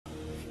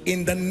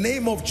in the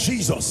name of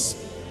Jesus.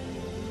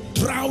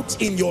 Drought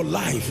in your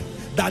life,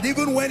 that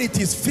even when it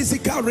is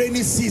physical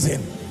rainy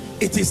season,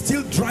 it is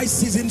still dry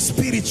season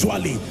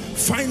spiritually,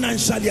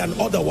 financially and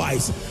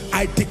otherwise.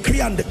 I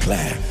decree and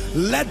declare,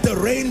 let the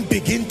rain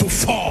begin to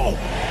fall.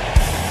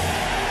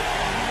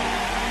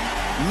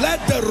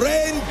 Let the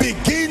rain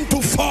begin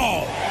to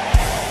fall.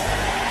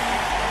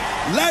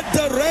 Let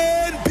the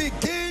rain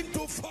begin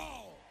to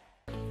fall.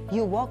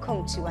 You're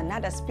welcome to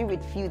another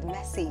spirit-filled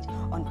message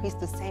on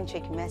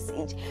Christocentric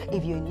Message.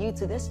 If you're new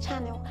to this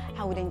channel,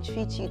 I would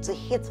entreat you to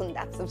hit on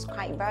that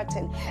subscribe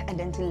button and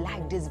then to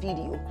like this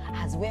video.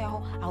 As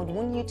well, I would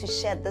want you to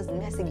share this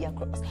message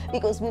across,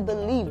 because we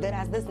believe that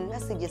as this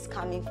message is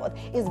coming forth,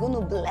 it's going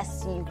to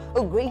bless you.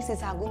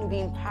 Graces are going to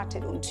be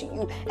imparted unto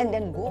you, and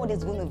then God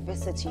is going to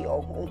visit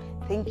your home.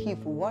 Thank you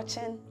for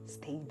watching.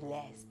 Stay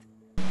blessed.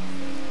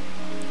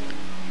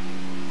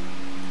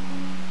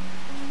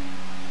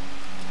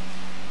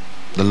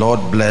 The Lord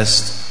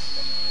blessed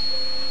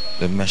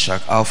the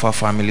Meshach Alpha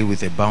family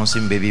with a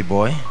bouncing baby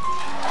boy.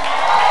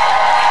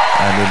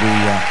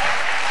 Hallelujah.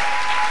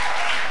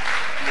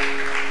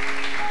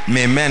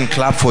 May men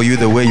clap for you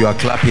the way you are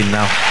clapping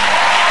now.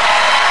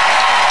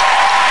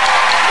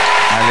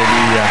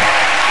 Hallelujah.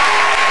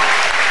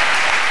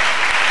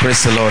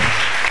 Praise the Lord.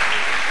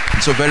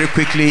 So very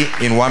quickly,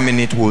 in 1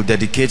 minute, we'll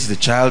dedicate the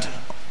child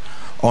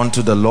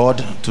unto the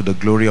Lord, to the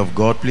glory of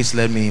God. Please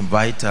let me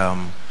invite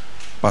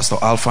Pastor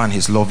Alpha and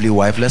his lovely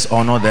wife. Let's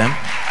honor them.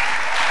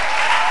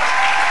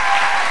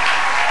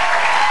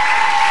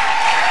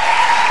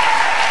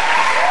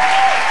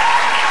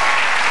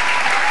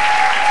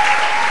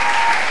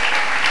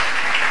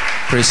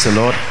 Praise the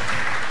Lord.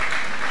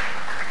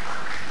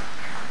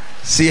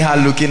 See her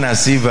looking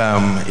as if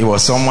it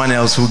was someone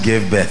else who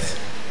gave birth.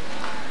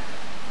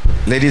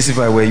 Ladies, if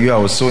I were you, I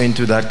was so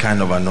into that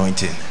kind of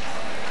anointing.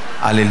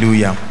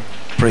 Hallelujah.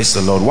 Praise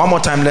the Lord. One more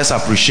time, let's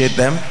appreciate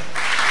them.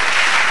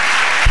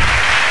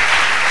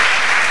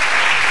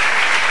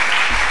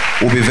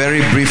 We'll be very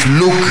brief.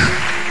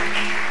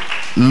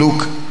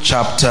 Luke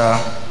chapter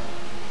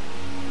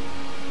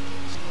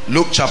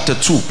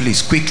 2,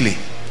 please, quickly.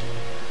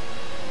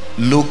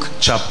 Luke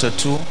chapter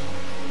 2.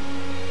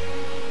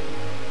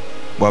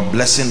 We're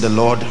blessing the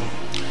Lord.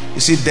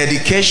 You see,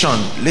 dedication,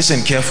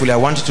 listen carefully, I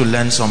want you to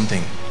learn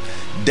something.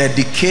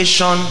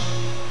 Dedication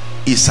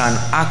is an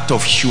act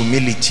of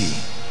humility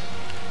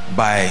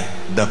by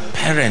the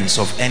parents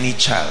of any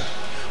child.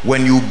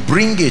 When you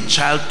bring a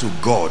child to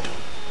God,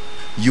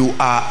 you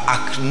are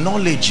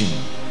acknowledging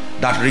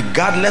that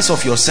regardless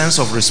of your sense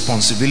of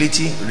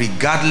responsibility,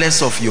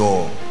 regardless of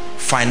your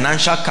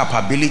financial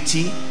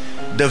capability,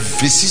 the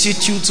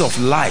vicissitudes of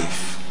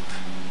life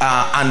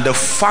and the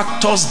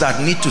factors that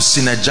need to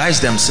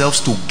synergize themselves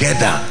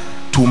together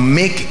to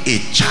make a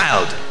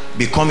child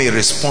become a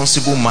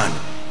responsible man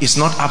is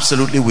not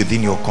absolutely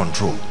within your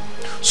control.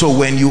 So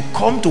when you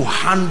come to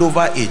hand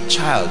over a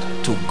child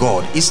to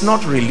God, it's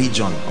not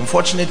religion.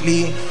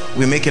 Unfortunately,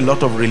 we make a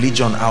lot of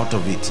religion out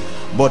of it.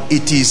 But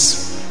it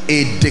is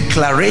a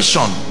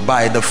declaration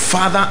by the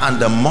father and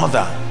the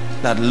mother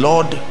that,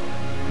 Lord,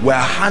 we're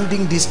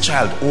handing this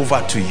child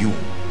over to you.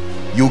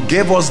 You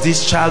gave us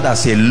this child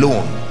as a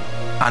loan,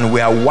 and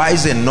we are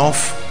wise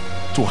enough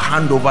to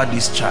hand over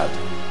this child.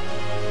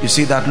 You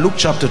see that? Luke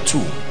chapter 2.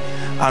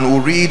 And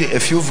we'll read a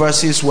few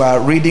verses. We are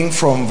reading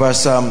from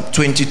verse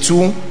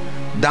 22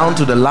 down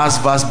to the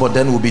last verse, but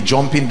then we'll be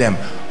jumping them.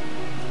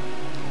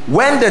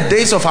 When the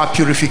days of our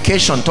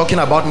purification, talking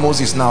about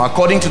Moses now,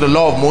 according to the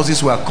law of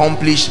Moses, were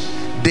accomplished,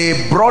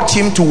 they brought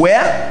him to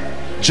where?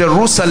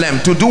 Jerusalem.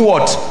 To do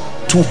what?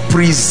 To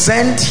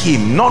present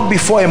him, not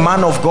before a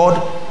man of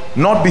God,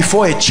 not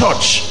before a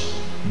church,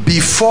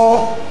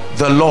 before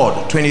the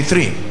Lord.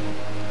 23.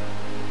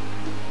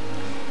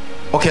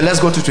 Okay, let's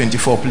go to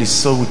 24, please,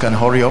 so we can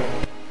hurry up.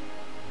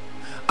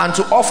 And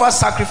to offer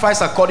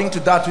sacrifice according to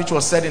that which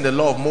was said in the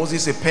law of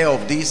Moses, a pair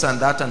of this and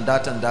that and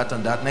that and that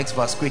and that. Next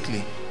verse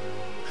quickly.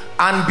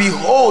 And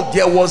behold,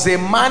 there was a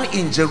man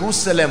in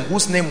Jerusalem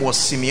whose name was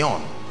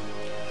Simeon.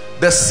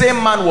 The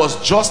same man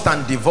was just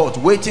and devout,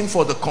 waiting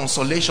for the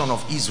consolation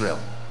of Israel.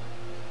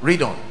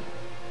 Read on.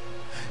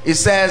 It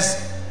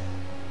says,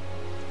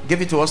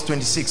 give it to us,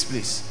 26,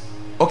 please.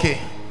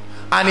 Okay.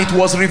 And it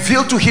was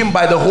revealed to him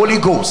by the Holy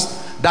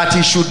Ghost that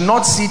he should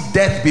not see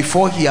death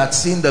before he had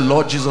seen the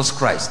Lord Jesus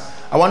Christ.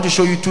 I want to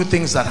show you two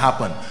things that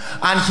happened.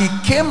 And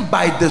he came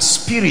by the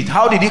Spirit.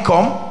 How did he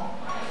come?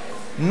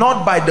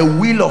 Not by the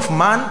will of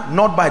man,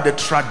 not by the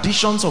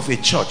traditions of a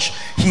church.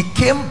 He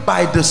came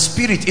by the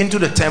Spirit into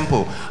the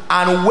temple.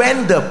 And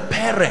when the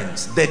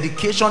parents,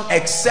 dedication,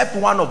 except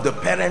one of the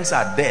parents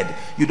are dead,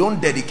 you don't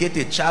dedicate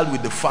a child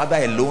with the father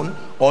alone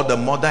or the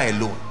mother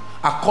alone.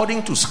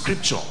 According to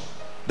scripture,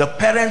 the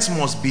parents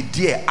must be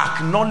there,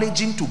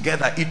 acknowledging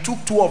together. It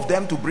took two of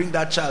them to bring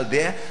that child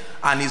there,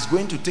 and it's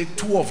going to take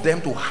two of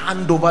them to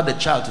hand over the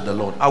child to the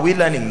Lord. Are we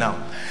learning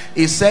now?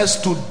 It says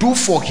to do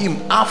for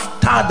him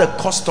after the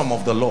custom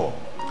of the law.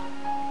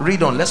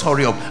 Read on, let's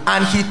hurry up.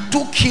 And he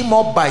took him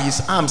up by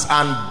his arms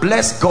and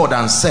blessed God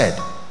and said,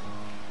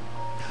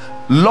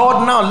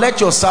 Lord, now let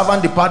your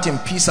servant depart in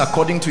peace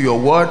according to your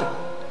word.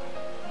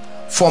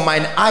 For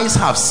mine eyes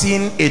have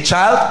seen a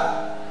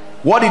child.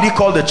 What did he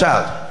call the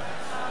child?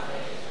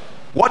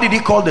 What did he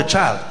call the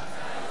child?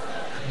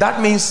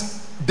 That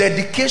means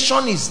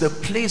dedication is the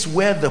place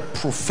where the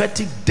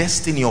prophetic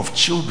destiny of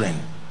children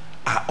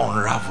are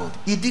unraveled.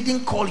 He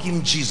didn't call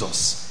him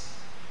Jesus.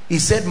 He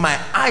said, my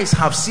eyes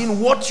have seen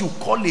what you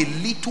call a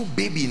little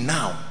baby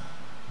now,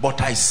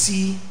 but I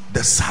see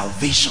the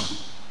salvation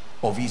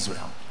of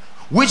Israel,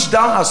 which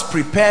thou hast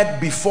prepared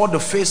before the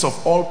face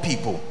of all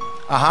people.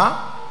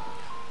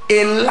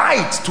 A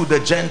light to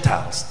the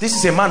Gentiles. This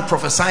is a man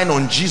prophesying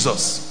on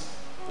Jesus.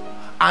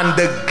 And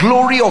the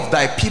glory of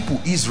thy people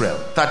Israel.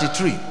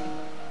 33.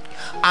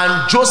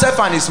 And Joseph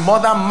and his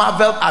mother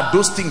marveled at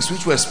those things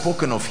which were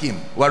spoken of him.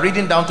 We're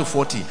reading down to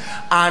 40.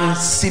 And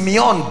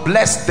Simeon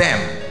blessed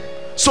them.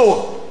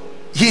 So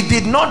he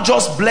did not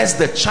just bless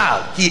the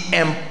child, he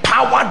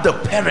empowered the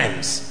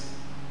parents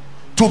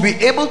to be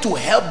able to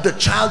help the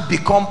child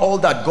become all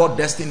that God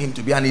destined him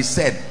to be. And he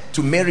said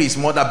to Mary his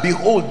mother,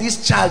 behold,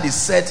 this child is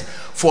set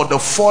for the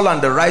fall and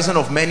the rising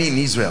of many in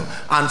Israel,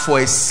 and for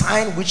a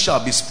sign which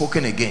shall be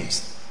spoken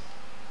against.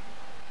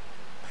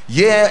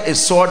 Yeah, a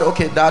sword.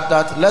 Okay,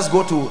 that let's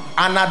go to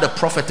Anna the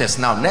prophetess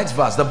now. Next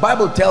verse. The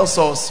Bible tells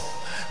us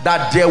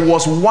that there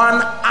was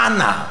one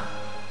Anna,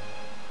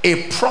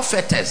 a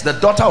prophetess, the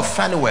daughter of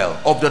Phanuel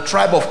of the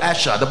tribe of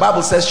Asher. The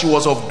Bible says she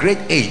was of great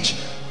age.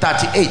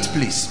 38,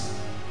 please.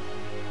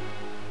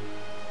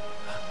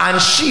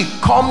 And she,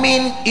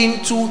 coming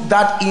into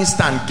that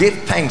instant, gave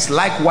thanks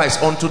likewise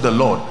unto the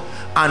Lord,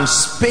 and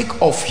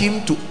spake of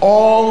him to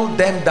all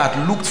them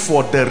that looked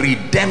for the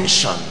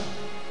redemption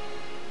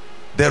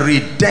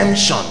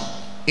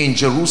in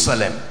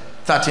Jerusalem.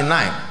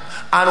 39.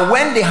 And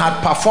when they had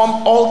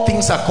performed all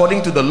things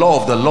according to the law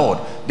of the Lord,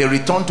 they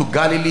returned to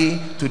Galilee,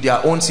 to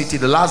their own city.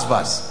 The last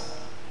verse.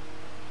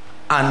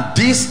 And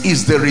this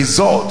is the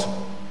result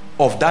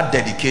of that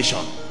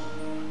dedication.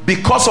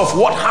 Because of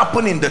what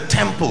happened in the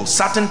temple,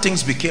 certain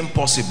things became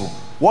possible.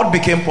 What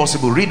became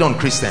possible? Read on,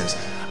 Christians.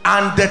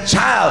 And the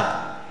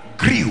child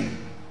grew,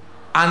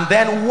 and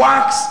then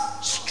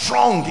waxed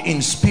strong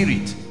in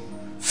spirit,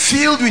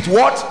 filled with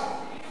what?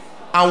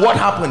 And what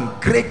happened?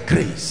 Great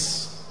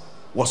grace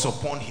was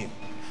upon him.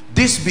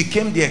 This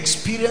became the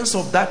experience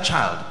of that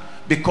child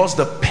because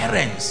the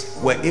parents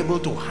were able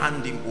to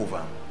hand him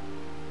over.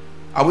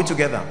 Are we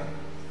together?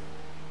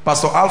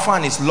 Pastor Alpha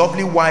and his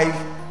lovely wife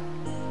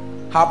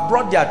have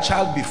brought their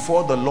child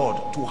before the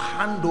Lord to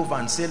hand over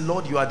and say,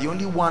 Lord, you are the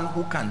only one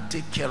who can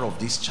take care of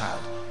this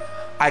child.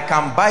 I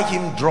can buy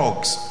him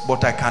drugs,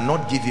 but I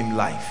cannot give him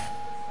life.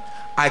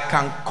 I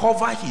can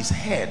cover his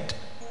head,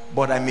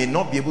 but I may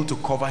not be able to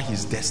cover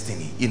his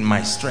destiny in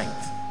my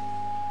strength.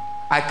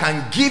 I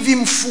can give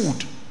him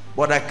food,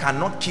 but I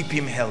cannot keep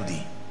him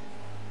healthy.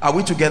 Are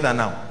we together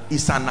now?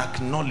 It's an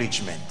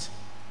acknowledgement,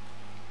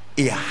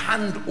 a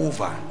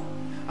handover.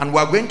 And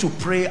we're going to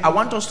pray. I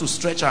want us to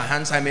stretch our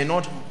hands. I may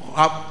not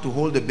have to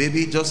hold the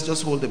baby. Just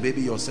hold the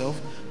baby yourself.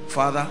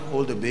 Father,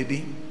 hold the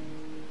baby.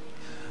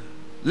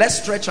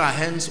 Let's stretch our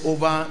hands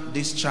over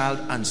this child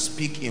and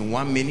speak in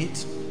 1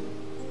 minute.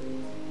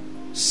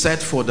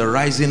 Set for the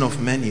rising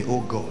of many,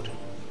 oh God.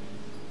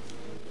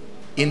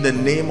 In the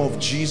name of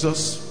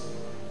Jesus,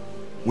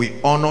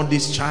 we honor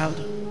this child.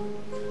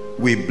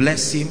 We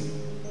bless him.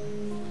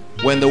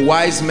 When the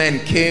wise men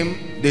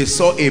came, they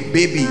saw a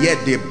baby,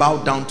 yet they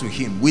bowed down to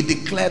him. We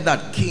declare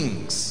that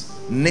kings,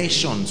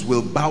 nations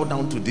will bow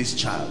down to this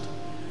child.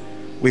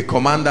 We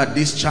command that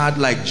this child,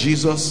 like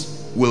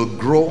Jesus, will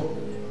grow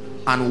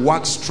and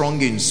wax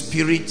strong in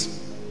spirit,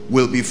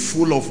 will be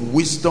full of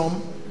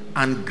wisdom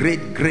and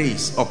great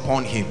grace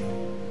upon him.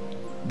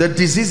 The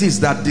diseases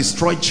that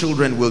destroy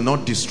children will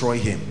not destroy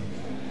him.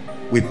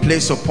 We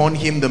place upon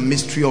him the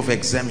mystery of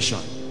exemption.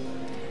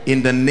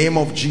 In the name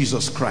of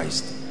Jesus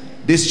Christ,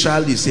 this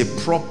child is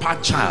a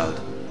proper child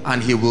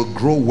and he will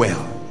grow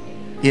well.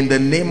 In the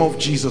name of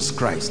Jesus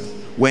Christ,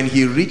 when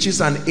he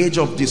reaches an age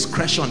of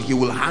discretion, he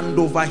will hand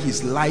over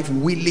his life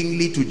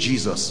willingly to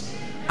Jesus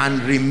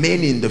and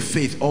remain in the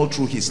faith all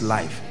through his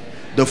life.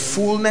 The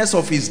fullness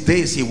of his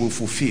days he will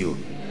fulfill.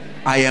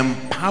 I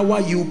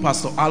empower you,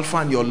 Pastor Alpha,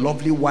 and your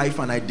lovely wife,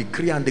 and I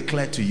decree and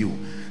declare to you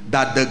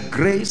that the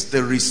grace,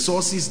 the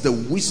resources, the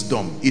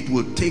wisdom it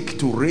will take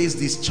to raise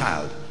this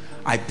child,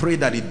 I pray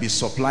that it be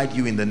supplied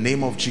you in the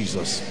name of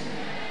Jesus.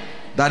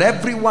 That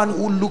everyone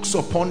who looks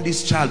upon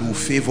this child will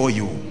favor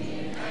you.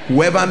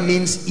 Whoever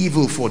means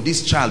evil for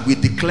this child, we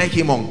declare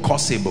him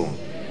uncursable.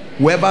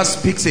 Whoever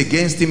speaks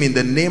against him, in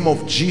the name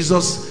of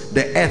Jesus,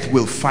 the earth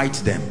will fight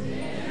them.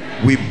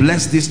 We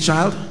bless this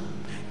child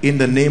in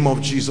the name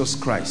of Jesus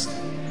Christ.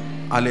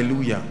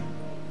 Hallelujah.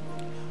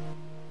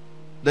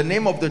 The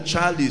name of the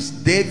child is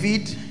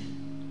David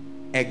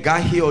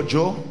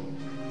Egahiojo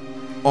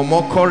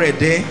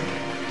Omokorede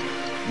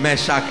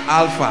Meshach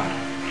Alpha.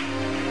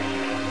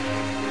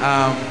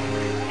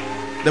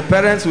 The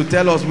parents will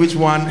tell us which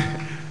one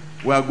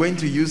we are going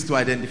to use to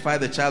identify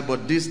the child,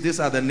 but these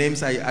are the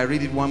names. I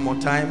read it one more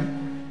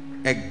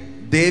time.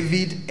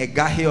 David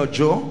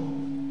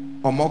Egahiojo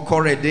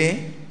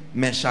Omokorede,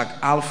 Meshach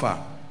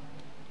Alpha.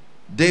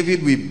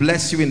 David, we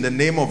bless you in the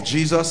name of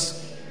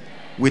Jesus.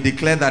 We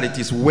declare that it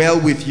is well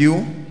with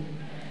you.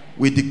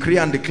 We decree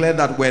and declare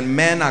that when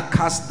men are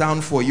cast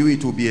down for you,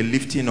 it will be a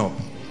lifting up.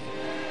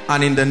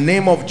 And in the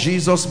name of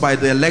Jesus, by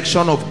the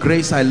election of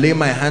grace, I lay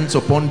my hands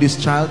upon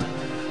this child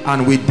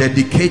and we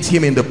dedicate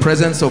him in the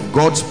presence of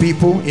God's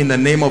people, in the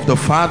name of the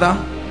Father,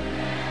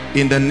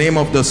 in the name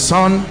of the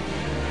Son,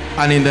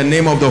 and in the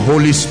name of the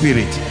Holy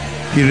Spirit.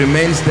 He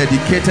remains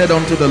dedicated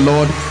unto the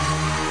Lord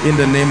in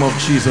the name of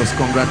Jesus.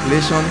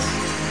 Congratulations.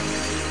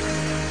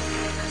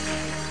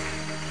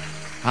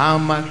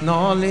 I'm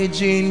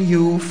acknowledging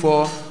you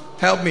for...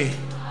 Help me.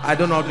 I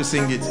don't know how to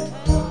sing it.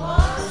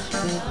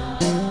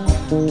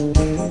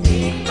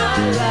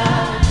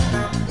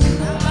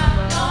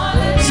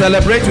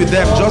 Celebrate with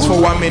them just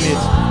for 1 minute.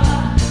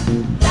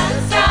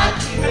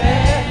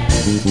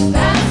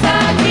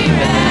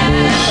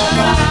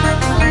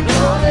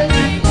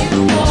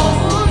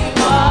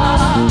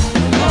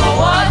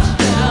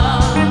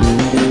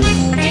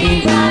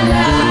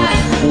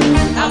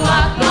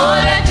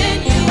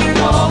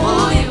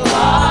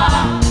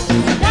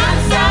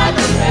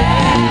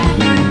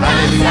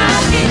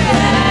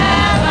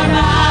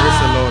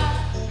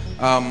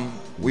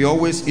 We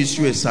always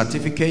issue a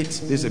certificate.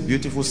 This is a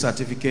beautiful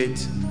certificate,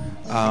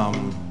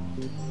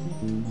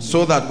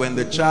 so that when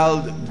the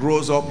child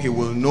grows up, he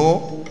will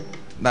know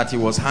that he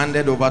was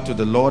handed over to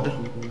the Lord.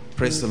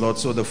 Praise the Lord.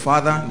 So the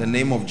Father, in the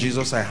name of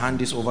Jesus, I hand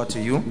this over to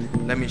you.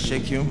 Let me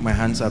shake you. My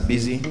hands are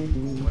busy.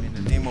 But in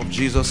the name of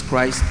Jesus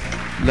Christ,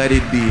 let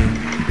it be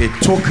a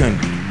token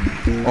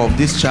of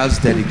this child's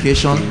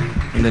dedication.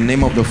 In the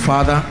name of the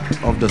Father,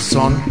 of the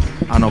Son,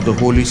 and of the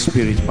Holy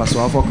Spirit. Pastor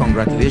Alpha,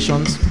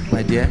 congratulations,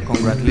 my dear.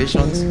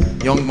 Congratulations.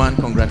 Young man,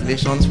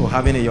 congratulations for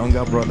having a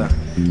younger brother.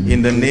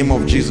 In the name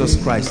of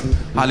Jesus Christ.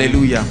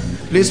 Hallelujah.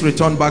 Please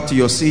return back to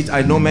your seat.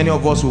 I know many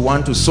of us who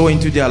want to sow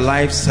into their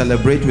lives,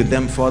 celebrate with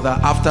them further.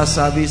 After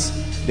service,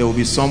 they will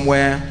be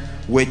somewhere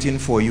waiting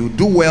for you.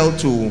 Do well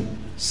to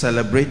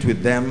celebrate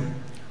with them,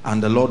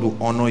 and the Lord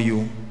will honor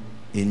you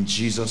in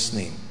Jesus'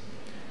 name.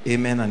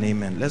 Amen and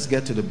amen. Let's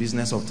get to the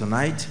business of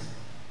tonight.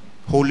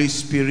 Holy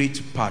Spirit,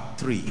 part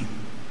 3.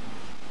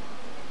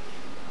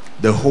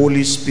 The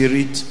Holy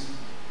Spirit,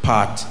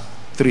 part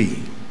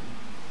 3.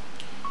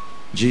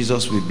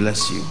 Jesus, we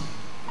bless you.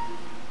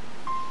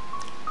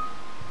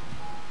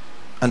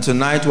 And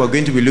tonight we're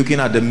going to be looking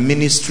at the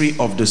ministry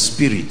of the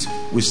Spirit.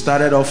 We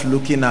started off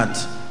looking at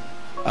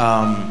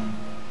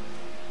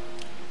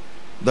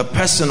the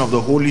person of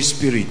the Holy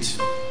Spirit,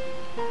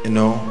 you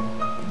know,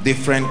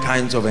 different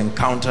kinds of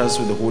encounters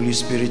with the Holy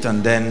Spirit,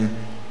 and then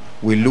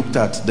we looked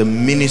at the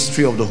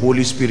ministry of the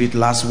Holy Spirit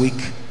last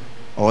week,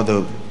 or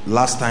the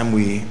last time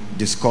we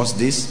discussed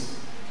this.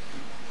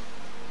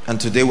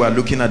 And today we are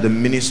looking at the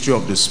ministry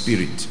of the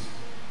Spirit.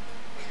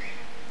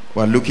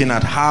 We are looking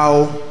at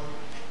how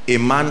a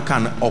man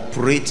can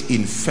operate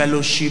in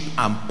fellowship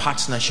and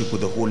partnership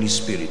with the Holy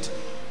Spirit.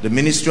 The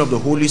ministry of the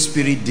Holy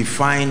Spirit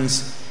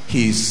defines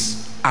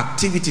his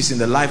activities in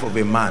the life of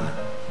a man,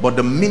 but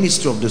the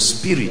ministry of the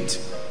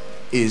Spirit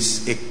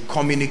is a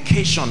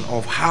communication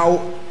of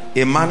how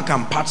a man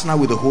can partner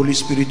with the Holy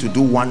Spirit to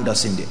do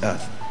wonders in the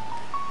earth.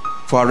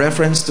 For our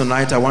reference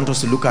tonight, I want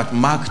us to look at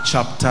Mark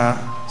chapter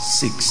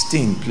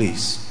 16,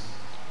 please.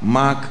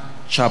 Mark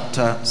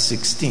chapter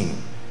 16.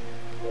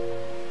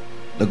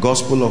 The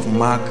Gospel of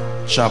Mark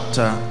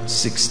chapter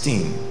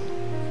 16,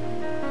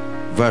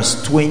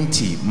 verse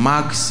 20.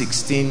 Mark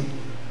 16,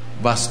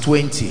 verse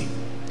 20.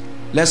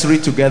 Let's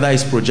read together.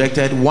 It's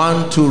projected.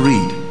 1, 2,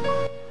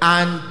 read.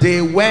 And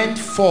they went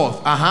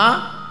forth,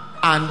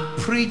 and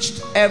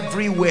preached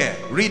everywhere.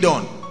 Read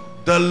on.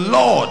 The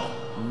Lord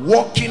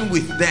walking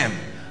with them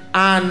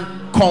and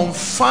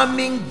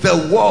confirming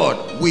the word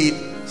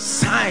with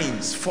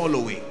signs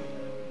following.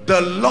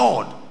 The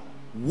Lord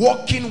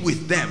walking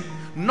with them,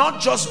 not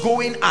just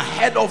going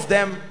ahead of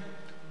them.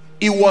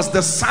 It was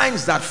the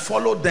signs that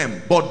followed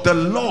them, but the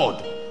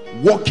Lord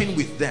walking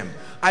with them.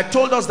 I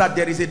told us that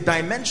there is a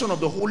dimension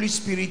of the Holy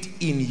Spirit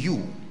in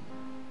you.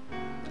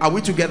 Are we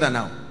together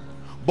now?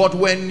 But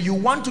when you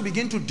want to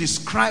begin to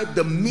describe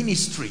the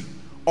ministry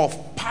of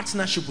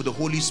partnership with the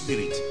Holy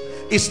Spirit,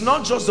 it's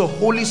not just the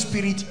Holy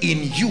Spirit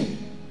in you.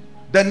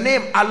 The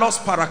name Allos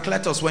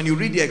Parakletos, when you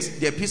read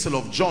the epistle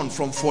of John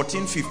from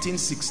 14, 15,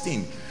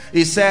 16,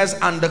 it says,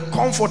 and the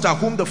Comforter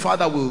whom the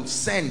Father will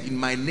send in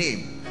my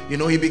name. You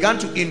know, he began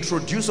to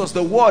introduce us.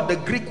 The word, the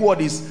Greek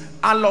word is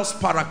Allos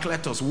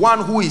Parakletos,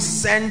 one who is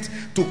sent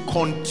to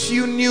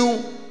continue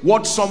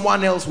what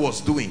someone else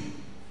was doing.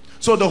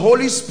 So the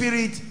Holy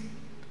Spirit,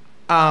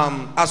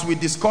 as we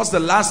discussed the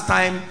last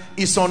time,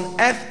 is on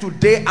earth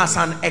today as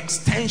an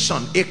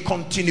extension, a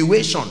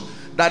continuation,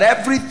 that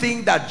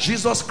everything that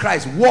Jesus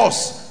Christ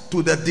was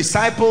to the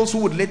disciples who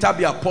would later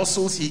be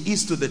apostles, he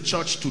is to the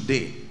church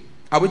today.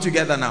 Are we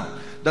together now?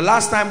 The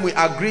last time we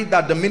agreed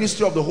that the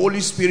ministry of the Holy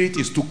Spirit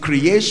is to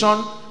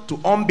creation, to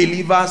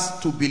unbelievers,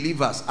 to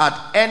believers. At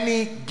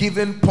any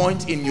given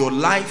point in your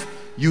life,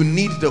 you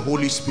need the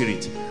Holy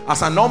Spirit.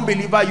 As an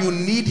unbeliever, you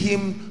need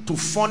him to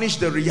furnish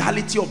the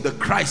reality of the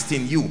Christ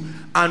in you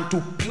and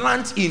to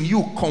plant in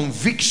you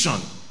conviction.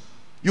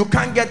 You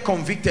can't get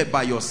convicted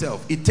by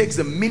yourself. It takes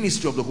the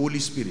ministry of the Holy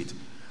Spirit.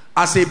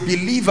 As a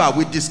believer,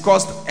 we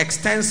discussed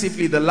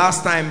extensively the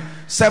last time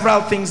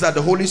several things that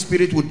the Holy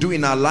Spirit would do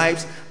in our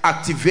lives: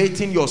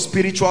 activating your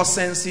spiritual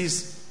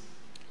senses,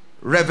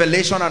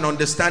 revelation and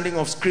understanding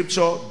of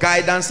scripture,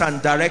 guidance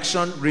and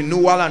direction,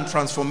 renewal and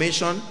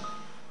transformation,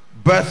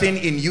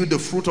 birthing in you the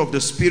fruit of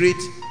the Spirit,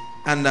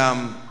 and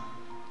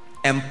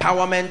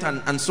empowerment,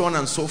 and so on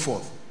and so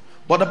forth.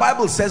 But the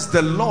Bible says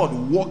the Lord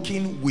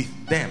walking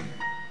with them.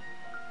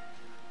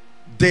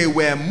 They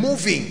were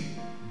moving,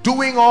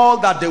 doing all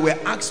that they were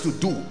asked to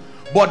do,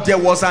 but there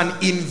was an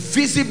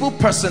invisible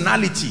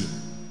personality,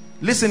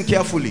 listen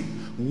carefully,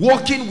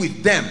 walking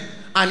with them,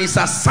 and his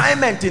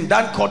assignment in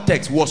that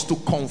context was to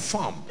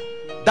confirm.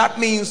 That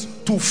means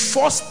to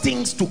force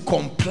things to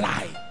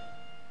comply,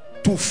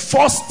 to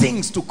force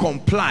things to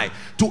comply,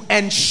 to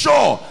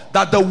ensure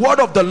that the word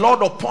of the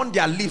Lord upon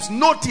their lips.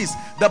 Notice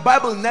the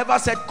Bible never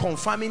said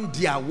confirming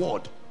their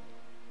word.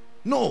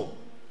 No,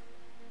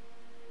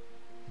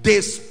 they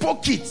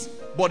spoke it,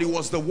 but it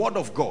was the word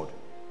of God,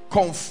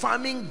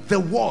 confirming the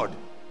word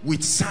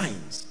with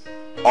signs,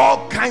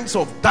 all kinds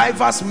of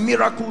diverse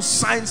miracles,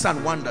 signs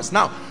and wonders.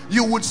 Now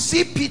you would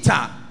see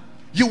Peter,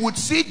 you would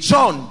see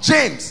John,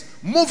 James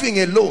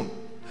moving alone,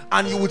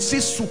 and you would see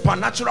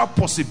supernatural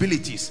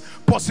possibilities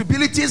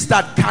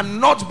that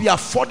cannot be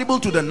affordable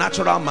to the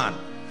natural man.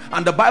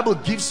 And the Bible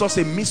gives us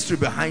a mystery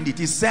behind it.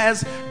 It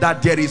says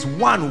that there is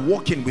one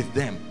walking with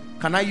them.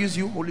 Can I use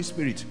you, Holy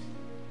Spirit?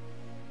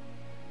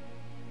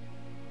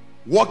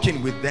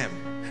 Walking with them.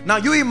 Now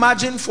you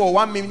imagine for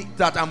 1 minute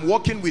that I'm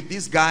walking with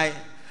this guy,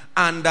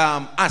 and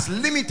as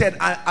limited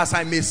as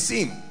I may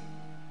seem,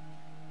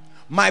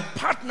 my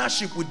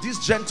partnership with this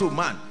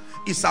gentleman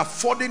is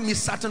affording me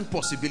certain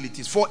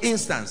possibilities. For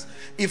instance,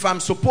 if I'm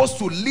supposed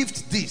to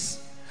lift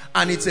this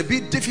and it's a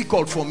bit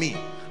difficult for me,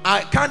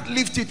 I can't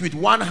lift it with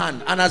one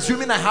hand, and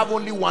assuming I have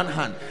only one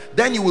hand,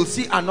 then you will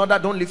see another.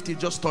 Don't lift it,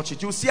 just touch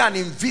it. You'll see an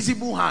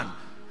invisible hand.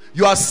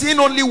 You are seeing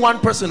only one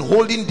person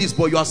holding this,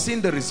 but you are seeing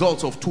the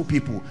results of two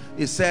people.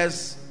 It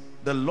says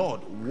the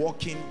Lord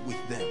walking with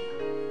them.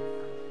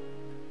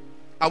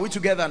 Are we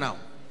together now?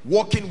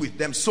 Walking with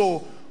them.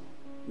 So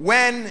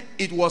when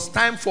it was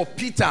time for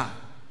Peter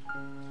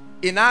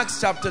in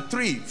Acts chapter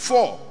 3,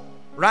 4,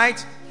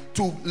 right,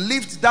 to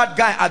lift that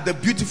guy at the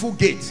beautiful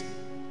gate,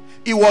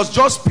 it was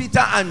just Peter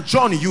and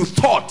John, you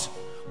thought,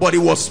 but it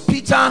was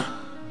Peter,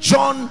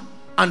 John,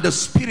 and the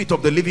Spirit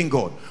of the living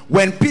God.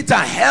 When Peter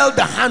held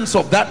the hands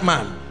of that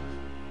man,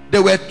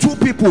 there were two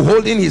people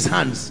holding his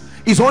hands.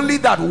 It's only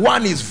that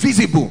one is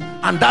visible,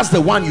 and that's the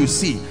one you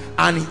see.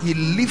 And he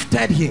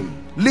lifted him.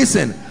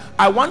 Listen,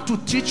 I want to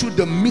teach you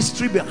the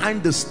mystery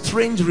behind the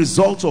strange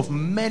results of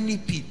many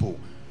people.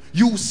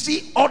 You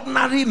see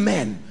ordinary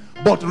men,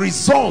 but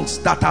results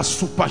that are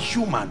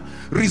superhuman,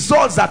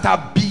 results that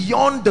are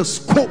beyond the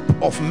scope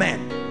of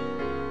men.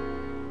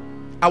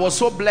 I was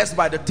so blessed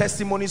by the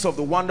testimonies of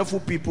the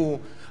wonderful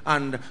people,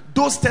 and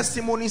those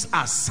testimonies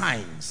are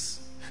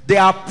signs. They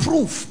are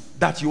proof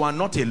that you are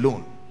not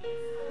alone.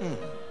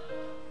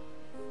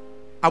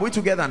 Are we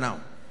together now?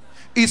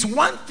 It's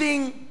one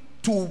thing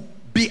to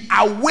be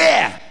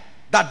aware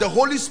that the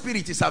Holy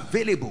Spirit is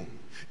available.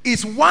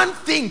 It's one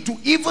thing to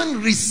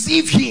even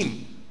receive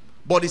him,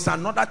 but it's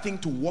another thing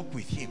to walk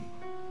with him.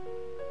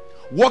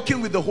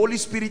 Walking with the Holy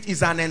Spirit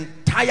is an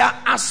entire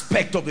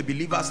aspect of the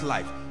believer's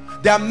life.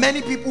 There are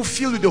many people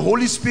filled with the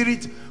Holy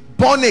Spirit,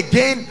 born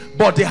again,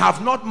 but they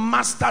have not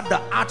mastered the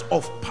art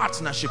of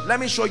partnership. Let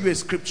me show you a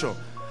scripture.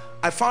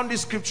 I found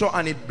this scripture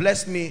and it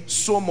blessed me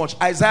so much.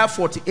 Isaiah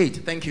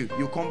 48. Thank you.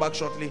 You'll come back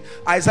shortly.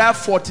 Isaiah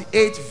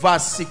 48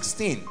 verse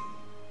 16.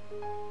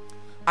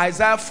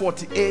 Isaiah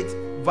 48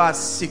 verse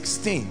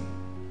 16.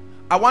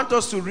 I want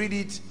us to read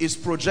it. It's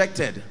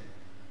projected.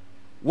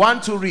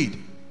 One to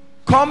read.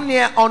 Come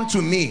near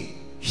unto me,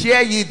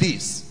 hear ye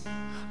this.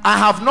 I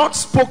have not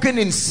spoken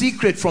in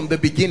secret from the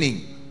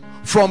beginning,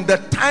 from the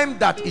time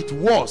that it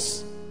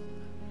was,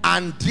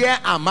 and there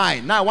am I.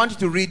 Now I want you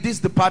to read. This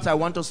is the part I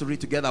want us to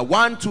read together.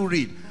 One to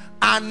read.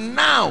 And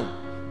now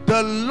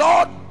the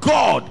Lord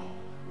God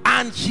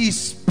and his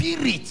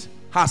Spirit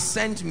has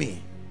sent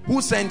me.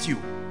 Who sent you?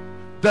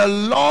 The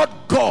Lord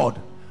God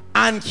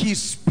and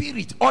his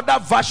Spirit. Other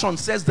version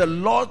says the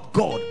Lord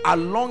God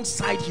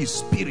alongside his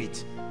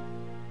Spirit.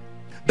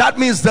 That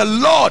means the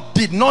Lord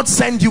did not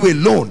send you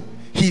alone.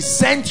 He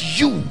sent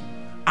you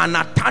and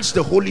attached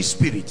the Holy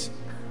Spirit.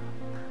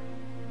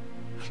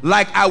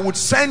 Like I would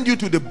send you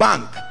to the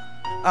bank.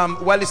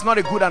 Well, it's not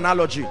a good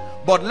analogy,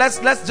 but let's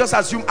just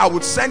assume I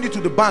would send you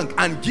to the bank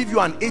and give you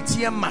an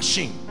ATM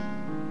machine.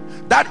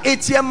 That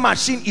ATM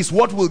machine is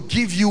what will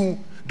give you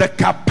the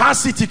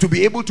capacity to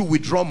be able to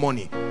withdraw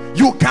money.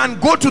 You can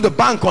go to the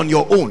bank on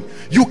your own.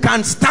 You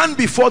can stand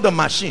before the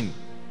machine,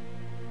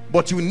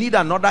 but you need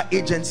another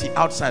agency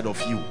outside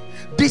of you.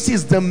 This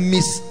is the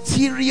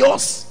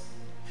mysterious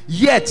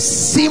yet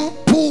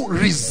simple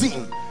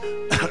reason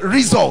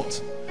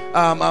result,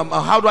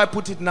 how do I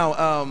put it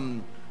now,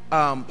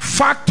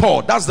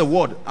 factor, that's the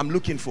word I'm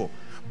looking for,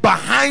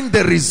 behind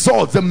the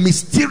results, the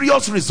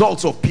mysterious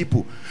results of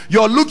people.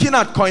 You're looking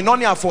at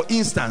koinonia, for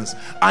instance,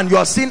 and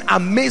you're seeing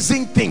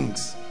amazing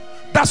things.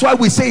 That's why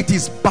we say it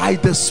is by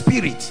the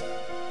Spirit.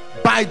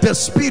 By the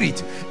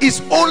Spirit.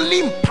 It's only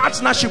in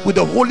partnership with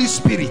the Holy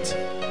Spirit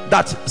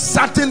that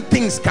certain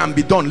things can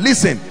be done.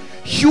 Listen,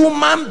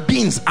 human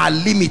beings are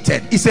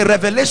limited. It's a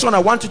revelation I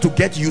want you to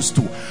get used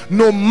to.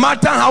 No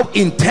matter how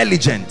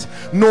intelligent,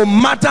 no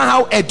matter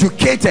how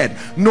educated,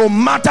 no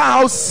matter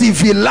how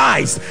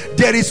civilized,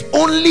 there is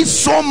only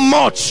so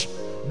much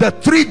the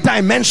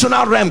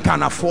three-dimensional realm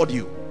can afford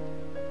you.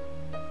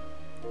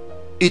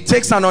 It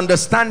takes an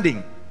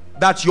understanding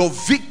that your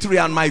victory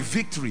and my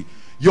victory,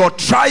 your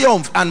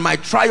triumph and my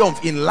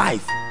triumph in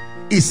life,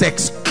 is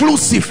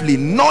exclusively,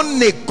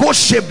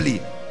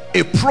 non-negotiably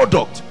a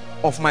product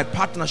of my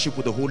partnership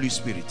with the Holy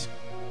Spirit.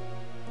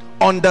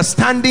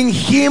 Understanding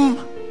Him,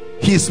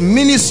 His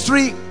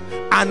ministry,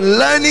 and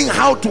learning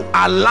how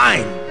to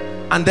align,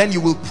 and then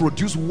you will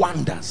produce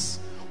wonders.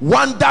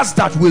 Wonders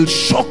that will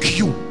shock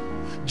you.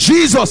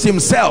 Jesus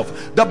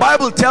Himself, the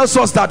Bible tells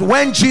us that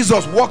when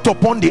Jesus walked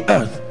upon the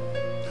earth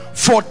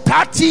for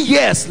 30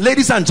 years,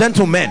 ladies and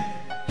gentlemen,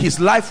 His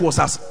life was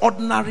as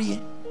ordinary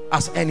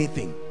as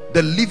anything.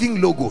 The living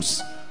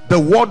logos, the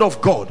word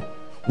of God.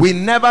 We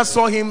never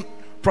saw Him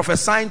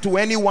prophesying to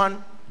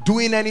anyone,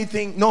 doing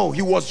anything. No,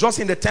 He was just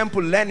in the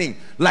temple learning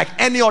like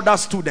any other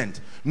student.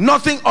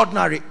 Nothing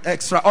ordinary,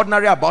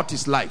 extraordinary about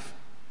His life.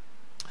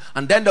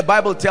 And then the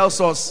Bible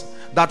tells us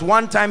that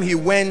one time He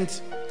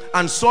went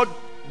and saw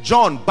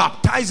John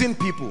baptizing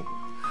people,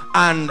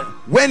 and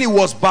when he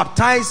was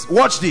baptized,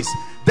 watch this,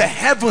 the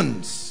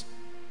heavens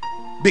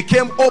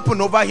became open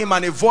over him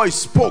and a voice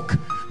spoke,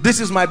 "This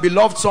is my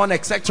beloved son,"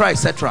 etc.,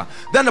 etc.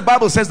 Then the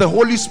Bible says the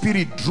Holy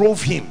Spirit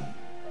drove him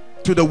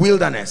to the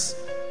wilderness,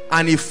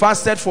 and he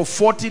fasted for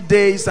 40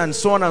 days and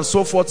so on and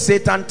so forth.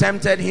 Satan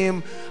tempted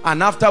him,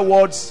 and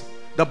afterwards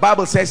the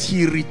Bible says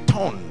he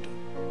returned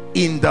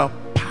in the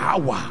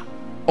power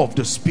of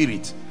the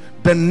Spirit.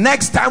 The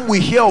next time we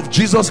hear of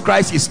Jesus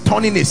Christ is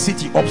turning a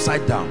city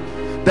upside down.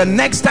 The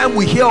next time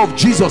we hear of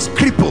Jesus,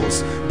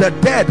 cripples, the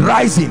dead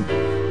rising,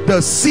 the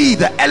sea,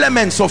 the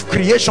elements of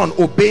creation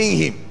obeying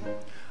Him.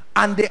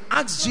 And they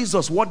asked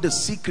Jesus what the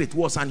secret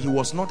was, and He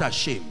was not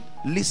ashamed.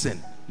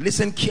 Listen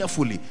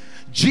carefully.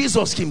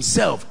 Jesus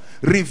Himself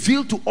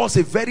revealed to us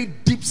a very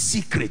deep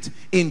secret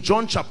in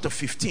John chapter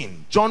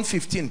 15. John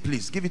 15,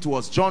 please give it to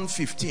us. John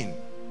 15.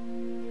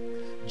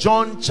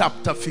 John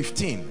chapter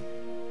 15.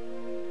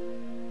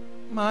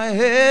 My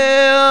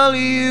hail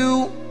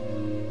you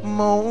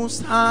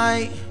most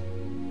high.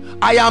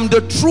 I am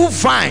the true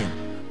vine,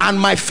 and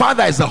my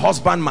Father is the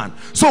husbandman.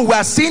 So we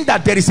are seeing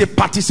that there is a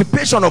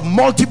participation of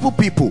multiple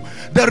people.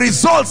 The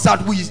results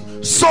that we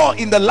saw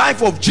in the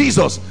life of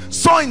Jesus,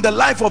 saw in the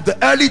life of the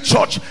early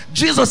church,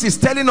 Jesus is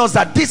telling us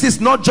that this is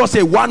not just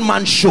a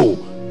one-man show.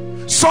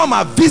 Some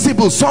are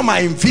visible, some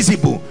are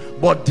invisible,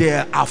 but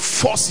there are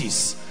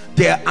forces,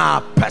 there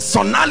are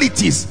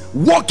personalities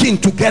working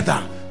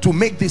together to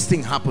make this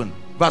thing happen.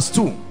 Verse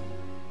 2.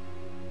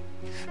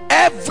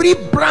 Every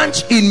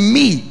branch in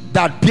me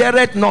that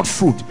beareth not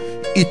fruit,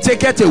 it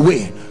taketh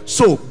away.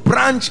 So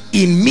branch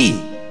in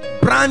me,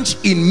 branch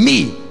in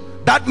me,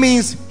 that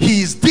means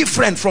he is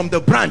different from the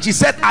branch. He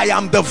said, I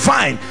am the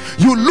vine.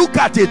 You look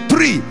at a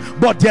tree,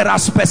 but there are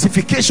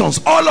specifications.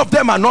 All of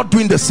them are not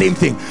doing the same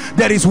thing.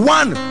 There is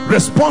one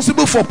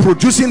responsible for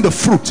producing the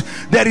fruit.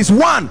 There is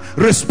one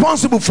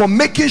responsible for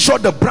making sure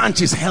the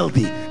branch is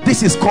healthy.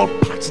 This is called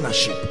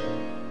partnership.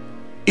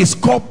 It's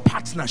called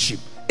partnership.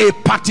 A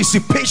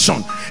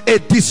participation, a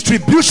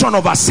distribution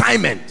of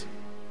assignment.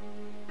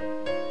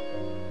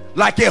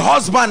 Like a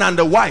husband and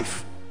a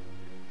wife.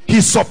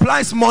 He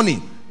supplies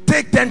money.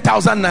 Take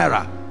 10,000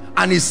 naira,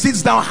 and he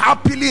sits down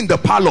happily in the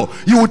parlor.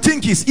 You would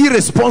think he's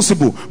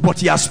irresponsible, but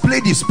he has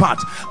played his part.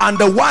 And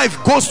the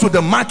wife goes to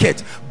the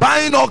market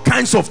buying all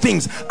kinds of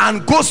things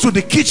and goes to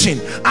the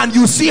kitchen, and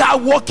you see her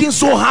working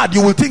so hard,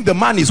 you will think the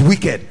man is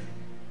wicked.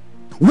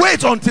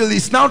 Wait until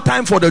it's now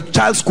time for the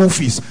child's school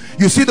fees.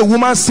 You see the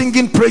woman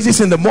singing praises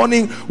in the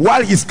morning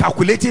while he's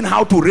calculating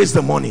how to raise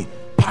the money.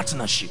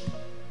 Partnership.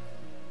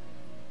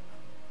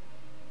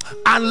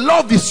 And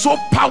love is so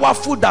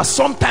powerful that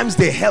sometimes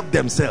they help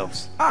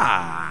themselves.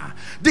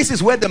 This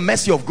is where the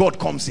mercy of God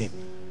comes in.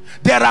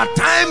 There are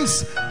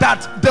times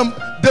that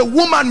the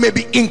woman may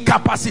be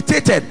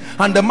incapacitated,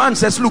 and the man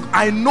says, look,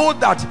 I know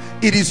that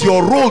it is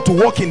your role to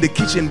work in the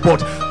kitchen,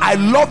 but I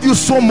love you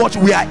so much.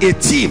 We are a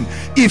team.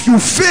 If you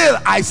fail,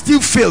 I still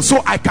fail,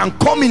 so I can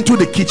come into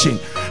the kitchen.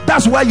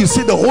 That's why you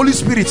see the Holy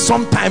Spirit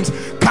sometimes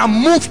can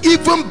move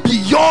even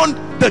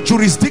beyond the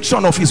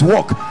jurisdiction of his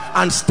work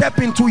and step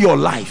into your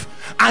life.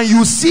 And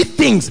you see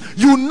things,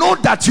 you know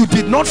that you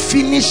did not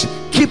finish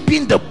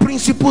keeping the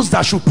principles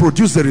that should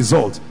produce the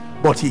result,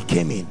 but he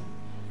came in.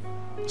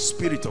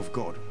 Spirit of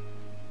God.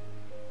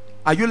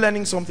 Are you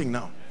learning something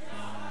now?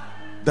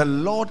 The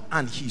Lord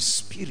and his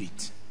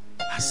Spirit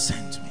has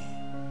sent me.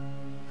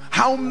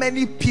 How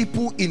many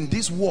people in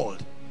this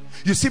world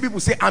You see people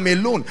say, I'm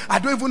alone, I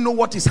don't even know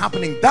what is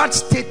happening. That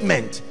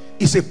statement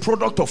is a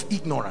product of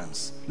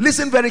ignorance.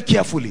 Listen very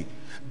carefully.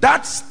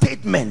 That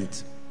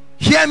statement,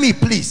 hear me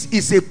please,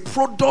 is a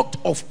product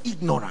of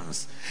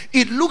ignorance.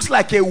 It looks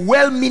like a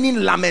well-meaning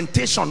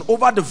lamentation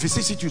over the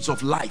vicissitudes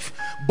of life,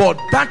 but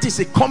that is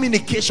a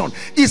communication.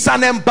 It's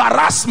an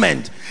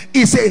embarrassment.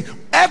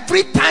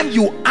 Every time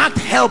you act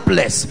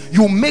helpless,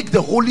 you make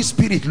the Holy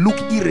Spirit look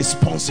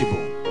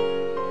irresponsible.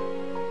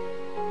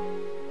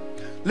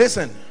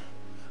 Listen,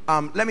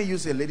 let me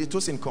use a lady.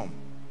 Tosin, come.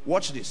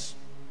 Watch this.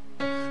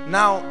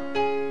 Now,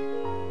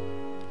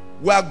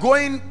 we are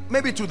going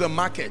maybe to the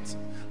market,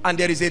 and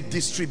there is a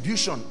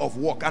distribution of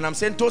work, and I'm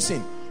saying,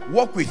 Tosin,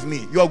 walk with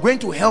me. You are going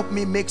to help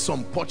me make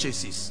some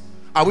purchases.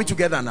 Are we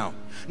together now?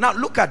 Now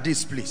look at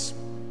this, please.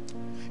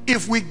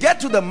 If we get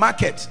to the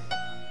market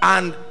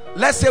and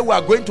let's say we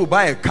are going to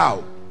buy a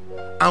cow,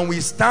 and we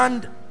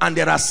stand and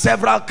there are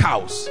several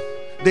cows,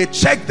 they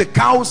check the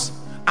cows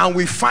and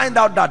we find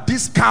out that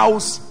these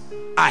cows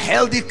are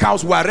healthy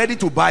cows, we are ready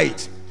to buy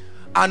it,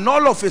 and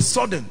all of a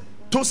sudden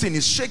Tosin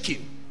is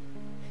shaking.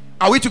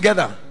 Are we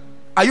together?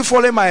 Are you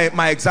following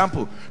my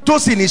example?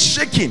 Tosin is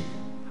shaking.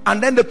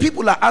 And then the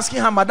people are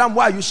asking her, Madam,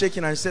 why are you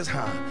shaking? And she says,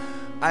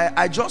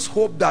 I just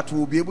hope that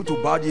we'll be able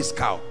to buy this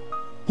cow.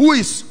 Who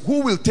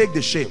will take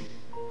the shame?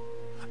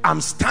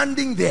 I'm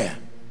standing there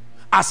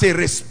as a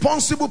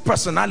responsible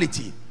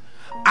personality.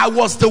 I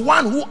was the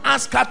one who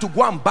asked her to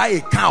go and buy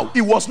a cow.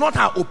 It was not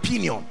her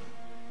opinion.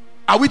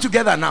 Are we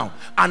together now?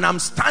 And I'm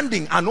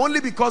standing, and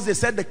only because they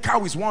said the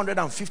cow is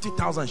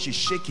 150,000, she's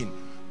shaking.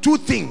 Two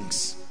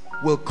things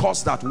will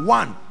cause that.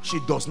 One, she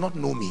does not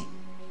know me.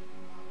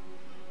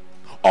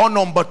 Or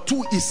number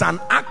two, is an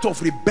act of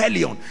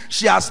rebellion.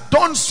 She has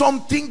done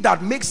something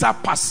that makes her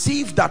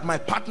perceive that my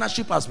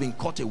partnership has been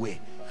cut away.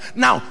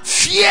 Now,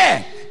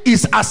 fear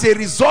is as a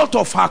result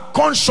of her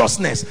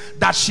consciousness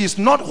that she's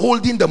not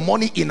holding the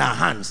money in her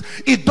hands.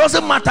 It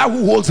doesn't matter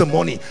who holds the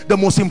money. The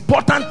most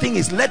important thing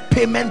is let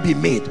payment be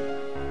made.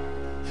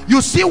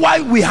 You see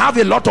why we have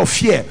a lot of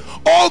fear.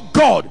 Oh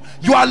God,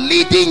 you are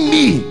leading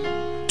me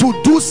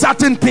to do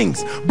certain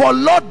things, but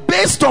Lord,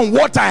 based on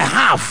what I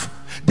have,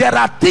 there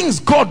are things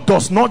God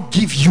does not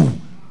give you.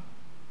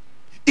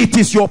 It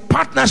is your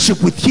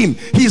partnership with him.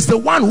 He's the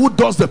one who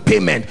does the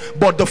payment,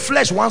 but the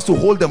flesh wants to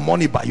hold the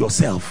money by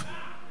yourself.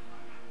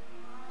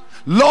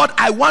 Lord,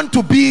 I want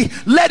to be,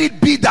 let it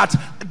be that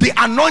the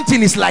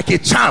anointing is like a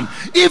charm.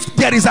 If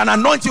there is an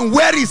anointing,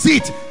 where is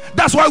it?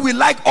 That's why we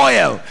like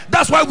oil.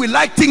 That's why we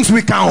like things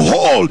we can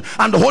hold.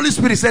 And the Holy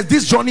Spirit says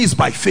this journey is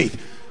by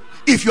faith.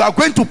 If you are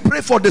going to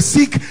pray for the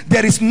sick,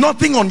 there is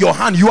nothing on your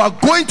hand. You are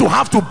going to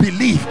have to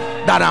believe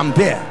that I'm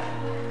there.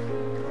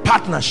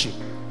 Partnership.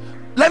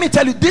 Let me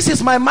tell you, this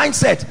is my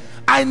mindset.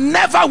 I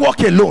never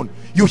walk alone.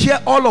 You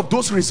hear all of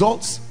those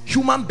results?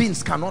 Human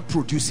beings cannot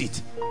produce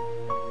it.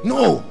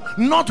 No,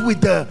 not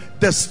with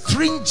the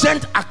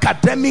stringent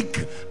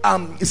academic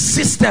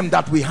system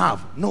that we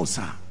have. No,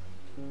 sir.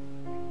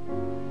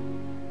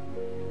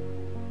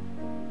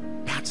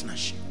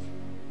 Partnership.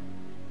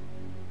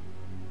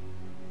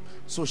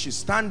 So she's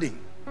standing,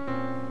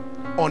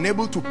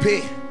 unable to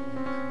pay,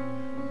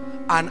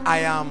 and I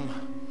am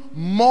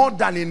more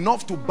than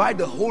enough to buy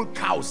the whole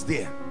cows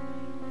there.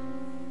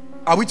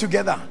 Are we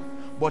together?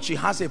 But she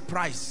has a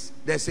price.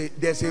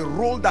 There's a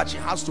role that she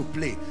has to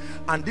play,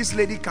 and this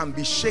lady can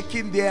be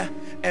shaking there,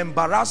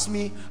 embarrass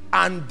me,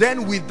 and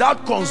then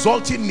without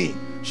consulting me,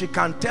 she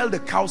can tell the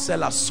cow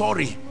seller,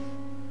 sorry,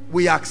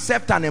 we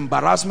accept an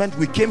embarrassment,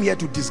 we came here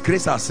to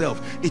disgrace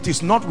ourselves, it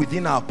is not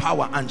within our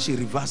power, and she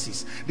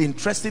reverses. The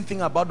interesting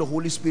thing about the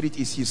Holy Spirit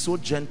is he's so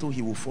gentle,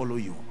 he will follow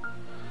you.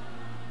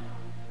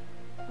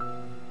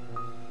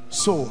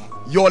 So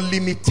your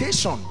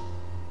limitation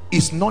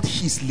is not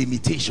his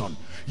limitation.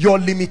 Your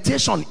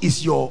limitation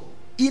is your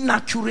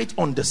inaccurate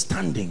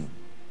understanding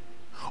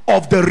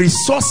of the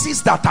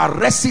resources that are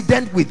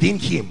resident within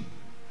him.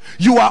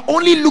 You are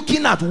only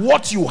looking at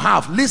what you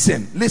have.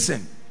 Listen.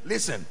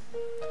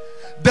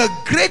 The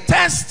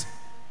greatest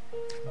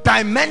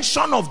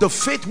dimension of the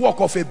faith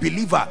walk of a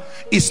believer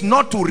is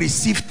not to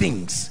receive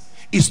things,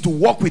 is to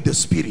walk with the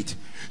Spirit.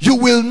 You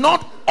will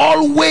not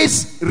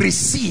always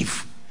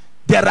receive.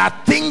 There are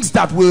things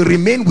that will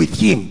remain with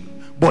him,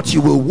 but he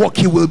will walk,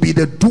 he will be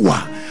the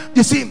doer.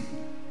 You see,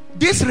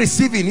 this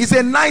receiving is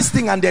a nice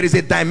thing and there is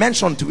a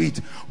dimension to it,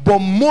 but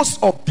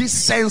most of this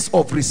sense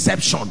of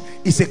reception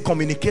is a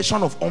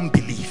communication of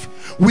unbelief.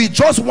 We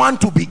just want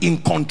to be in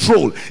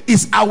control.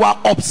 It's our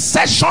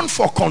obsession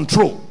for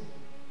control.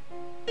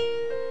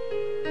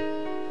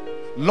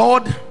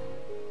 Lord,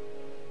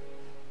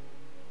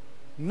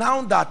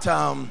 now that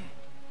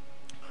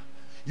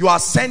you are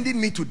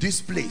sending me to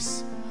this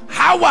place,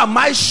 how am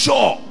I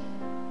sure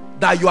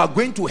that you are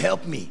going to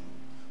help me?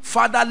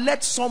 Father,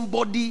 let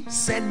somebody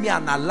send me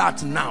an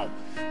alert now.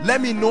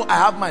 Let me know I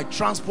have my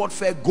transport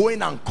fare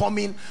going and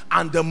coming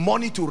and the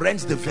money to rent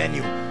the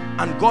venue.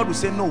 And God will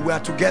say, no, we are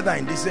together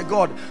in this. Say,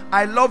 God,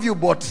 I love you,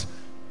 but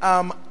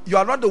you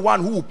are not the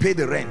one who will pay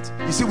the rent.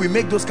 You see, we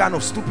make those kind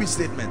of stupid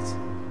statements.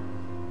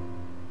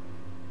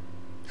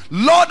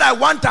 Lord, I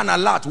want an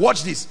alert.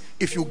 Watch this.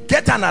 If you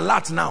get an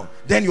alert now,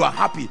 then you are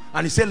happy.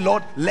 And you say,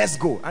 Lord, let's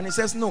go. And he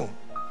says, no.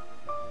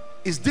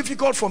 It's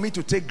difficult for me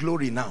to take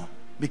glory now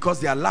because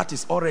the alert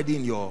is already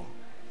in your...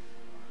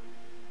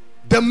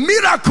 The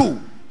miracle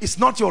is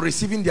not your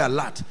receiving the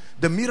alert.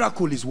 The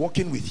miracle is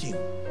walking with him.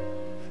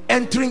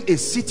 Entering a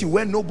city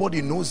where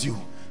nobody knows you.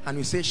 And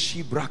you say,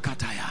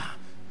 Shibrakataya,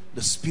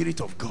 the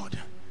Spirit of God.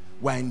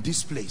 We're in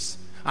this place.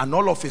 And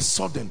all of a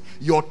sudden,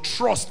 your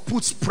trust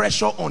puts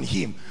pressure on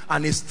him.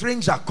 And a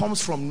stranger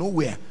comes from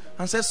nowhere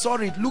and says,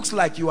 sorry, it looks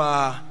like you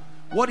are...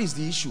 What is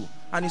the issue?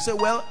 And you say,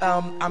 well,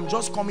 I'm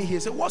just coming here.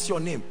 Say, what's your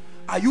name?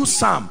 Are you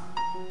Sam?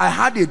 I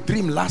had a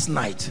dream last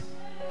night.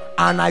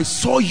 And I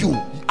saw you.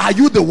 Are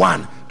you the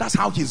one? That's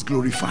how he's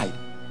glorified.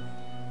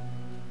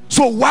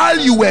 So while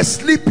you were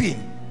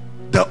sleeping,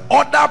 the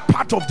other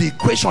part of the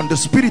equation, the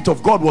Spirit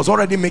of God was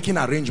already making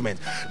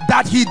arrangements.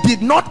 That he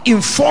did not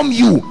inform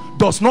you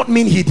does not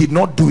mean he did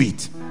not do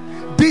it.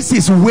 This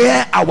is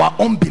where our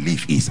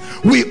unbelief is.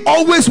 We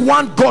always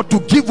want God to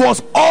give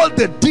us all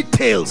the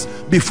details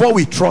before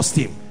we trust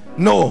him.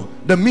 No,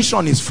 the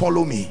mission is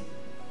follow me.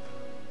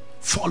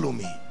 Follow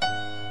me.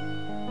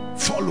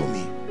 Follow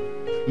me.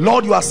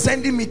 Lord, you are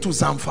sending me to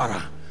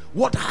Zamfara.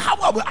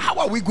 How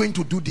are we going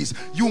to do this?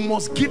 You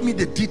must give me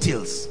the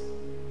details.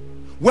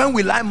 When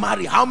will I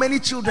marry? How many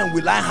children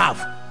will I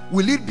have?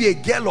 Will it be a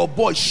girl or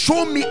boy?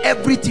 Show me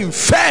everything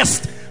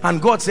first.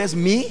 And God says,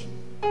 me?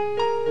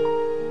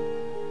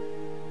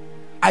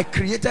 I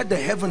created the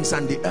heavens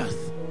and the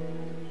earth.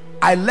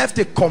 I left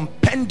a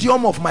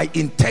compendium of my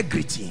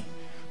integrity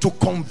to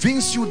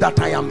convince you that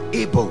I am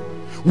able.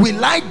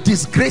 Will I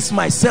disgrace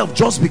myself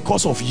just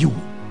because of you?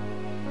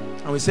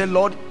 And we say,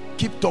 Lord,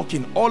 keep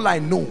talking. All I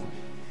know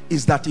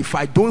is that if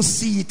I don't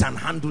see it and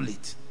handle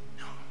it,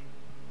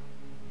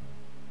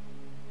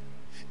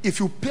 if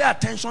you pay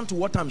attention to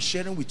what I'm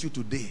sharing with you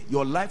today,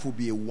 your life will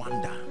be a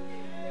wonder.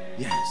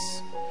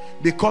 Yes.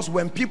 Because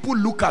when people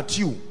look at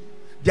you,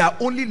 they are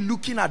only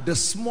looking at the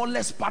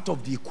smallest part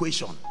of the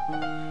equation.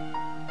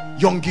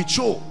 Yonggi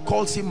Cho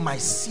calls him my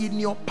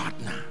senior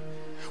partner.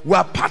 We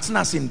are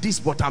partners in this,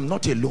 but I'm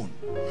not alone.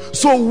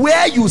 So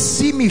where you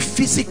see me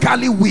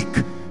physically weak,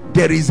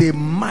 there is a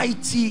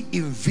mighty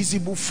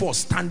invisible force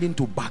standing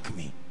to back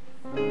me.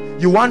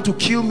 You want to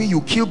kill me,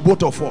 you kill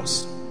both of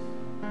us.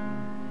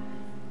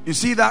 You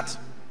see that?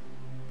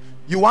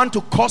 You want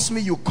to curse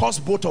me, you curse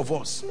both of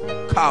us.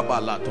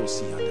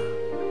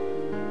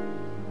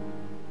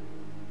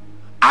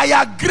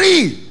 I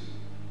agree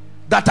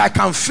that I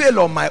can fail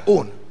on my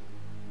own,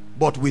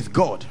 but with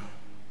God,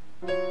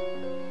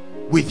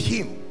 with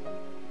him,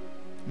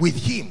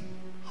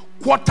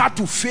 quarter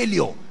to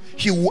failure,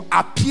 he will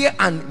appear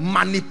and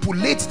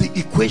manipulate the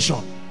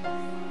equation.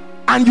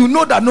 And you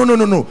know that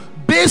no,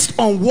 based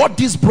on what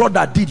this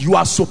brother did, you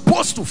are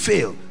supposed to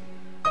fail.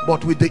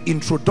 But with the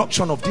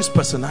introduction of this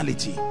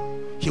personality,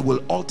 he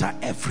will alter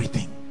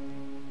everything,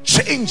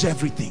 change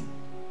everything.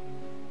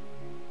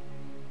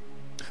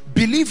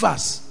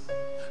 Believers,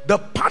 the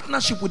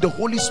partnership with the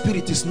Holy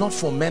Spirit is not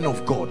for men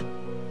of God.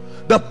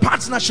 The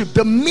partnership,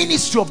 the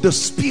ministry of the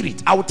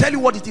Spirit, I will tell you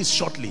what it is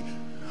shortly.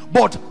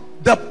 But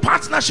the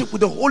partnership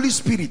with the Holy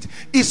Spirit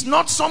is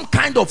not some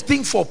kind of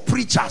thing for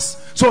preachers.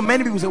 So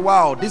many people say,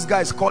 wow, this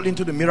guy is called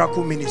into the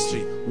miracle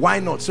ministry. Why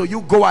not? So you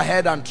go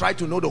ahead and try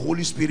to know the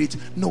Holy Spirit.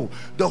 No,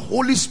 the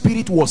Holy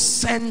Spirit was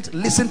sent,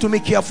 listen to me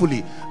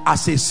carefully,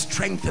 as a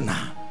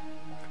strengthener,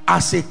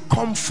 as a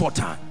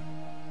comforter,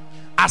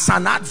 as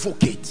an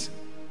advocate,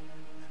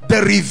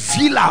 the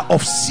revealer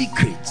of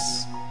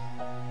secrets.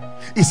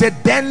 He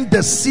said, then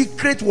the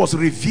secret was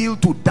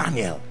revealed to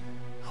Daniel.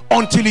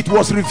 Until it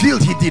was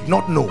revealed, he did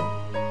not know.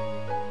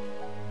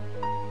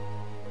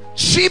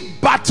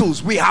 Cheap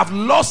battles, we have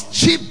lost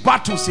cheap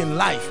battles in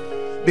life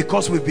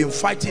because we've been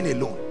fighting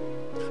alone.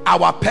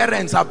 Our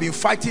parents have been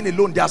fighting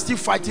alone. They are still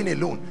fighting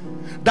alone.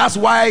 That's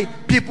why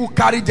people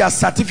carry their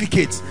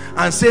certificates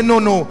and say,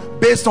 no,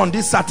 based on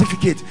this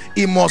certificate,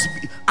 it must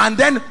be. And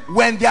then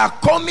when they are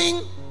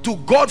coming to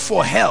God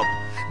for help,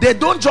 they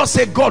don't just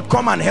say, God,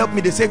 come and help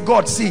me. They say,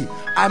 God, see,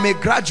 I'm a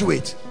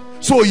graduate,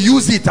 so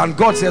use it. And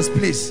God says,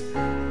 please,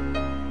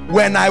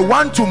 when I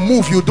want to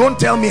move, you don't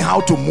tell me how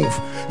to move.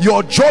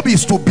 Your job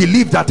is to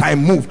believe that I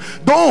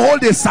move. Don't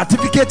hold a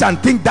certificate and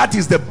think that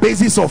is the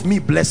basis of me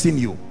blessing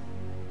you.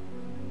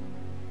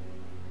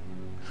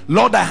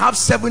 Lord, I have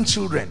 7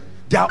 children.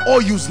 They are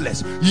all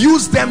useless.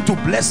 Use them to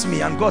bless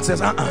me. And God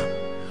says,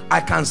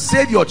 I can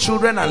save your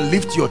children and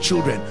lift your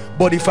children,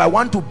 but if I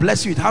want to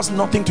bless you, it has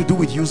nothing to do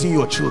with using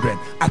your children.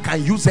 I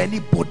can use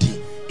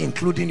anybody,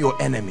 including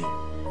your enemy.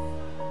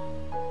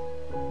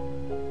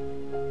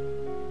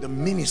 The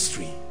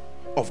ministry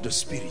of the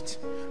Spirit,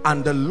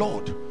 and the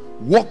Lord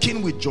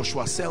walking with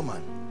Joshua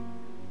Selman,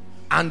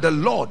 and the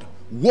Lord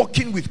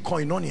walking with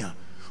Koinonia,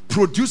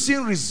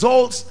 producing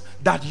results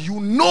that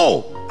you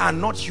know are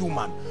not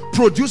human,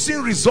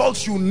 producing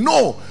results you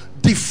know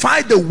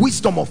defy the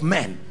wisdom of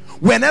men.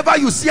 Whenever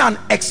you see an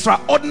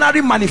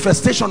extraordinary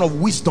manifestation of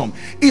wisdom,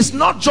 it's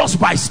not just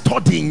by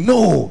studying.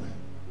 No,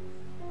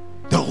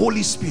 the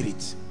Holy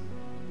Spirit.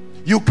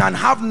 You can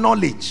have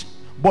knowledge,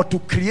 but to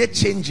create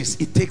changes,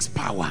 it takes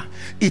power.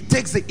 It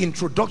takes the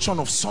introduction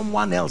of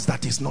someone else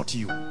that is not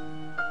you.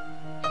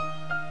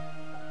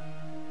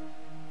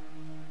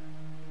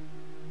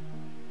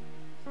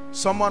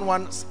 Someone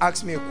once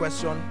asked me a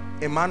question,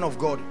 a man of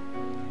God.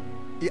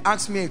 He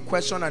asked me a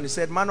question and he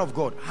said, man of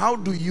God, how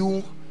do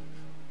you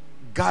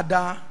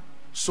gather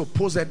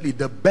supposedly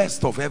the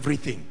best of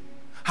everything?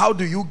 How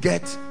do you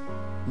get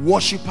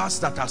worshippers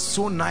that are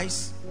so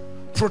nice,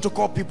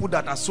 protocol people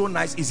that are so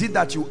nice? Is it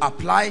that you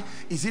apply?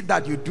 Is it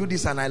that you do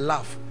this? And I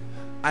laugh.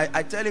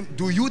 I tell him,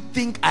 do you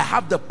think I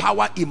have the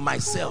power in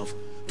myself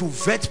to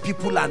vet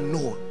people and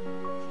know?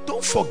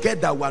 Don't forget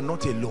that we are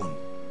not alone.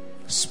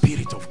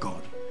 Spirit of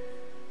God,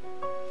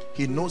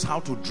 he knows how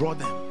to draw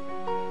them.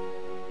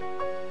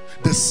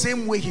 The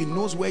same way he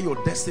knows where your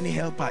destiny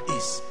helper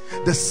is,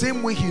 the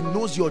same way he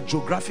knows your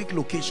geographic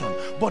location.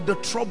 But the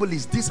trouble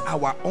is, this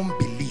our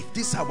unbelief.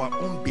 This our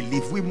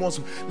unbelief. We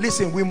must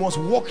listen. We must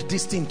walk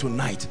this thing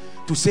tonight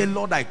to say,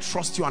 Lord, I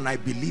trust you and I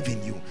believe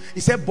in you. He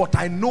said, but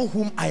I know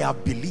whom I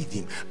have believed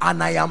in,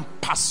 and I am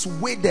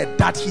persuaded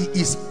that he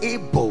is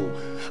able.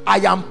 I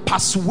am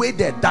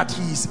persuaded that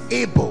he is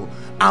able.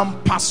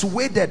 I'm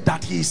persuaded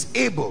that he is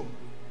able.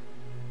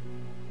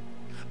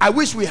 I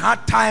wish we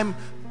had time,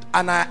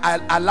 and I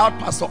allowed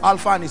Pastor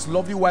Alpha and his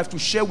lovely wife to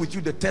share with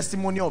you the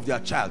testimony of their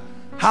child,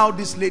 how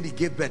this lady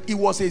gave birth.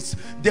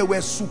 There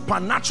were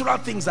supernatural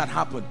things that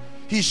happened.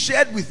 He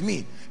shared with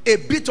me a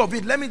bit of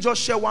it. Let me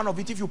just share one of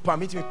it, if you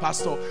permit me,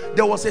 Pastor.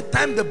 There was a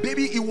time the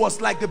baby, it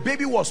was like the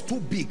baby was too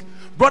big.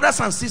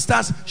 Brothers and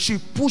sisters, she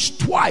pushed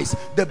twice.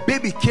 The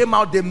baby came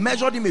out. They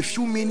measured him a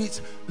few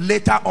minutes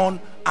later on,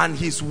 and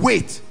his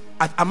weight,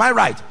 am I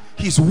right?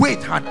 His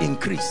weight had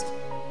increased.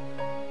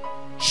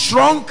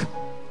 Shrunk,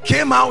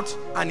 came out,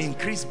 and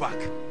increased back.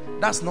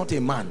 That's not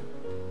a man.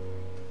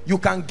 You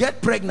can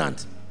get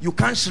pregnant, you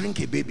can't shrink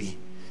a baby.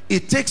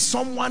 It takes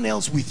someone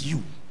else with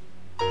you.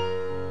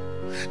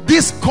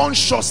 This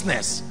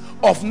consciousness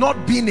of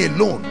not being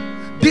alone,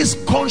 this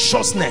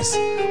consciousness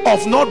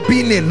of not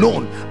being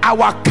alone,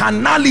 our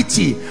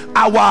carnality,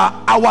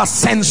 our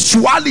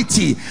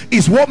sensuality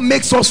is what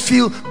makes us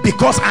feel,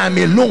 because I am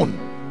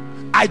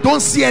alone, I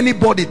don't see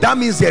anybody, that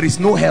means there is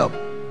no help.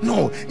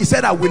 No, he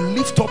said, I will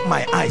lift up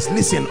my eyes,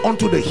 listen,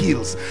 unto the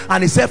hills.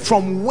 And he said,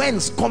 from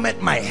whence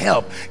cometh my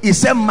help? He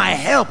said, my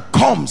help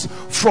comes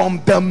from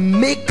the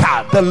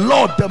maker, the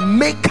Lord, the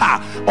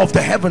maker of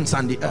the heavens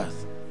and the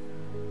earth.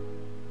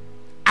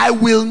 I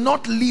will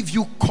not leave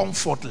you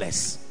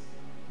comfortless.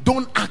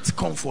 Don't act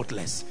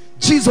comfortless.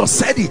 Jesus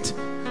said it.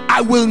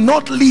 I will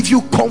not leave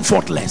you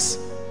comfortless.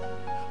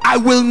 I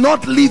will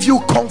not leave you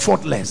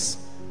comfortless.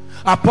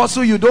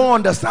 Apostle, you don't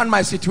understand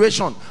my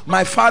situation.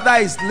 My father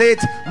is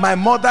late, my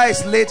mother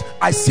is late.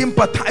 I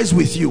sympathize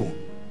with you.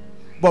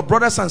 But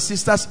brothers and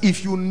sisters,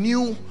 if you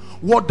knew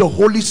what the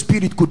Holy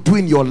Spirit could do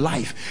in your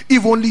life,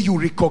 if only you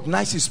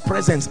recognize his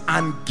presence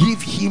and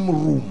give him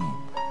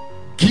room.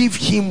 Give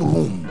him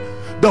room.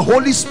 The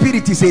Holy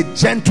Spirit is a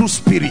gentle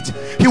spirit.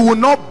 He will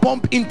not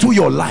bump into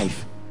your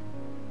life.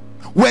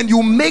 When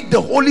you make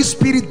the Holy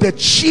Spirit the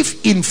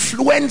chief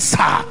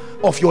influencer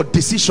of your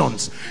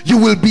decisions, you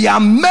will be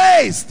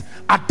amazed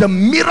at the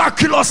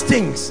miraculous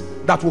things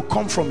that will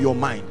come from your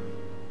mind.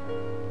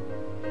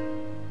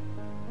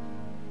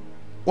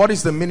 What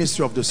is the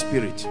ministry of the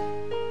Spirit?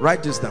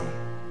 Write this down.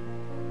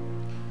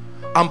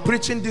 I'm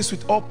preaching this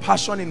with all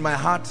passion in my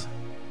heart,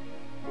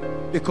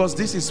 because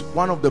this is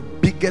one of the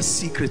biggest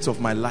secrets of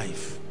my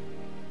life.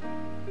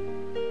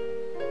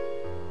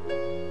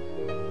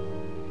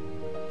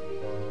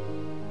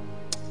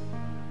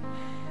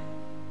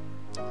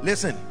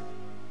 Listen,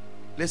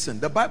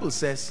 the Bible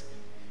says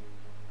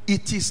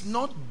it is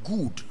not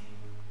good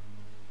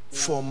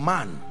for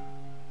man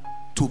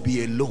to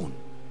be alone.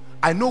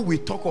 I know we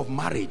talk of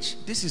marriage.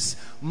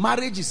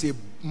 Marriage is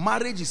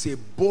a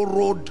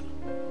borrowed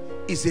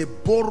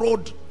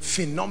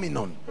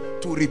phenomenon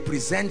to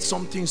represent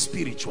something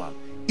spiritual.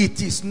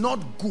 It is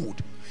not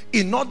good.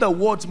 In other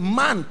words,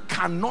 man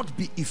cannot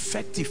be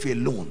effective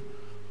alone.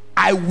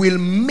 I will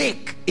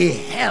make a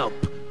help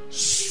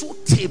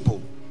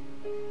suitable.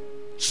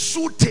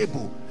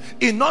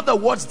 In other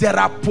words, there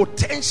are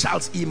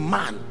potentials in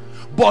man,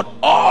 but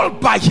all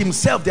by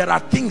himself there are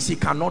things he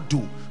cannot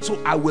do.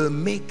 So I will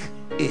make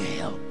a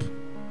help.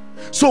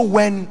 So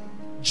when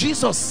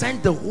Jesus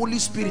sent the Holy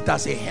Spirit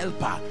as a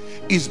helper,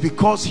 is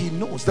because he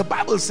knows. The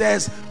Bible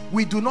says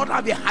we do not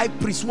have a high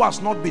priest who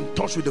has not been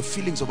touched with the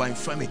feelings of our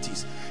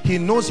infirmities. He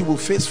knows he will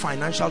face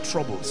financial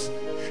troubles.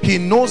 He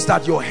knows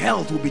that your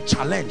health will be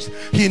challenged.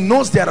 He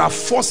knows there are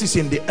forces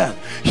in the earth.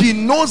 He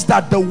knows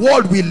that the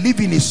world we live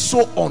in is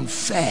so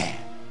unfair.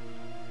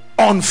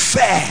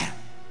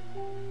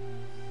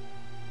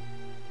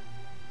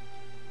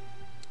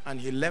 And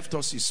he left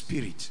us his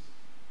Spirit.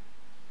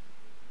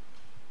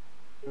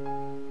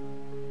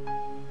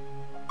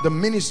 The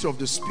ministry of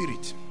the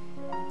Spirit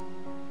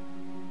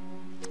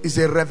is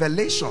a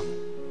revelation.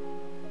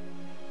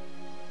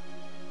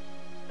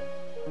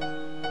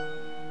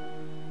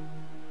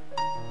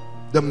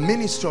 The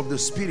ministry of the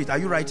Spirit, are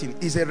you writing,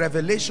 is a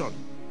revelation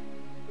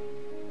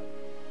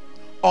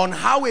on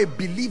how a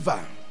believer,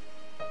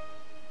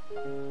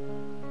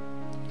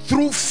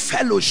 through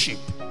fellowship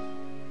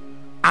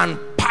and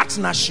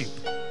partnership,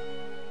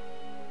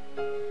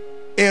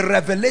 a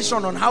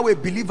revelation on how a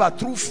believer,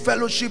 through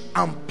fellowship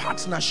and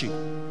partnership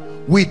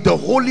with the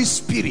Holy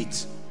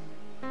Spirit,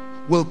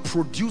 will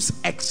produce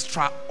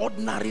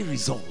extraordinary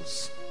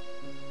results.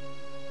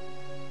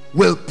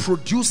 Will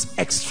produce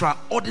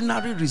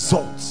extraordinary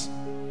results,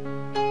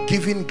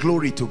 giving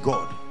glory to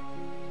God.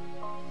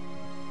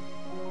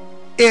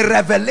 A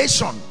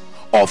revelation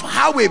of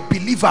how a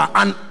believer,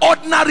 an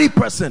ordinary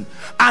person,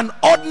 an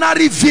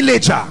ordinary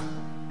villager,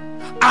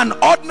 an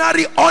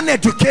ordinary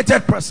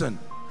uneducated person,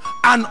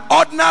 an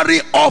ordinary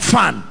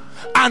orphan,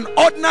 an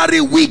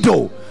ordinary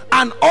widow,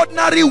 an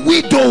ordinary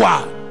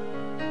widower,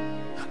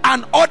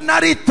 an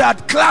ordinary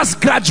third-class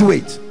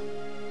graduate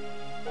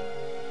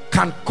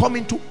can come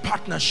into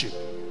partnership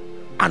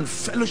and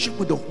fellowship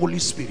with the Holy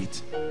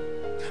Spirit,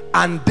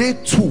 and they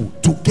two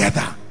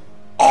together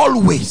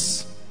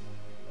always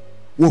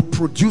will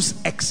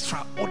produce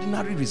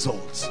extraordinary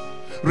results,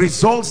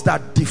 results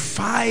that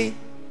defy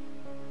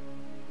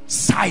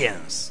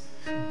science,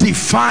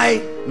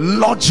 defy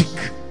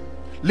logic.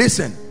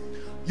 Listen,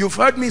 you've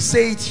heard me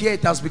say it here,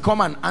 it has become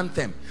an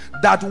anthem,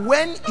 that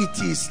when it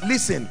is,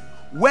 listen,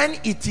 when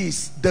it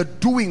is the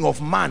doing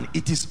of man,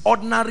 it is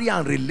ordinary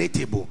and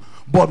relatable.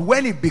 But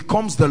when it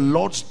becomes the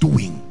Lord's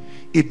doing,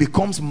 it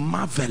becomes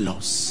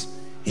marvelous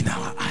in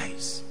our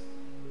eyes.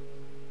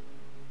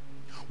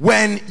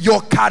 When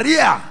your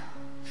career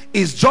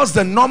is just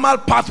the normal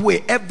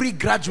pathway every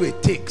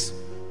graduate takes,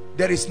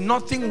 there is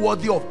nothing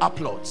worthy of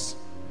applause.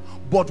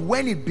 But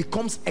when it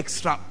becomes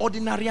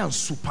extraordinary and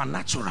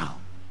supernatural,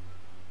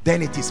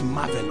 then it is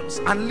marvelous.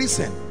 And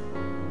listen,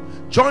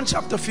 John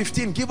chapter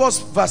 15, give us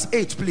verse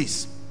 8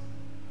 please.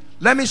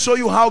 Let me show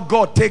you how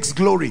God takes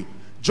glory.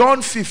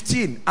 John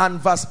 15 and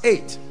verse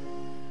 8.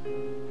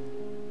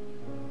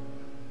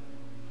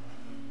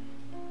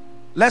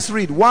 Let's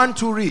read. 1,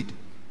 2, read.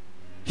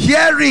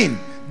 Herein,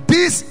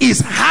 this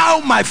is how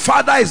my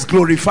Father is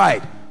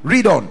glorified.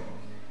 Read on.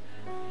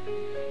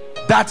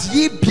 That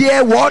ye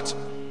bear what?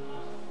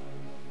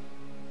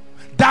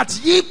 That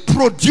ye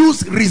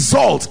produce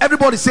results.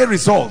 Everybody say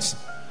results.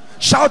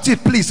 Shout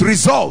it please.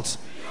 Results.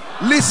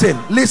 Listen,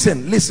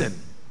 listen, listen.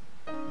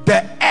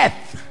 The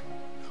earth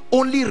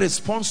only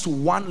responds to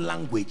one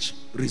language: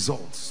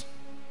 results.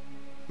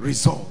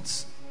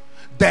 Results.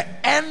 The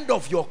end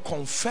of your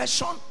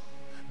confession,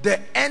 the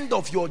end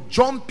of your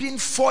jumping,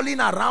 falling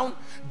around,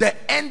 the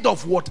end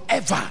of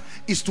whatever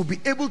is to be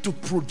able to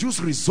produce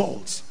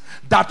results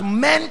that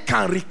men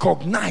can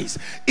recognize.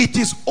 It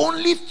is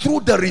only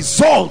through the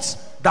results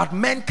that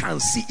men can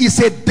see. It's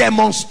a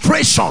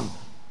demonstration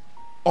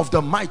of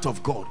the might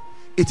of God.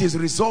 It is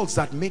results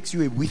that makes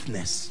you a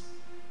witness.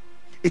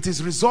 It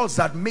is results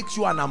that makes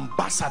you an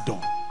ambassador.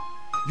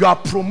 You are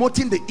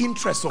promoting the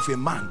interests of a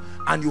man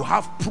and you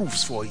have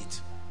proofs for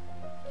it.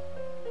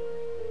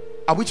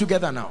 Are we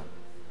together now?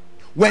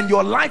 When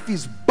your life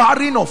is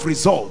barren of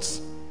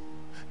results,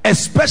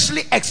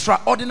 especially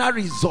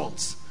extraordinary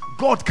results,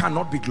 God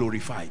cannot be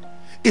glorified.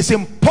 It's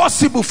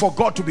impossible for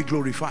God to be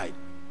glorified.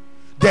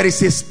 There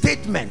is a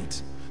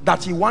statement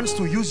that he wants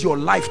to use your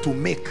life to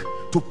make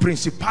to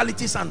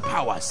principalities and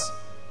powers,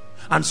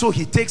 and so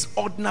he takes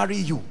ordinary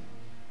you.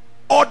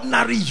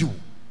 Ordinary you.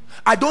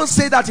 I don't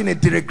say that in a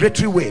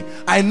derogatory way.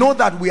 I know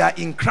that we are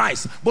in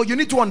Christ, but you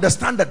need to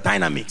understand the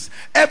dynamics.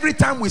 Every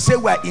time we say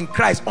we are in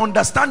Christ,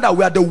 understand that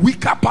we are the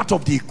weaker part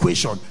of the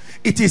equation.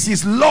 It is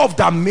his love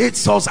that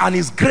makes us, and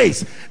his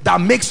grace that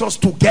makes us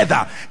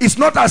together. It's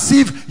not as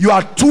if you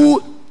are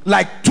two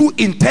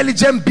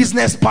intelligent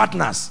business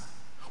partners.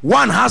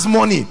 One has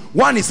money,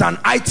 one is an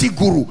IT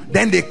guru,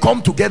 then they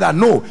come together.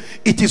 No,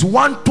 it is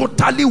one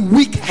totally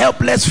weak,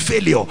 helpless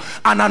failure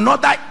and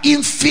another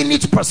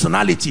infinite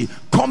personality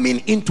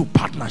coming into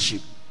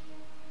partnership.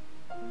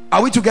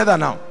 Are we together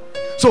now?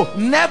 So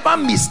never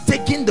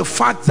mistaking the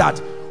fact that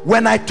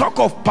when I talk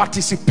of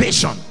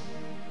participation,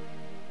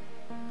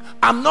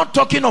 I'm not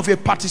talking of a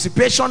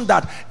participation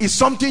that is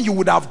something you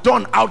would have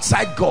done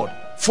outside God.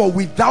 For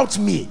without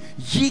me,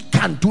 ye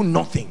can do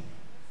nothing.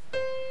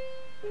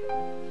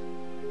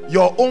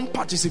 Your own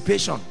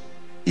participation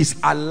is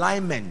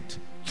alignment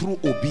through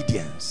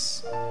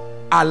obedience.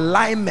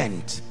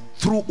 Alignment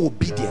through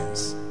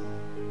obedience.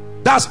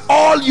 That's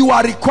all you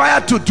are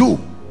required to do.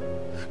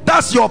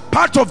 That's your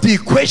part of the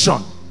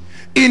equation.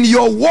 In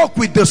your walk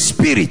with the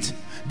Spirit,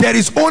 there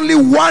is only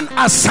one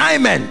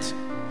assignment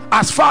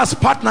as far as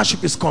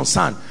partnership is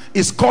concerned.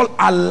 It's called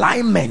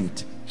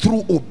alignment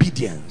through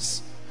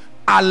obedience.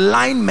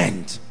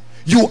 Alignment.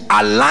 You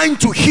align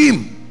to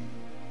him,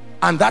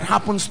 and that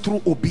happens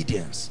through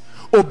obedience.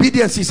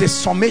 Obedience is a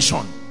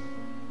summation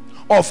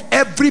of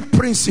every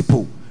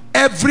principle,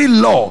 every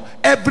law,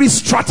 every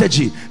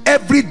strategy,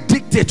 every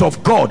dictate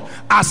of God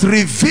as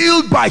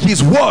revealed by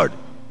his word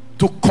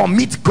to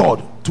commit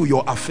God to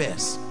your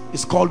affairs.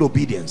 It's called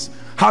obedience.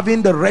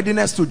 Having the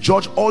readiness to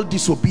judge all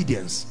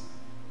disobedience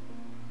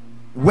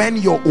when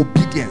your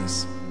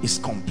obedience is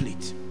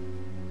complete.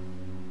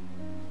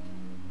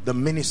 The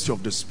ministry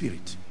of the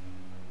Spirit.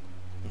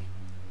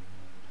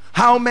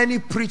 How many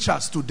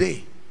preachers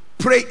today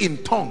pray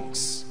in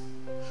tongues,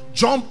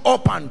 jump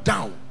up and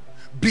down,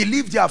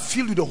 believe they are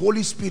filled with the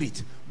Holy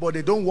Spirit, but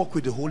they don't walk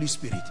with the Holy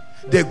Spirit?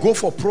 They go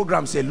for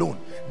programs alone.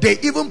 They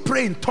even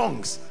pray in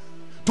tongues.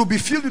 To be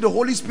filled with the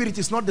Holy Spirit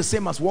is not the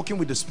same as walking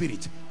with the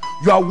Spirit.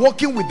 You are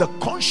walking with the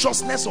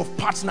consciousness of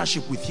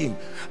partnership with Him.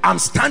 I'm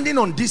standing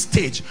on this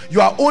stage.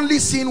 You are only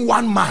seeing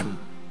one man.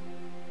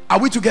 Are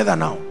we together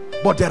now?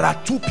 But there are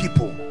two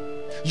people.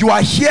 You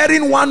are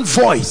hearing one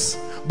voice,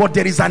 but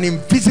there is an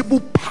invisible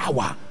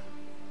power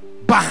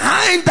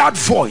behind that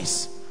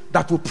voice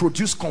that will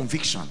produce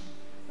conviction.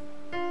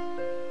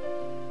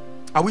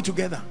 Are we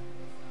together?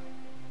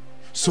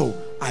 So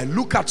I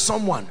look at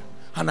someone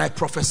and I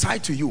prophesy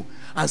to you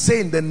and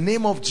say, in the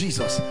name of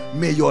Jesus,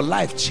 may your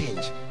life change.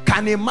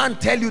 Can a man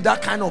tell you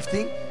that kind of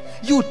thing?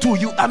 You too,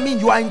 you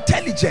are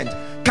intelligent.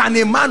 Can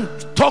a man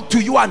talk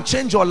to you and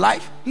change your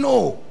life?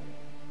 No.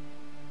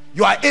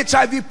 You are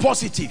HIV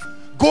positive.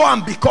 Go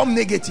and become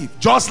negative.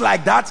 Just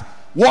like that.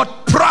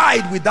 What?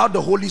 Pride without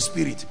the Holy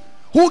Spirit.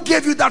 Who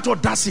gave you that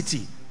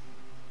audacity?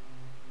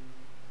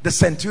 The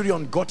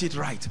centurion got it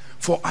right.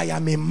 For I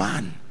am a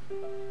man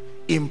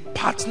in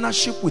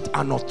partnership with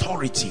an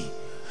authority,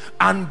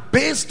 and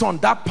based on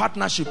that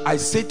partnership, I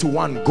say to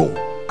one, go,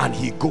 and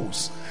he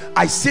goes.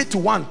 I say to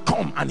one,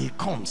 come, and he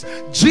comes.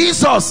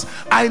 Jesus,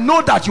 I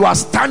know that you are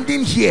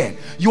standing here.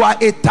 You are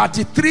a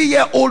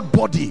 33-year-old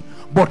body,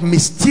 but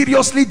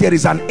mysteriously there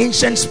is an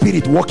ancient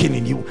spirit working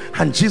in you.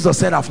 And Jesus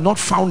said, I've not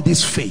found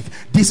this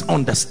faith, this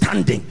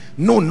understanding,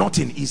 no, not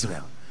in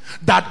Israel.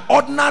 That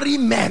ordinary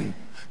men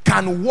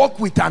can walk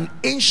with an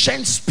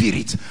ancient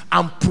spirit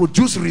and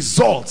produce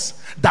results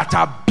that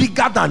are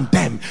bigger than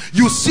them.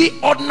 You see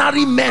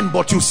ordinary men,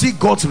 but you see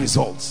God's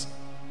results.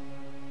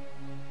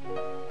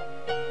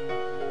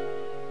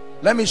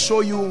 Let me show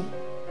you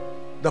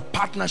the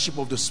partnership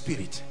of the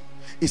Spirit.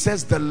 It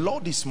says, the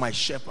Lord is my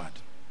shepherd.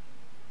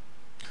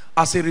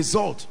 As a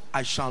result,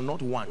 I shall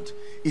not want.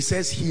 It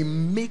says, He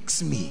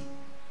makes me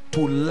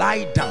to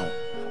lie down.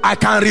 I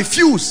can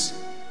refuse,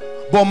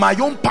 but my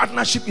own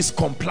partnership is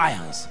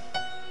compliance.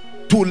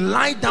 To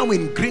lie down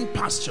in green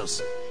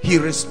pastures. He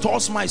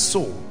restores my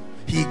soul.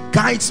 He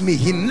guides me.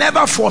 He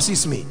never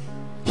forces me.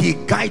 He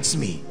guides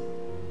me.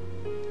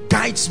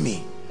 Guides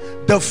me.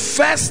 The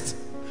first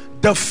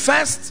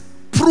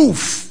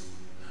proof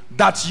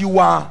that you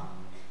are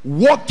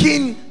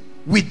walking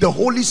with the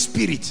Holy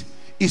Spirit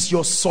is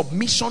your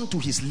submission to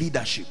His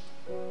leadership.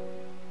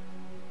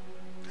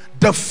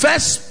 The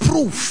first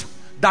proof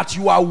that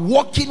you are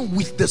walking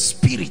with the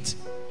Spirit,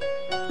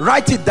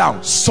 write it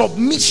down,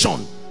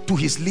 submission to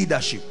His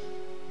leadership.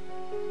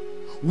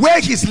 Where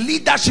His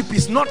leadership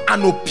is not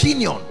an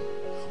opinion,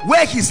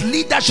 where His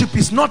leadership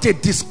is not a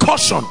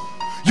discussion,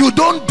 you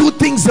don't do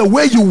things the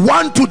way you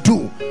want to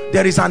do,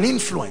 there is an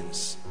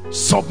influence.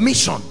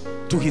 Submission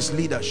to His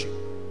leadership.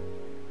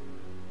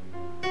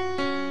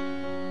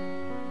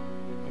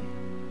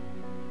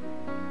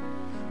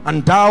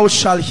 And thou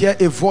shalt hear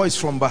a voice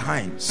from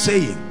behind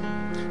saying,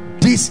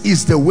 this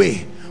is the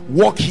way,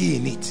 walk ye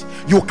in it.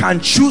 You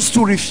can choose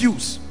to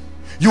refuse.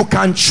 You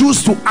can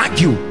choose to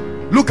argue.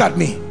 Look at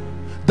me.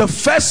 The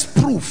first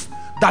proof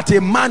that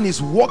a man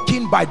is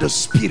walking by the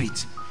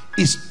Spirit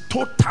is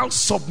total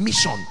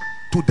submission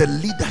to the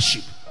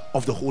leadership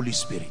of the Holy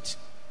Spirit.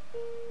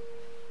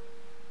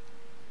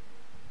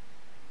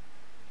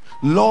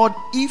 Lord,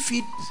 if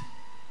it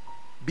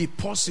be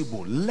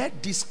possible,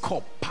 let this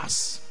cup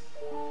pass.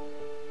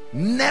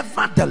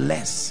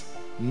 Nevertheless,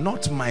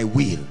 not my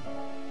will,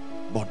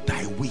 but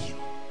thy will.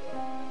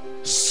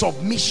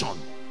 Submission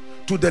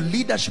to the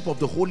leadership of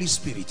the Holy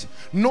Spirit,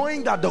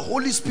 knowing that the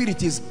Holy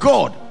Spirit is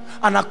God.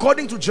 And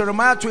according to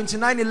Jeremiah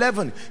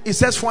 29:11, it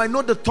says, for I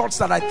know the thoughts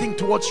that I think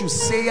towards you,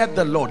 saith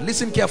the Lord.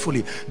 Listen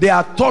carefully. They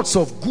are thoughts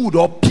of good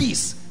or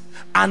peace,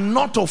 and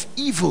not of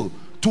evil,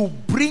 to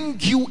bring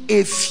you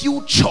a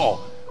future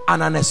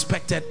and an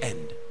expected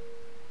end.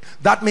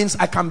 That means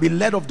I can be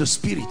led of the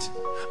Spirit.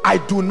 I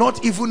do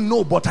not even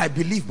know, but I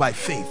believe by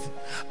faith.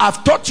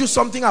 I've taught you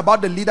something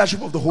about the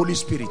leadership of the Holy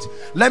Spirit.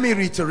 Let me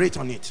reiterate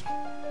on it.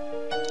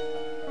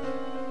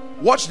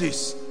 Watch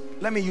this.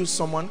 Let me use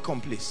someone.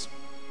 Come please.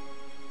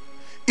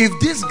 If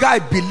this guy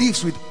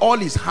believes with all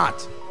his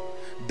heart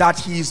that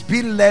he is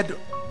being led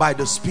by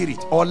the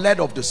Spirit or led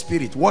of the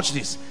Spirit, watch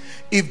this.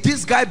 If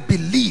this guy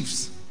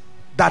believes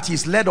that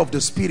he's led of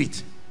the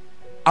Spirit,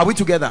 are we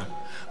together?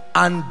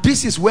 And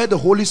this is where the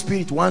Holy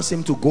Spirit wants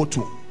him to go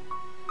to,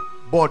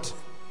 but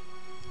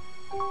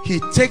he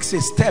takes a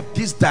step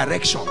this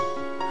direction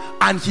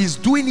and he's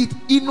doing it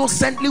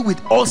innocently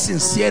with all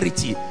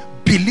sincerity,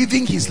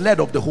 believing he's led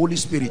of the Holy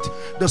Spirit,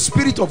 the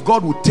Spirit of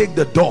God will take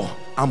the door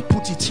and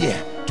put it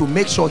here to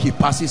make sure he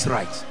passes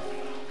right.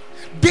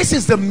 This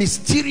is the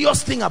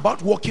mysterious thing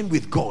about walking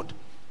with God.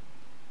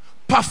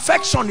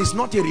 Perfection is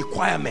not a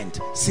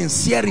requirement.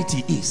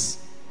 Sincerity is.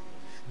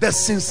 The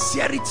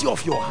sincerity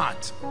of your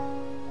heart.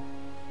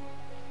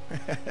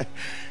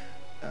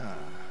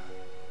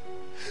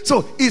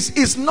 So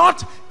it's not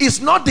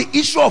the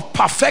issue of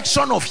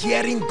perfection of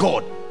hearing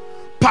God.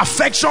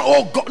 perfection.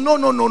 Oh God,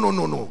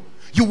 no.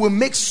 You will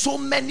make so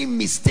many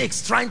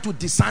mistakes trying to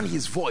discern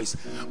his voice,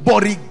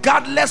 but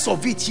regardless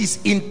of it, his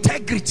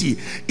integrity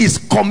is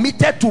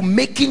committed to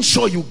making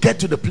sure you get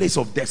to the place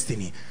of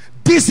destiny.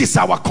 This is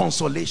our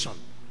consolation.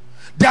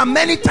 There are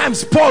many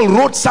times Paul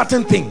wrote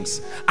certain things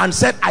and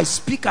said, I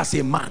speak as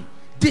a man.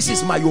 This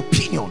is my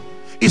opinion.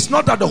 It's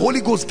not that the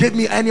Holy Ghost gave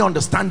me any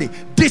understanding.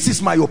 This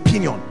is my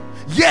opinion.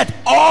 Yet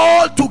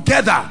all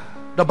together,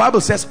 the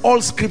Bible says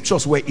all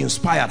scriptures were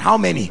inspired. How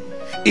many?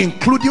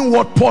 Including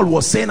what Paul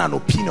was saying, an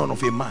opinion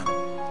of a man.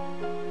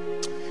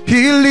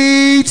 He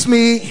leads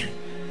me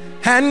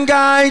and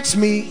guides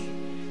me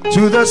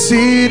to the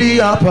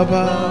city up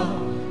above.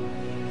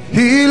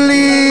 He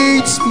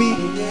leads me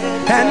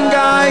and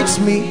guides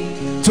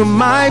me to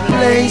my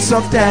place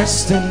of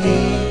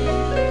destiny.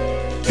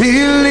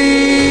 He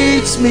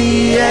leads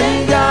me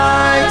and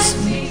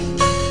guides me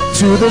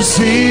to the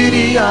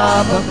city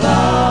up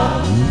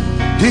above.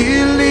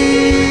 He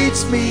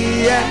leads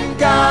me and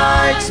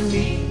guides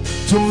me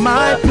to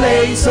my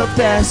place of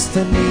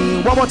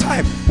destiny. One more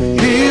time.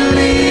 He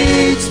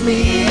leads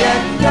me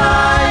and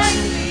guides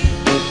me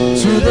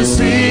to the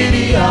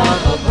city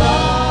up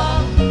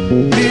above.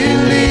 He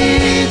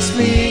leads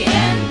me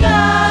and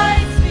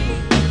guides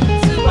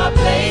me to my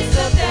place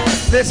of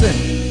destiny.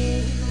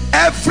 Listen,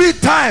 every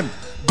time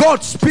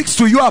God speaks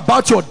to you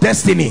about your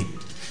destiny,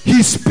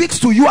 he speaks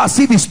to you as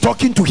if he's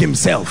talking to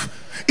himself.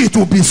 It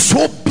will be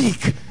so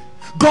big.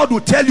 God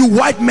will tell you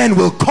white men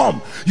will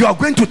come. You are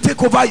going to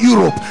take over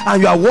Europe,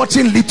 and you are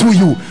watching little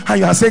you, and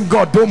you are saying,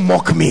 God, don't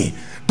mock me.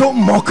 Don't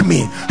mock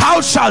me.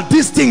 How shall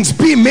these things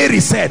be? Mary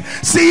said,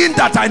 seeing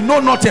that I know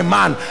not a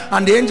man.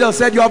 And the angel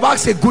said, you have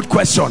asked a good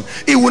question.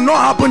 It will not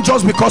happen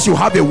just because you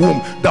have a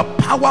womb. The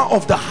power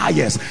of the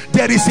highest.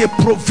 There is a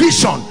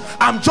provision.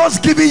 I'm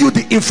just giving you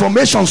the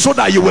information so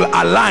that you will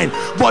align,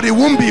 but it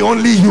won't be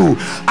only you.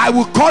 I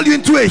will call you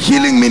into a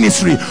healing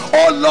ministry.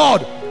 Oh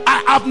Lord,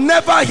 I have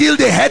never healed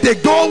a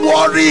headache. Don't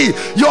worry.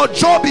 Your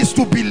job is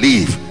to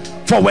believe.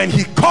 For when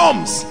he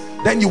comes,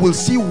 then you will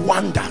see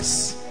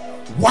wonders.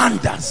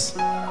 Wonders.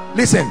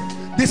 Listen,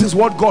 this is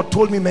what God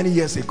told me many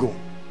years ago.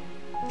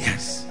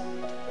 Yes.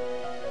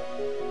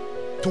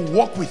 To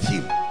walk with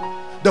him.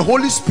 The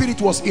Holy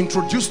Spirit was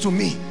introduced to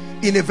me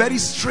in a very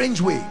strange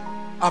way.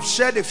 I've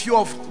shared a few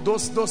of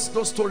those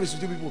stories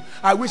with you people.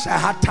 I wish I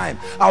had time.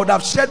 I would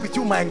have shared with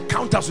you my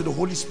encounters with the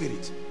Holy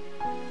Spirit.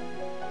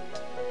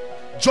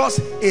 Just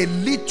a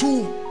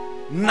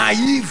little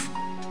naive,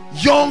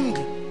 young,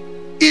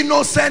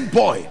 innocent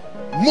boy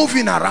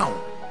moving around,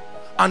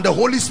 and the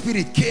Holy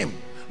Spirit came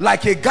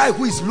like a guy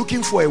who is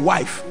looking for a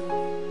wife.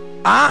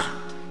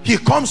 He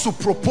comes to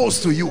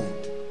propose to you.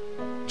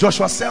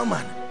 Joshua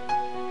Selman,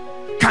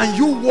 can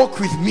you walk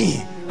with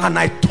me and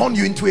I turn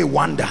you into a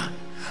wonder?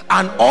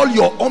 And all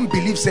your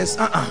unbelief says,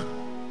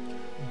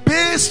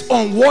 based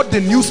on what the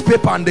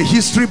newspaper and the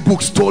history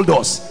books told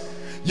us,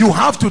 you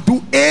have to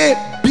do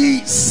A,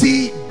 B,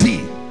 C,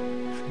 D.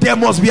 There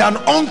must be an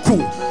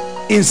uncle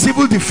in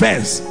civil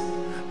defense,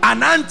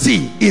 an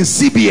auntie in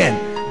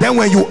CBN. Then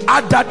when you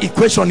add that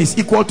equation, is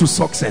equal to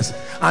success.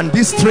 And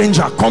this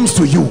stranger comes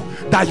to you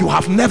that you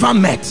have never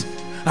met,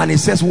 and he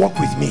says, walk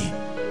with me.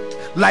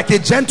 Like a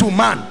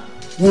gentleman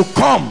will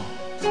come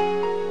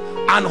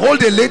and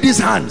hold a lady's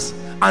hands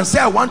and say,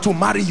 I want to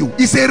marry you.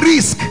 It's a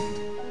risk.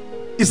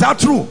 Is that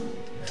true?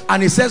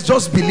 And he says,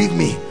 just believe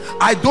me,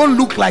 I don't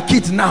look like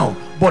it now,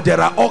 but there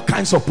are all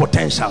kinds of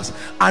potentials.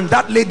 And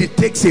that lady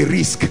takes a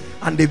risk,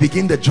 and they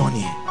begin the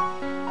journey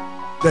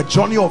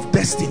of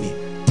destiny.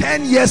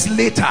 10 years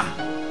later,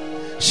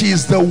 she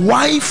is the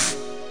wife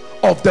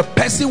of the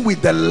person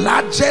with the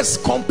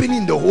largest company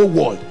in the whole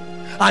world,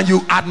 and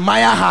you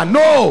admire her.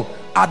 No,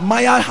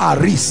 admire her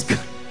risk,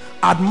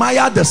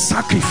 admire the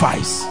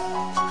sacrifice,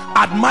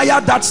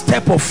 admire that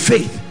step of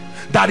faith,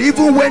 that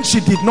even when she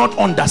did not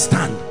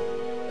understand.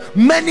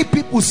 Many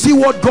people see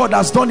what God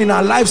has done in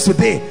our lives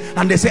today,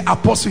 and they say,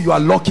 Apostle, you are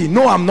lucky.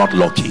 No, I'm not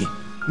lucky.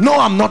 No,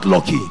 I'm not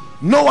lucky.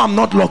 No, I'm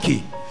not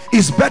lucky.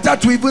 It's better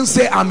to even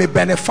say I'm a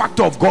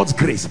benefactor of God's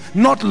grace,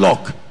 not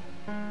luck.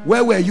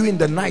 Where were you in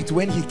the night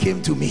when he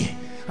came to me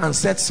and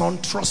said,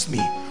 son, trust me?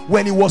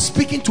 When he was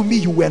speaking to me,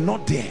 you were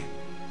not there.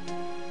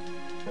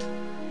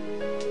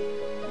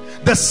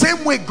 The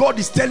same way God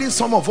is telling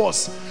some of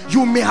us,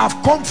 you may have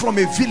come from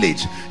a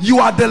village, you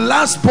are the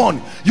last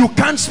born, you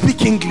can't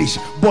speak English,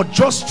 but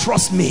just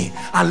trust me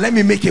and let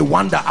me make a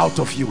wonder out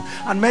of you.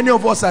 And many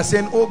of us are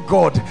saying, oh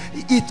God,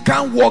 it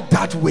can't work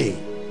that way.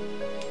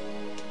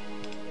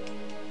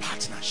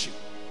 Partnership.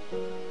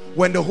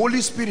 When the Holy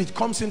Spirit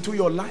comes into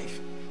your life,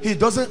 he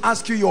doesn't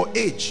ask you your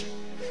age,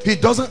 he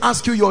doesn't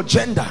ask you your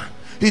gender,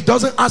 he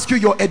doesn't ask you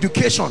your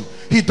education,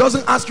 he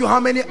doesn't ask you how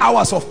many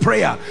hours of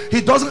prayer,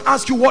 he doesn't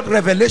ask you what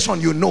revelation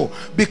you know,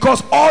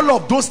 because all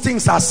of those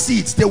things are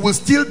seeds. They will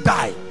still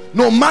die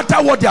no matter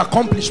what the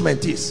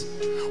accomplishment is.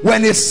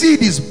 When a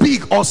seed is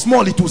big or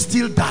small, it will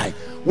still die.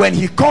 When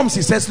he comes,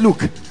 he says,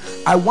 look,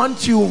 I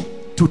want you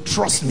to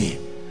trust me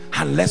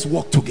and let's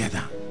walk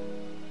together.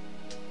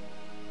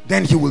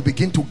 Then he will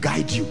begin to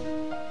guide you.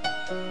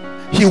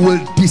 he will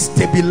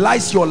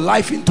destabilize your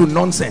life into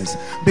nonsense,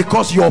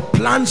 because your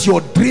plans,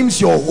 your dreams,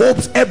 your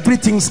hopes,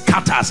 everything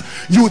scatters.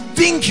 You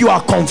think you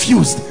are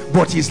confused,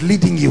 but he's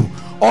leading you.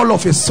 All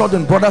of a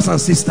sudden, brothers and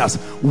sisters,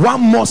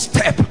 one more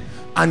step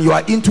and you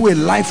are into a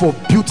life of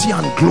beauty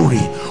and glory.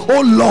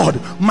 Oh Lord,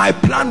 my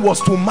plan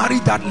was to marry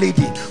that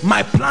lady,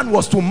 my plan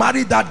was to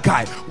marry that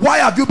guy. Why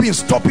have you been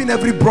stopping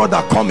every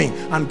brother coming?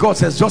 And God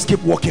says, just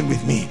keep walking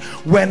with me.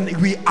 When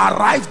we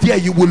arrive there,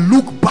 you will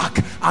look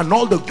back and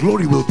all the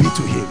glory will be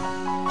to him.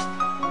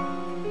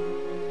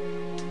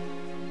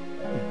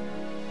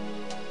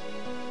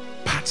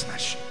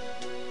 Partnership.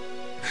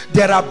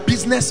 There are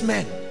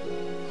businessmen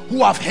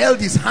who have held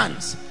his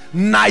hands,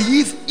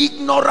 naive,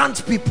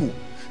 ignorant people.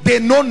 They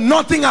know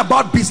nothing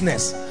about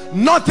business,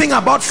 nothing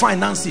about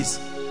finances.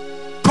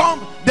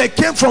 They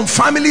came from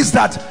families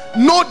that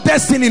no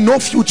destiny, no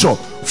future,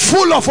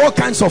 full of all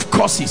kinds of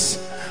curses.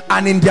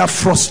 And in their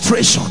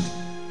frustration,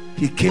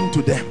 he came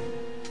to them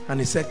and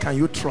he said, can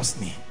you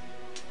trust me?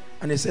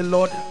 And they said,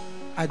 Lord,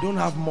 I don't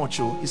have much.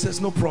 Oh. He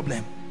says, no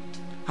problem.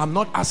 I'm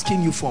not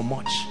asking you for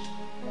much.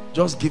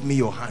 Just give me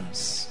your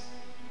hands.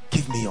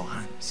 Give me your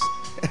hands.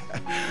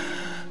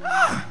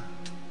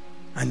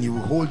 And he will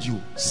hold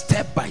you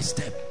step by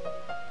step.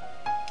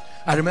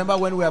 I remember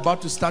when we were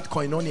about to start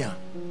Koinonia,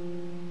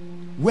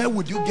 where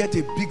would you get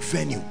a big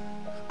venue?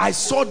 I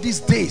saw these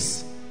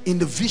days in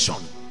the vision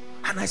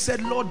and I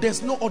said, Lord,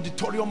 there's no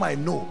auditorium I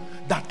know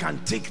that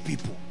can take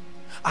people.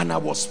 And I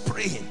was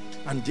praying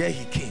and there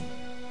he came.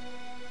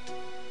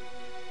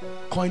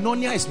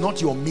 Koinonia is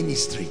not your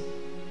ministry.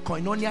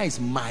 Koinonia is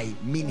my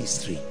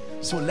ministry.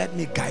 So let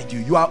me guide you.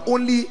 You are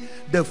only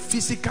the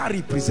physical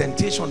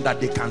representation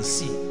that they can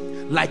see,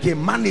 like a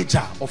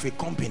manager of a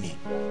company,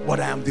 but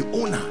I am the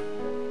owner.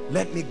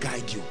 Let me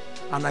guide you.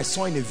 And I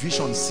saw in a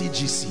vision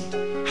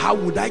CGC. How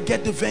would I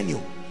get the venue?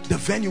 The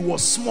venue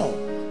was small,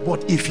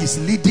 but if he's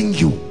leading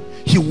you,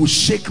 he will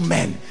shake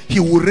men, he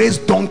will raise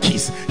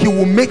donkeys, he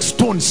will make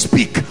stones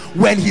speak.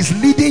 When he's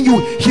leading you,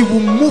 he will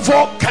move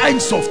all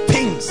kinds of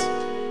things.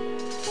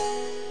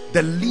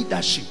 The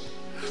leadership.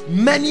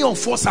 Many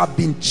of us have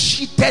been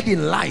cheated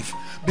in life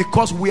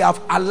because we have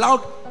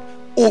allowed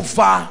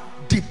over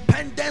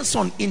dependence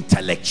on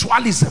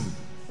intellectualism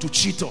to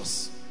cheat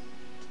us.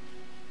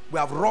 We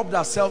have robbed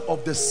ourselves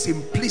of the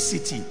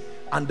simplicity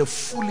and the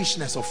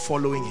foolishness of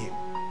following him.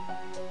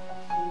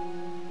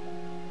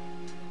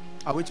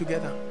 Are we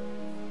together?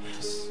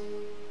 Yes.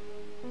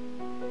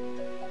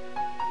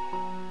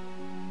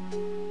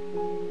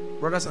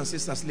 Brothers and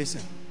sisters,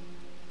 listen.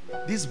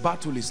 This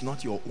battle is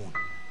not your own.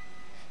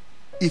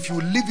 If you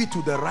leave it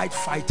to the right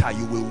fighter,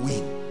 you will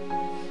win.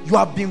 You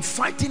have been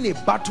fighting a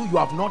battle you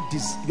have not,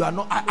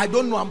 I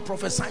don't know, I'm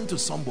prophesying to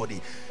somebody.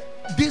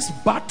 This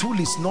battle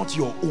is not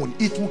your own.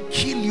 It will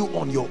kill you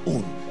on your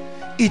own.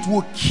 It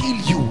will kill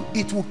you.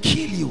 It will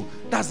kill you.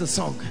 That's the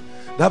song.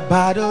 The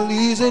battle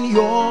isn't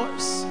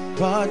yours,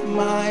 but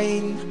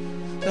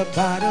mine. The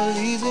battle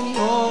isn't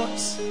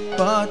yours,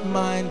 but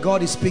mine.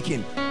 God is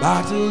speaking.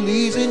 Battle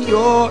isn't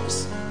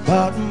yours,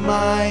 but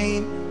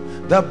mine.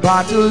 The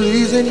battle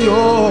isn't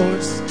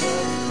yours.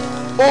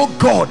 Oh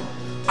God,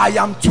 I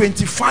am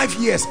 25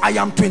 years, I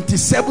am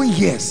 27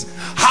 years.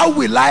 How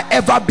will I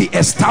ever be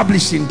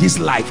established in this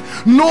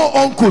life? No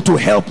uncle to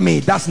help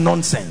me. That's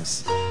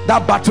nonsense.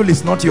 That battle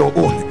is not your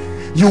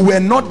own. You were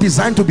not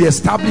designed to be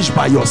established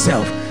by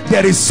yourself.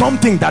 There is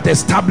something that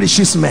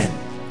establishes men.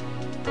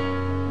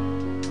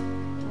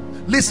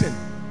 Listen,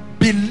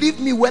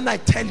 believe me when I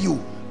tell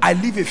you, I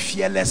live a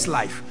fearless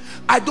life.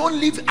 I don't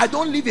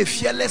live a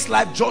fearless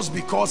life just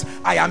because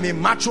I am a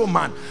macho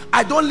man.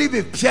 I don't live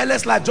a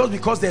fearless life just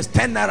because there's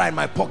 10 naira in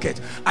my pocket.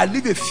 I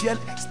live a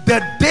fearless. The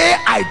day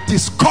I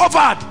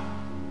discovered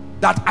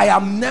that I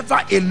am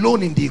never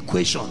alone in the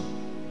equation,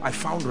 I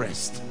found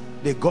rest.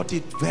 They got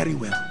it very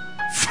well.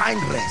 Find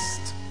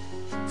rest.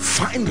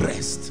 Find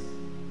rest.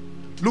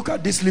 Look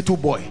at this little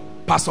boy,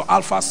 Pastor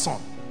Alpha's son.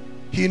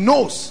 He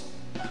knows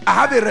I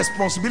have a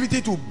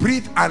responsibility to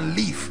breathe and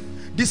live.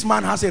 This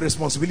man has a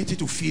responsibility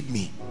to feed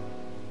me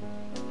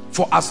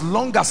for as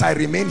long as I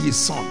remain his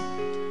son.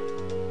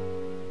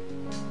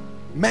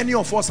 Many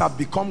of us have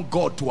become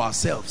God to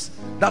ourselves.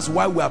 That's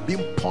why we are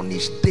being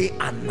punished day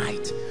and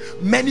night.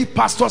 Many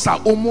pastors are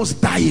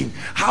almost dying.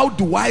 How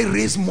do I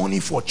raise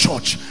money for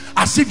church?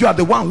 As if you are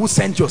the one who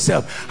sent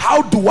yourself.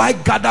 How do I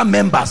gather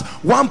members?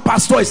 One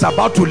pastor is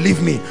about to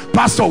leave me.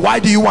 Pastor, why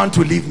do you want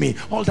to leave me?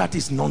 All that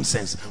is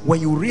nonsense. When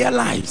you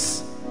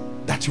realize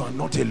that you are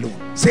not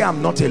alone, say,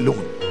 I'm not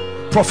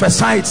alone.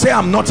 Prophesy it, say,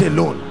 I'm not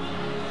alone.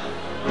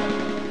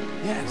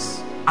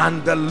 Yes.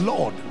 And the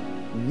Lord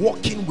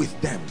walking with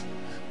them,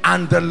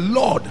 and the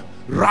Lord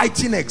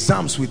writing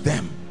exams with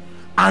them,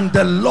 and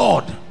the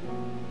Lord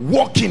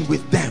walking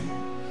with them,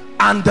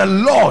 and the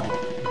Lord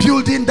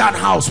building that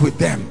house with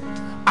them,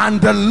 and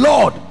the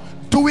Lord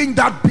doing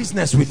that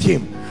business with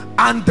him,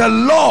 and the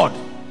Lord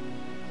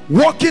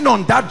working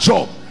on that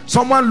job.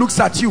 Someone looks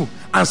at you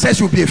and says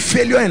you'll be a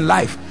failure in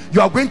life, you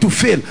are going to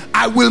fail.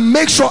 I will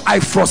make sure I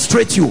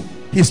frustrate you.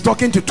 He's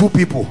talking to two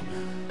people.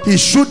 He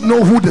should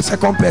know who the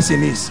second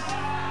person is.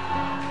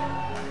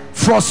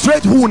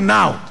 Frustrate who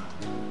now?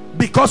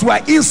 Because we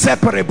are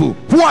inseparable.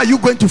 Who are you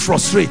going to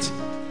frustrate?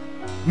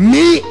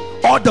 Me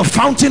or the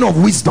fountain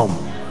of wisdom?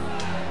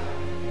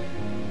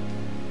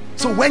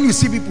 So when you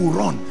see people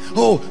run,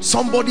 oh,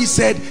 somebody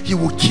said he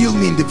will kill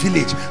me in the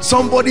village,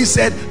 somebody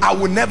said I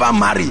will never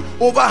marry,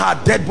 over her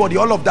dead body,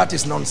 all of that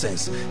is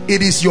nonsense.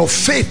 It is your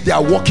faith they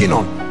are working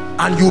on,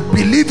 and you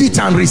believe it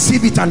and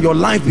receive it, and your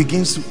life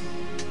begins to.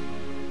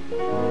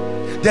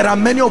 There are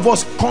many of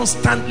us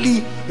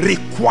constantly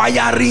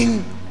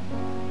requiring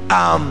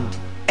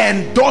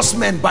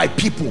endorsement by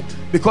people,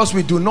 because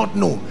we do not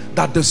know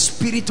that the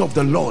Spirit of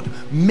the Lord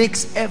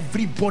makes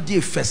everybody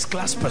a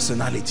first-class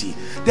personality.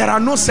 There are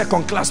no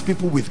second-class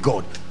people with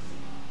God.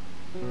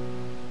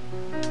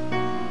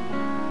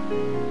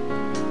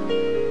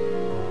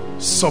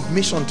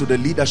 Submission to the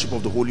leadership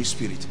of the Holy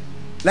Spirit.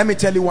 Let me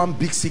tell you one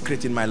big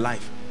secret in my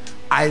life.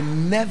 I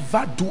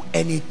never do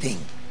anything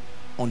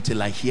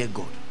until I hear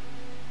God.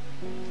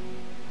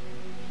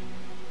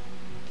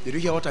 Did you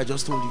hear what I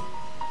just told you?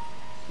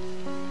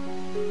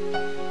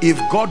 If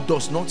God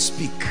does not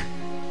speak,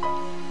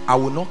 I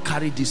will not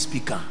carry this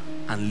speaker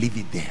and leave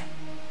it there.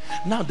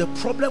 Now the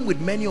problem with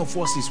many of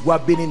us is we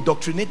have been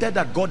indoctrinated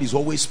that God is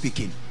always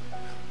speaking.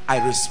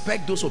 I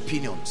respect those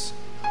opinions,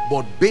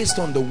 but based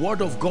on the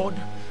word of God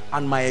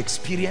and my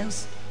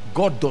experience,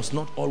 God does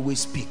not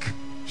always speak.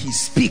 He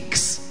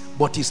speaks,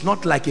 but it's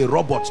not like a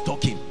robot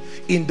talking.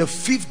 In the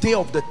 5th day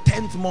of the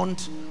 10th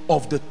month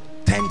of the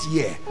 10th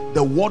year,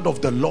 the word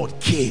of the Lord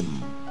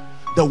came.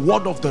 The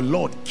word of the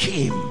Lord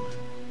came.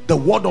 The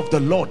word of the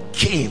Lord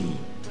came.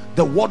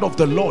 The word of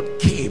the Lord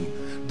came.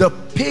 The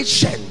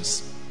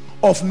patience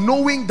of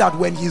knowing that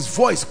when his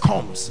voice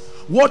comes,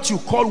 what you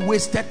call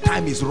wasted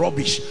time is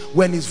rubbish.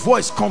 When his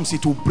voice comes,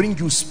 it will bring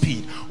you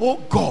speed. Oh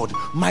God,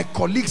 my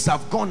colleagues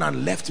have gone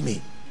and left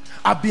me.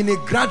 I've been a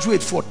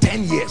graduate for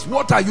 10 years.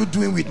 What are you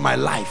doing with my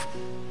life?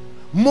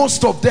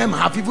 Most of them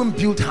have even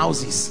built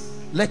houses.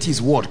 Let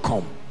his word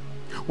come.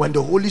 When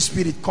the Holy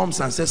Spirit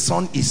comes and says,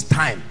 son, it's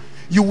time,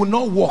 you will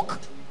not walk,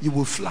 you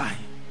will fly.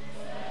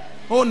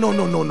 Oh no,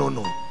 no, no, no,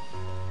 no.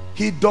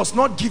 He does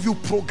not give you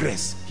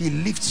progress, he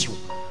lifts you.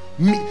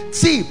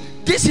 See,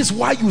 this is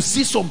why you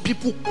see some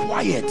people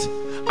quiet,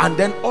 and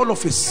then all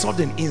of a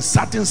sudden in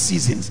certain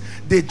seasons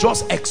they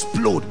just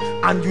explode,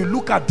 and you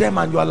look at them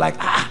and you are like,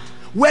 ah,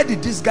 where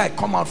did this guy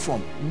come out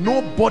from?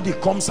 Nobody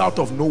comes out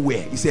of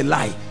nowhere. It's a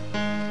lie.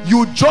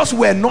 You just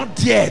were not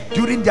there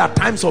during their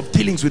times of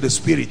dealings with the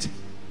Spirit.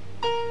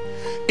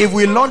 If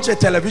we launch a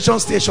television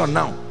station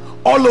now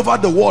all over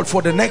the world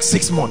for the next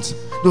 6 months,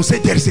 they'll say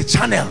there is a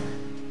channel,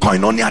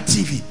 Koinonia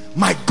TV.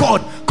 My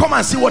God, come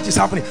and see what is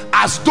happening,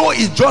 as though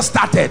it just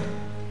started.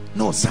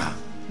 No sir,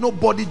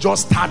 nobody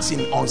just starts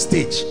on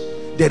stage.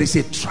 There is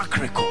a track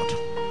record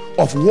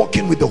of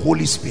walking with the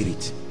Holy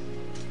Spirit.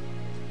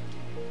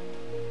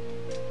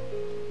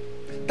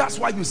 That's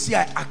why you see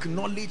I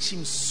acknowledge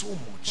him so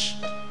much,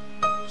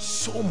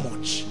 so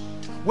much.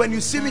 When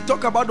you see me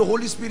talk about the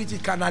Holy Spirit,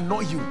 it can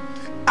annoy you.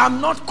 I'm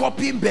not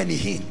copying Benny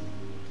Hinn.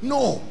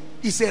 No,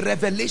 it's a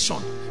revelation.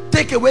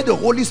 Take away the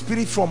Holy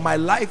Spirit from my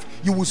life,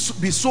 you will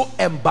be so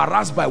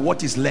embarrassed by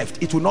what is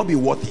left. It will not be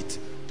worth it.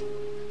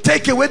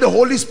 Take away the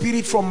Holy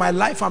Spirit from my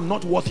life, I'm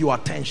not worth your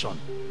attention.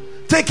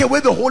 Take away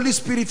the Holy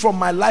Spirit from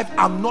my life,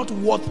 I'm not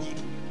worth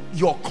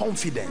your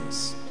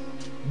confidence.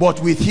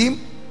 But with him,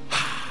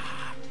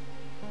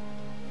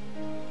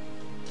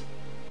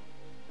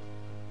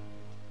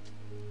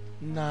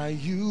 now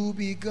you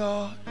be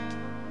God,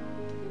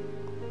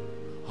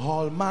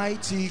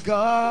 Almighty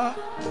God,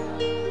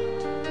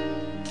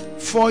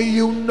 for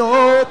you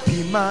know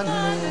be man,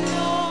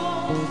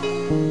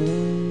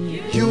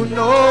 you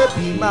know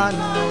be man.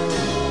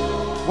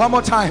 One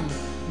more time.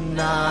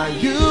 Now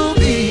you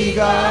be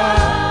God,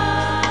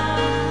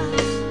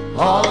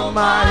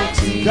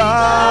 Almighty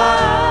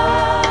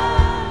God,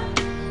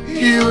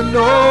 you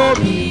know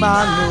be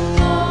man.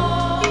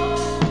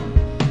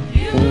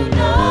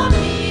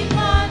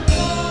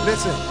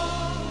 Listen,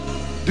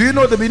 do you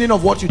know the meaning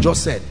of what you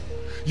just said?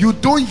 You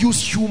don't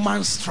use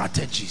human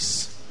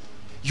strategies.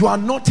 You are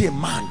not a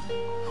man.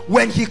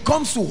 When he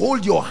comes to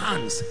hold your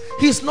hands,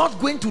 he's not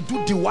going to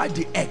do the Y,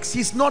 the X.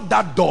 He's not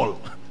that dull.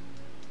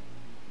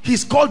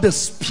 He's called the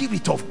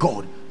Spirit of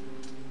God.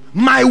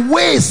 My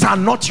ways are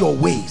not your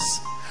ways,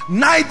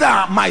 neither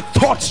are my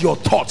thoughts your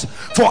thoughts.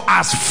 For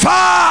as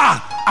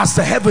far as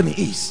the heaven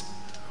is,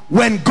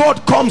 when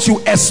God comes, you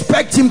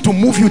expect him to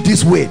move you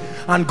this way,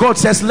 and God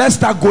says, let's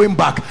start going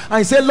back. And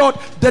you say, Lord,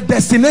 the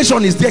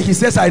destination is there. He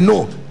says, I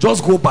know,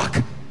 just go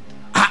back.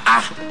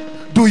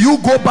 Do you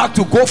go back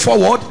to go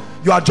forward?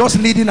 You are just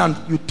leading, and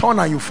you turn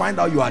and you find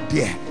out you are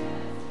there.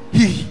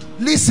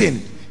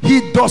 Listen,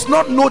 he does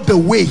not know the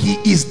way, he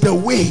is the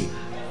way.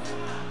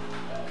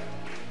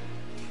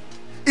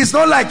 It's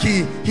not like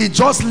he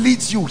just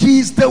leads you. He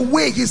is the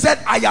way. He said,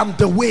 I am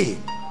the way.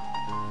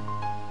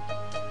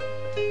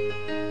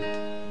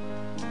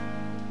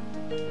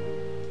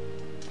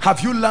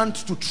 Have you learned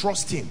to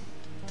trust him?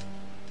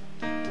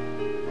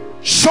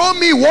 Show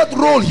me what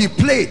role he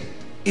played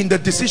in the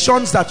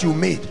decisions that you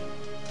made.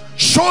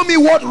 Show me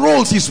what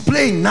roles he's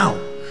playing now.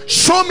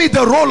 Show me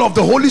the role of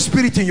the Holy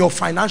Spirit in your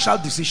financial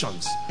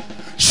decisions.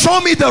 Show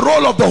me the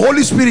role of the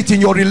Holy Spirit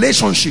in your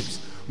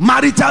relationships,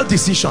 marital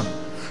decision.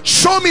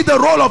 Show me the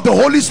role of the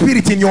Holy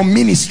Spirit in your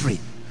ministry.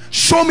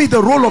 Show me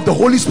the role of the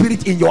Holy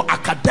Spirit in your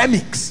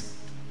academics.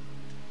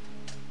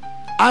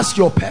 Ask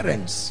your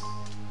parents.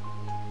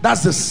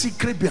 That's the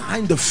secret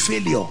behind the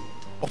failure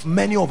of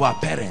many of our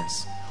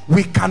parents.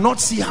 We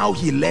cannot see how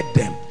he led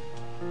them.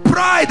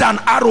 Pride and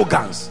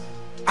arrogance.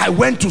 I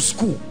went to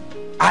school,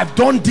 I've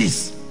done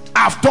this,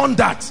 I've done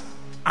that,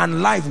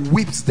 and life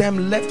whips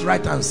them left,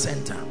 right and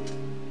center.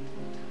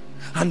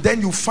 And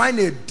then you find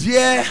a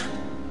dear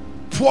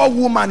poor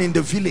woman in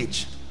the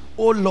village.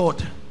 Oh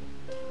Lord,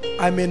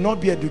 I may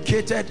not be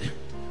educated,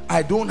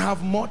 I don't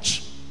have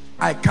much,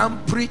 I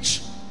can't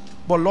preach,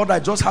 but Lord, I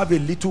just have a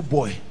little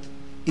boy.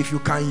 If you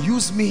can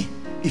use me,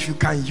 if you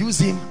can use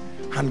him.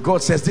 And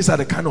God says, these are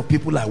the kind of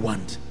people I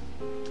want.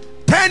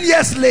 10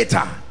 years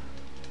later,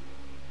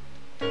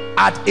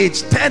 at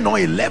age 10 or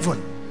 11,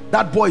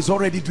 that boy is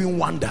already doing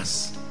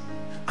wonders,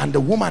 and the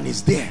woman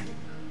is there.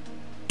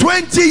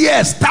 20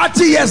 years,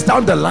 30 years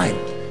down the line,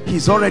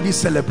 he's already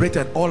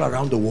celebrated all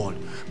around the world,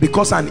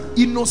 because an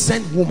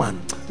innocent woman.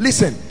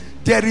 Listen,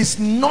 there is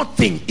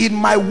nothing in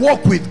my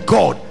walk with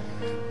God.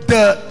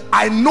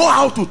 I know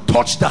how to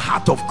touch the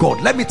heart of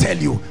God. Let me tell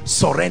you,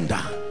 surrender.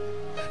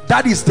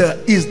 That is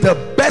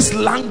the best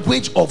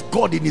language of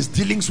God in his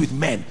dealings with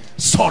men.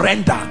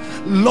 Surrender.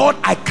 Lord,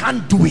 I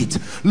can't do it.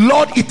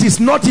 Lord, it is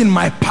not in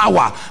my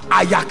power.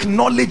 I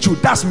acknowledge you.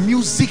 That's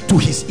music to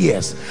his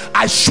ears.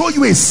 I show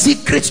you a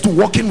secret to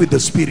walking with the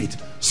Spirit.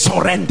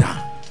 Surrender.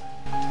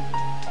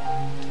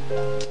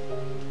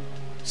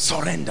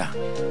 Surrender.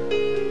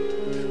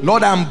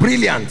 Lord, I'm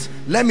brilliant.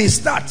 Let me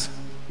start.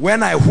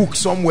 When I hook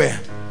somewhere,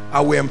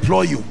 I will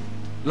employ you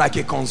like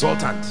a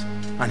consultant,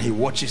 and he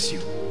watches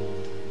you.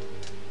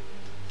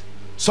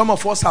 Some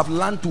of us have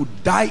learned to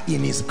die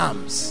in his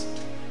arms.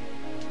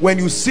 When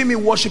you see me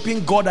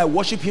worshiping God, I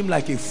worship him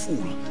like a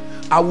fool.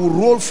 I will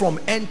roll from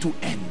end to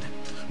end.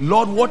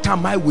 Lord, what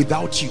am I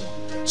without you?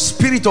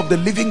 Spirit of the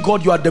living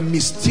God, you are the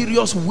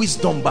mysterious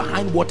wisdom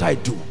behind what I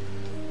do.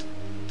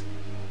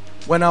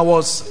 When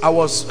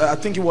I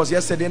think it was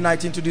yesterday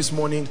night into this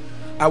morning,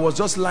 I was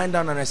just lying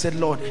down and I said,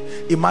 Lord,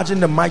 imagine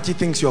the mighty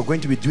things you're going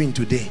to be doing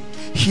today.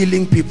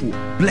 Healing people,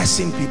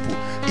 blessing people.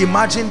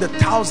 Imagine the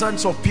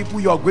thousands of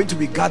people you are going to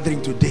be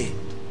gathering today.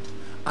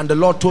 And the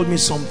Lord told me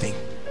something.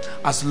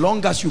 As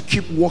long as you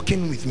keep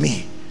walking with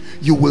me,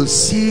 you will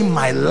see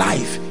my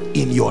life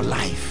in your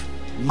life.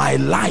 My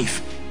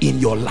life in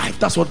your life.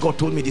 That's what God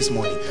told me this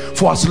morning.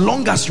 For as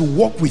long as you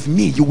walk with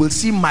me, you will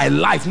see my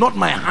life, not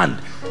my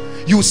hand.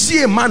 You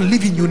see a man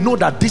living, you know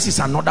that this is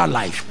another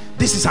life.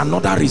 This is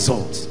another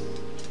result.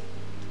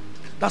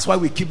 That's why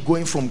we keep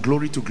going from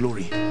glory to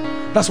glory.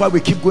 That's why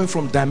we keep going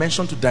from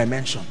dimension to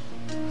dimension.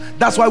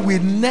 That's why we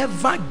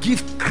never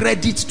give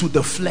credit to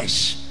the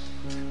flesh.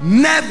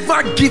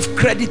 Never give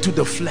credit to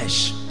the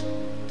flesh.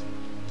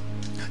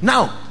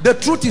 Now, the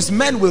truth is,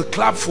 men will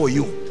clap for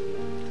you.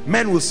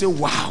 Men will say,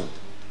 wow,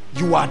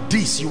 you are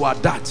this, you are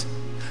that.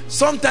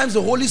 Sometimes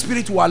the Holy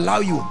Spirit will allow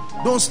you.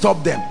 Don't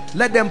stop them.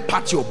 Let them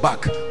pat your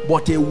back.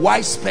 But a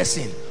wise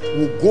person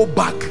will go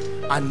back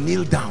and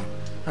kneel down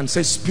and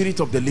say, Spirit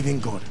of the living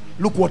God,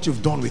 look what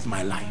you've done with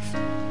my life.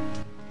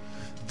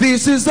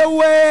 This is the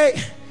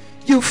way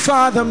you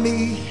father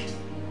me.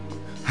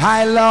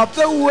 I love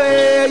the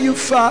way you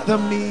father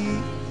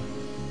me.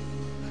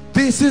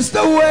 This is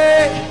the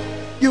way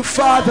you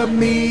father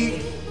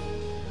me.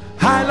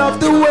 I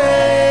love the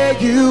way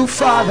you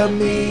father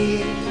me.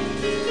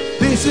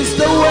 This is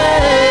the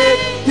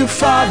way you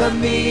father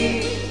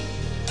me.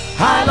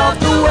 I love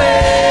the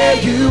way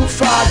you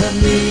father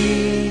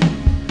me.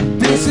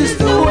 This is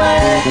the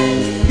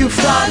way you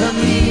father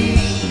me.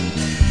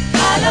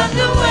 I love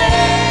the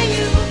way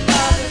you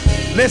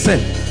father me.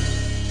 Listen,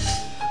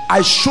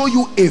 I show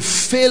you a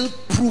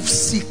fail-proof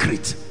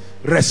secret.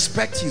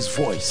 Respect his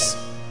voice.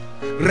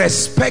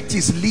 Respect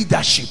his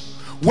leadership.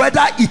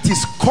 Whether it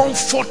is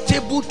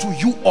comfortable to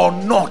you or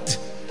not,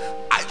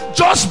 I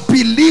just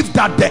believe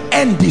that the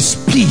end is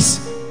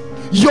peace.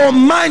 Your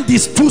mind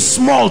is too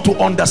small to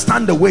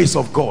understand the ways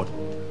of God.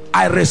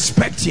 I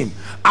respect him.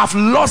 I've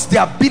lost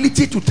the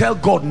ability to tell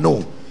God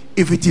no.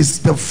 If it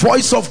is the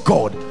voice of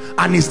God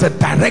and it's the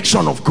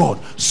direction of God,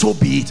 so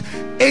be it.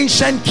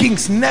 Ancient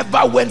kings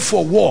never went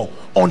for war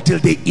until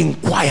they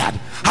inquired.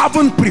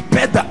 Haven't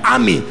prepared the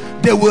army,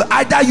 they will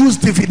either use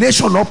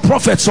divination or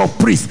prophets or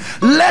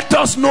priests. Let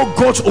us know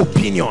God's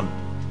opinion,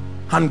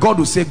 and God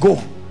will say,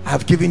 go, I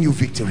have given you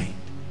victory.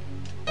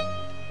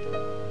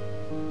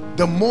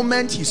 The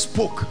moment he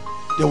spoke,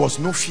 there was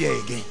no fear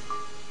again.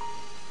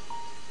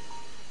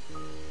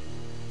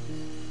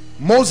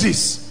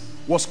 Moses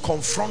was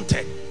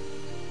confronted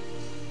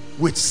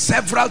with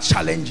several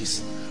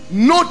challenges.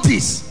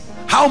 Notice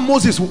how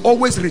Moses will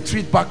always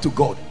retreat back to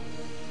God.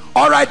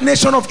 All right,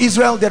 nation of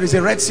Israel, there is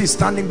a Red Sea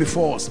standing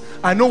before us.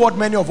 I know what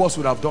many of us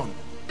would have done.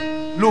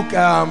 Look,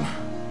 I'm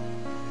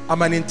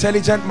an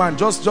intelligent man.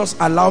 Just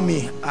allow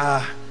me.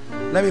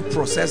 Let me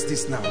process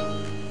this now.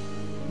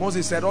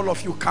 Moses said, all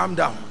of you calm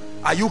down.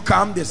 Are you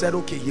calm? They said,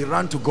 okay. He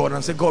ran to God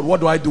and said, God, what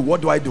do I do?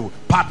 What do I do?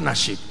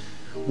 Partnership.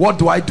 What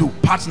do I do?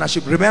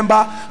 Partnership.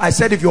 Remember, I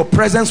said, if your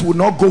presence will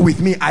not go with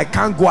me, I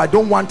can't go. I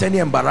don't want any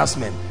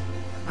embarrassment.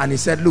 And he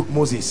said, look,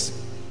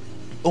 Moses,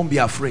 don't be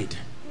afraid.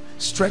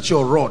 Stretch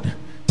your rod.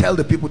 Tell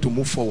the people to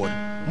move forward.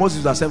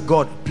 Moses has said,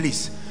 God,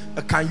 please,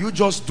 can you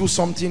just do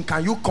something?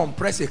 Can you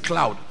compress a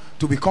cloud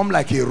to become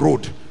like a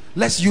road?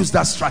 Let's use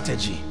that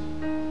strategy.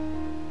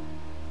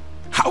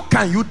 How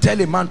can you tell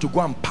a man to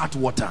go and part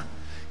water?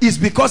 It's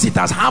because it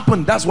has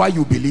happened. That's why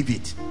you believe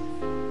it.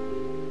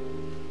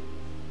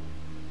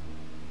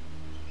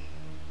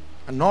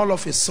 And all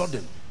of a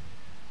sudden,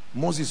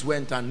 Moses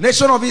went and,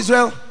 nation of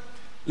Israel,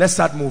 let's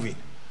start moving.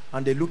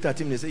 And they looked at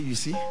him and they said, you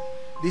see,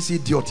 this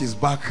idiot is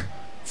back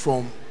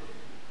from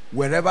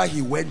wherever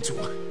he went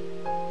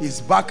to.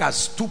 He's back as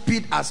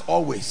stupid as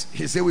always.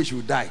 He said we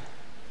should die.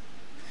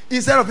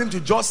 Instead of him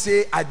to just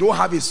say, I don't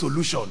have a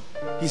solution,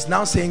 he's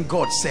now saying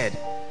God said.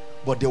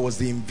 But there was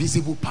the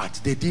invisible part.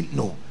 They didn't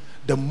know.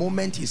 The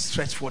moment he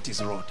stretched forth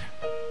his rod,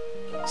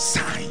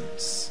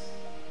 signs.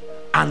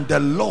 And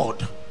the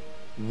Lord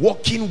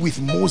walking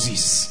with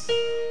Moses,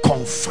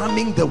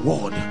 confirming the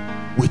word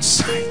with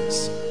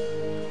signs.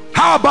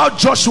 How about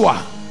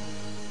Joshua?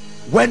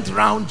 Went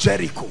round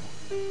Jericho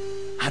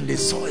and they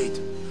saw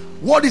it.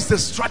 What is the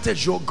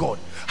strategy of God?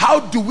 How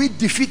do we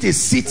defeat a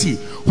city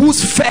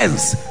whose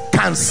fence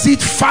can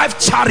seat 5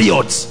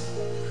 chariots?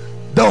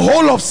 The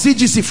whole of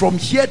CGC from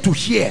here to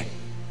here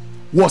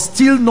was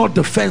still not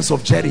the fence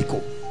of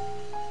Jericho.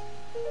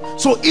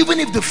 So even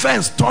if the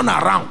fence turned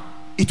around,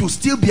 it will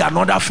still be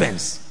another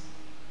fence.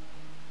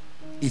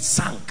 It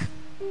sank.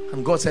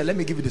 And God said, let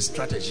me give you the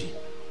strategy.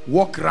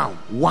 Walk around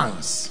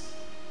once.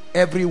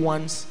 Every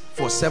once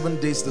for 7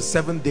 days. The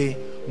 7th day,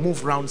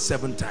 move round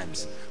 7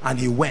 times. And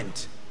he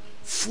went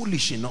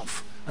foolish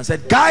enough and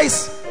said,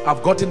 guys,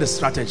 I've gotten the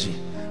strategy.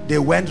 They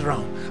went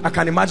round. I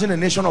can imagine the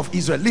nation of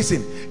Israel.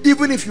 Listen,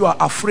 even if you are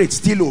afraid,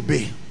 still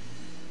obey.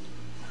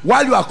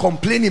 While you are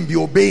complaining, be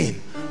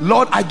obeying.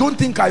 Lord, I don't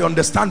think I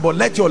understand, but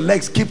let your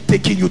legs keep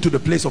taking you to the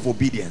place of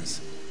obedience.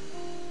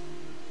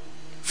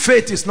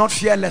 Faith is not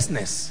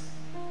fearlessness.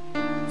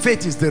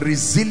 Faith is the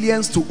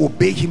resilience to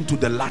obey him to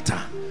the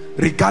latter,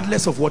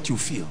 regardless of what you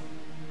feel.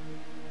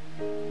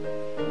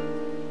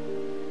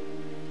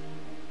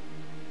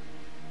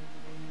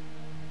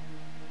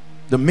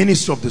 The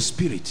ministry of the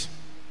Spirit.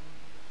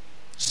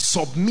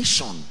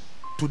 Submission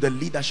to the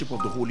leadership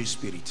of the Holy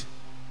Spirit.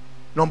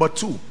 Number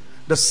 2,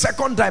 the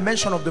second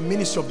dimension of the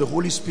ministry of the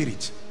Holy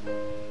Spirit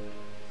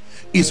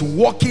is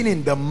walking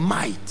in the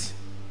might,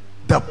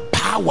 the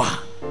power,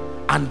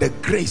 and the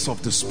grace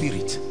of the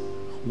Spirit.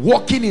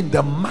 Walking in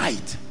the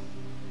might,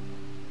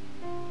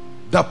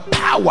 the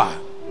power,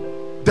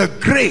 the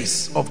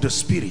grace of the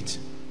Spirit,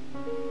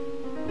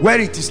 where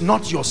it is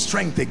not your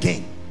strength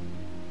again.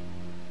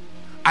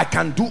 I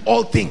can do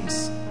all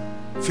things,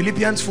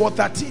 Philippians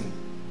 4:13,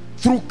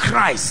 through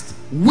Christ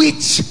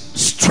which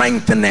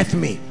strengtheneth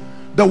me.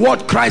 The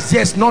word Christ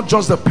here is not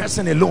just the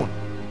person alone,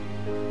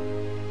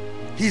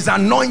 his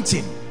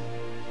anointing.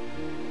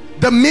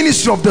 The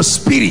ministry of the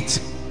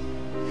Spirit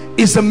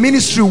is a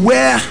ministry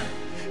where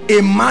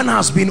a man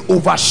has been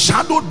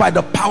overshadowed by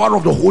the power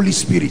of the Holy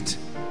Spirit,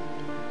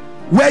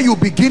 where you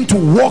begin to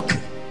walk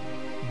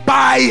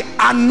by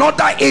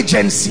another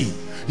agency.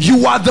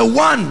 You are the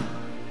one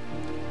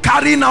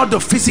carrying out the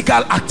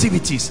physical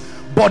activities,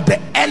 but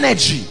the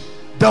energy,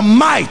 the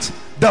might,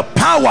 the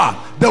power,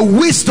 the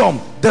wisdom,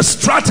 the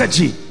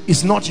strategy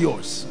is not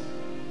yours.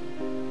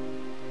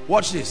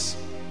 Watch this.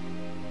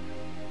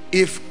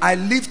 If I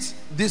lift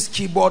this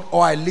keyboard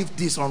or I lift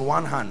this on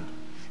one hand,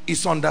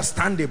 it's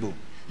understandable.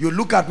 You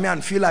look at me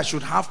and feel I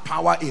should have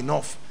power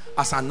enough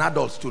as an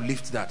adult to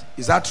lift that.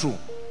 Is that true?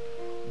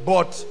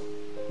 But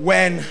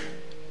when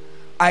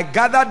I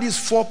gather these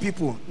 4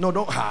 people, no,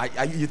 don't,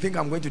 you think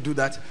I'm going to do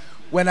that?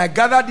 When I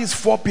gather these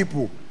 4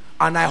 people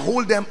and I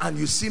hold them and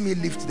you see me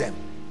lift them,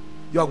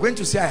 you are going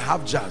to say I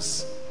have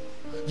jazz.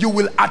 You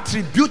will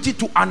attribute it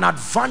to an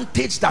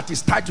advantage that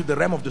is tied to the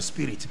realm of the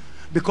Spirit,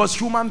 because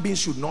human beings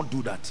should not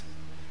do that.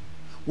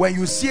 When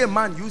you see a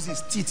man use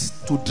his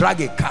teeth to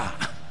drag a car,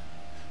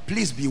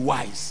 please be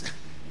wise.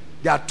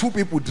 There are 2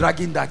 people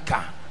dragging that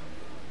car.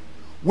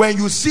 When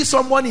you see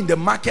someone in the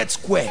market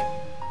square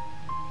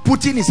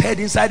putting his head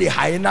inside a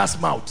hyena's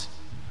mouth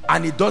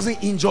and it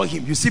doesn't injure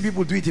him, you see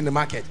people do it in the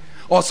market.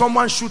 Or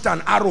someone shoot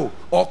an arrow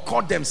or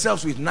cut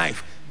themselves with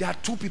knife. There are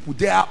 2 people.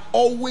 There are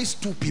always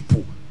 2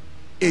 people,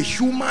 a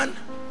human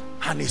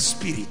and a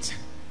spirit.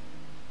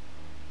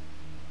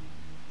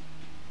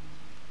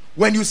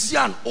 When you see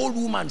an old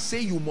woman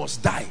say you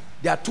must die,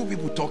 there are 2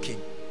 people talking.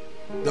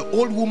 The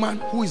old woman,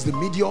 who is the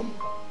medium,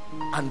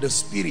 and the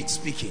spirit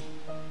speaking.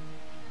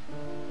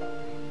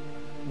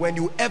 When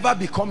you ever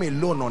become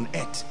alone on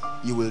earth,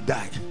 you will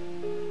die.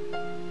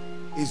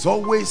 It's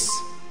always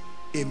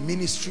a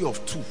ministry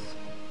of 2.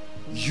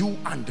 You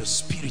and the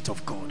Spirit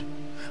of God,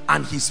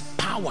 and his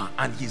power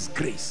and his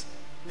grace.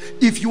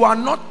 If you are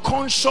not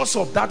conscious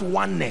of that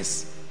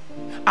oneness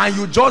and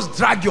you just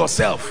drag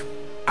yourself,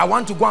 I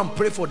want to go and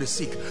pray for the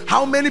sick.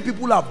 How many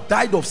people have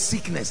died of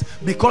sickness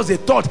because they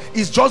thought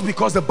it's just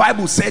because the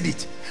Bible said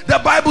it? The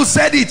Bible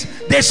said it.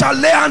 They shall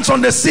lay hands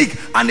on the sick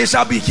and they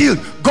shall be healed.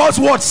 God's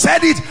word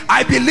said it.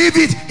 I believe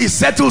it. It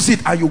settles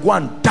it. And you go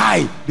and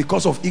die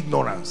because of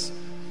ignorance.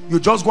 You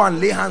just go and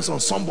lay hands on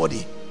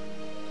somebody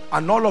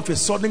and all of a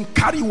sudden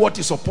carry what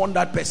is upon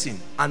that person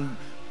and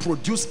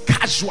produce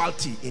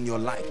casualty in your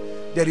life.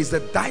 There is the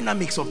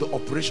dynamics of the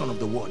operation of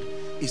the word.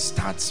 It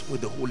starts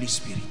with the Holy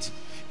Spirit.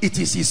 It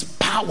is his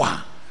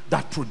power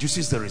that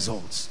produces the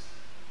results.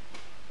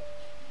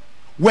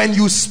 When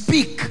you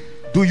speak,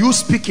 do you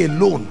speak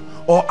alone,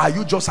 or are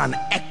you just an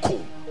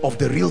echo of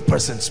the real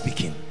person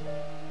speaking?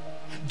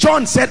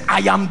 John said, I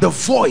am the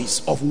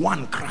voice of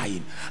one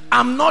crying.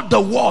 I'm not the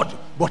word,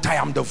 but I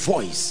am the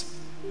voice.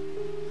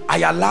 I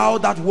allow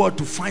that word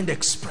to find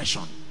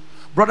expression.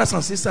 Brothers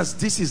and sisters,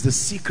 this is the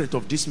secret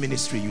of this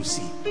ministry. You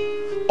see,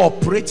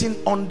 operating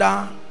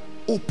under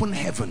open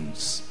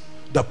heavens,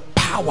 the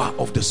power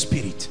of the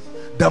Spirit,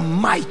 the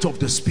might of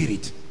the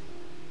Spirit.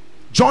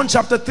 John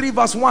chapter 3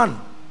 verse 1,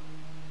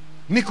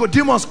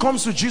 Nicodemus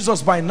comes to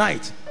Jesus by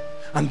night,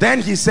 and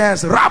then he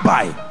says,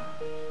 Rabbi,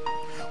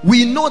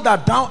 we know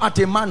that thou art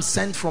a man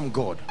sent from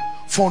God,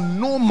 for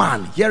no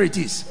man, here it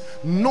is,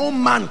 no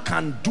man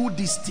can do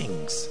these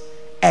things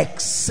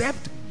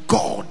except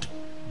God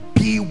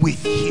be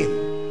with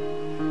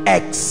him.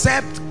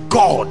 Except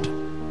God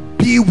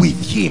be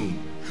with him.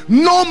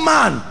 No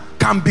man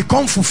can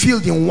become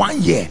fulfilled in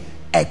 1 year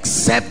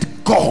except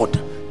God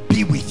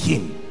be with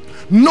him.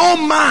 No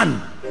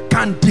man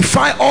can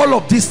defy all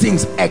of these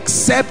things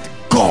except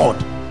God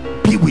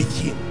be with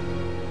him.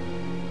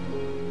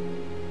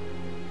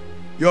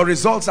 Your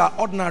results are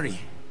ordinary.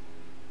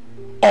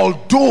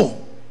 Although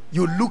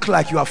you look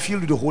like you are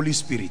filled with the Holy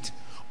Spirit,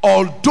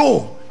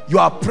 although you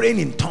are praying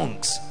in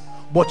tongues,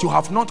 but you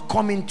have not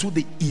come into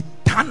the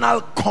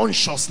eternal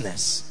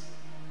consciousness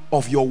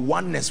of your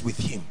oneness with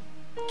him.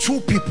 Two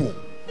people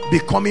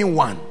becoming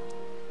one.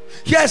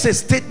 Here's a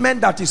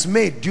statement that is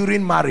made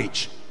during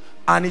marriage,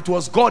 and it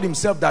was God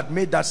himself that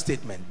made that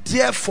statement.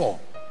 Therefore,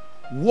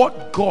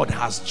 what God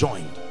has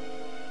joined,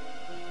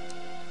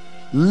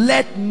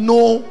 let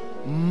no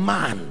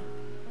man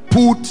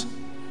put.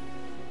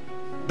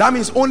 That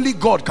means only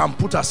God can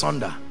put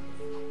asunder.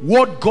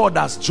 What God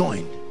has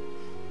joined.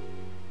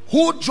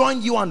 Who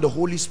joined you and the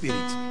Holy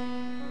Spirit?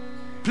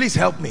 Please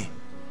help me.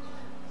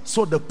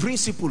 So the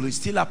principle is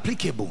still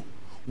applicable.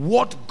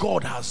 What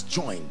God has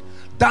joined,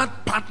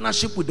 that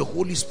partnership with the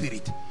Holy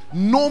Spirit,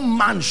 no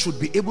man should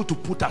be able to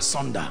put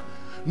asunder.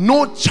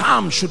 No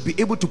charm should be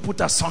able to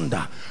put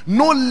asunder.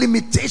 No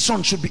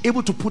limitation should be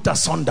able to put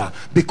asunder,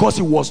 because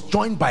it was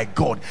joined by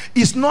God.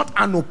 It's not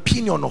an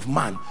opinion of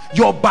man,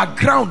 your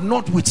background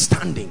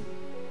notwithstanding.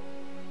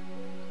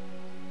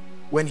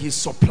 When he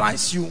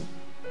supplies you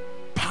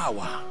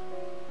power,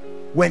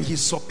 when he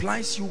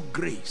supplies you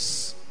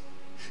grace,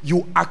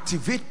 you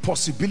activate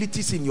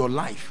possibilities in your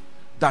life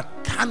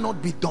that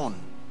cannot be done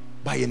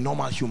by a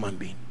normal human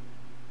being.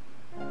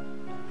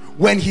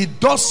 When he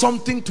does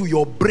something to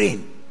your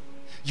brain,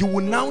 you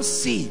will now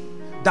see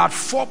that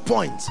 4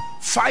 points,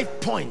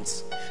 5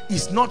 points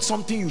is not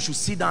something you should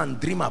sit down and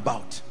dream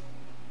about.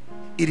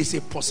 It is a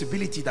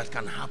possibility that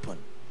can happen.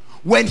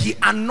 When he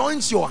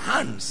anoints your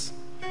hands,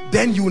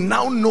 then you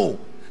now know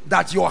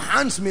that your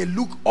hands may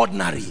look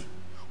ordinary,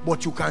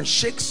 but you can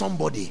shake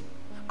somebody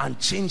and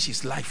change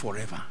his life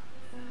forever.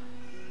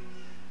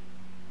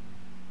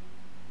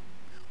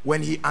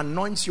 When he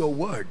anoints your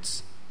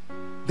words,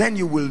 then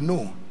you will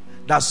know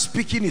that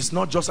speaking is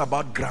not just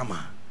about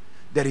grammar.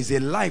 There is a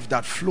life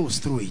that flows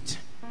through it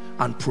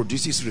and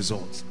produces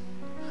results.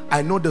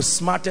 I know the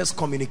smartest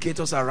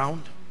communicators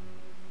around,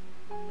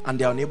 and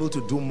they are unable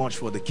to do much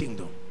for the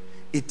kingdom.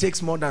 It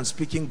takes more than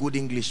speaking good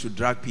English to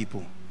drag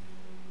people.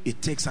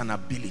 It takes an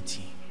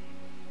ability.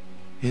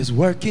 He's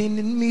working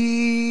in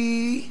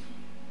me.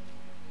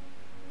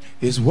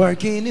 He's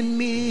working in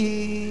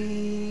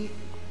me.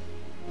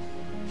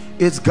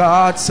 It's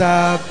God's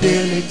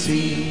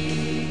ability.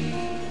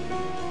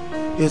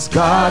 It's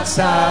God's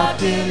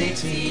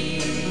ability.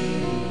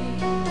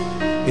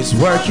 It's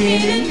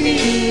working in me.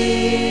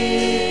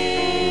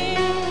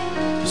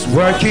 It's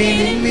working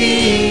in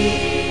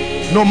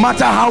me. No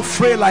matter how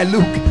frail I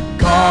look,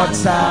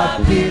 God's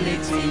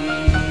ability.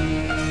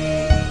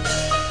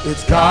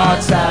 It's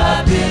God's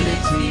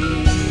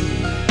ability.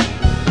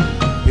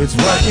 It's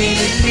working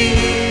in me.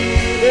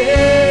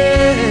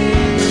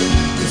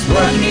 It's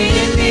working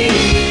in me.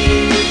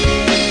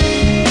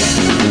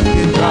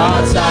 It's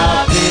God's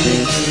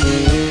ability.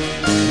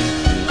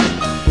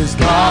 It's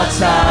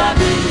God's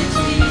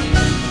ability.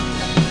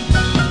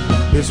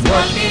 It's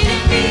working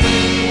in me.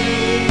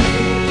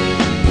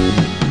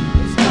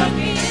 It's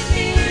working in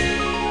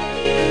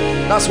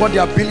me. That's what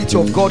the ability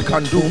of God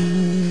can do.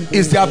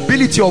 It's the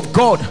ability of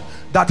God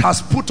that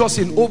has put us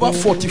in over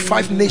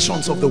 45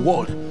 nations of the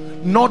world.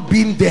 Not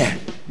been there,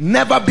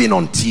 never been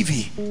on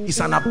TV. It's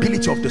an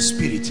ability of the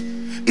Spirit.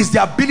 It's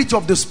the ability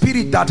of the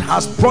Spirit that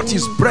has brought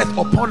his breath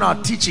upon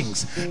our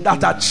teachings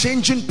that are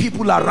changing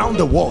people around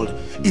the world.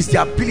 It's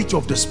the ability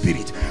of the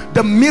Spirit.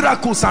 The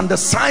miracles and the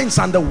signs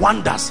and the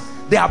wonders,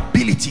 the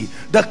ability.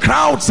 The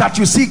crowds that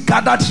you see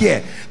gathered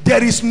here,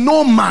 there is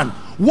no man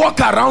walk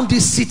around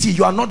this city,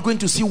 you are not going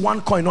to see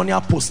one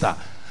Koinonia poster.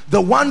 The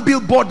one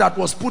billboard that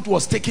was put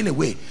was taken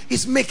away.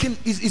 It's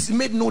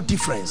made no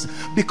difference,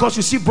 because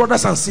you see,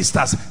 brothers and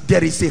sisters,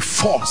 there is a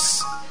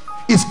force.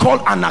 It's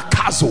called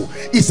anakazo.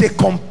 It's a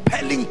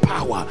compelling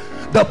power,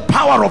 the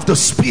power of the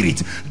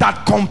Spirit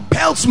that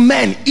compels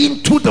men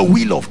into the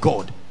will of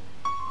God.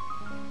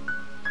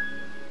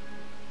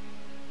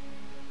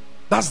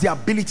 That's the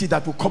ability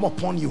that will come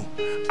upon you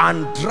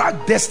and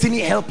drag destiny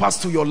helpers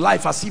to your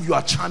life as if you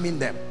are charming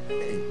them.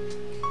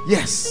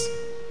 Yes,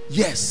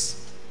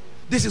 yes,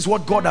 this is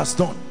what God has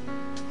done.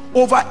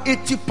 Over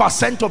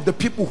 80% of the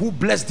people who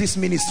bless this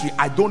ministry,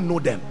 I don't know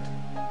them.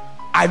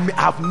 I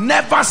have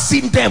never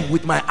seen them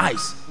with my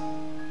eyes.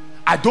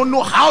 I don't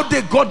know how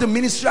they got the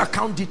ministry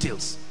account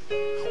details.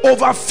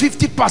 Over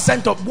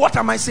 50% of, what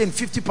am I saying,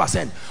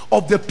 50%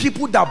 of the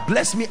people that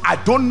bless me, I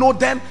don't know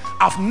them.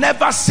 I've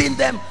never seen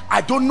them.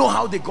 I don't know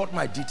how they got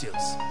my details.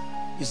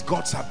 It's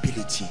God's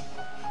ability.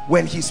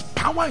 When his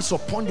power is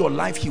upon your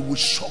life, he will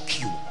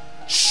shock you.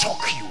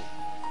 Shock you.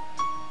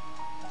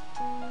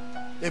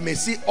 They may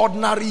see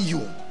ordinary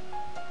you,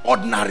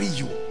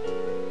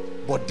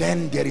 but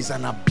then there is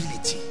an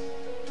ability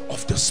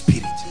of the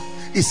Spirit.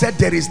 He said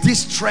there is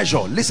this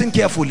treasure, listen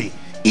carefully,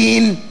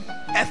 in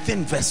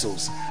earthen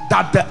vessels,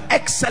 that the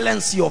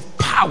excellency of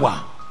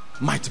power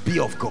might be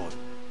of God.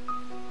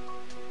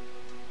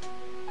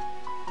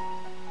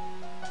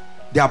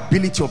 The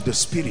ability of the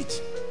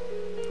Spirit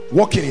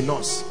working in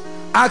us.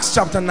 Acts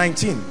chapter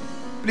 19.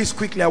 Please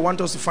quickly, I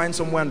want us to find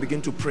somewhere and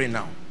begin to pray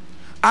now.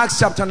 Acts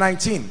chapter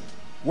 19.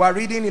 We're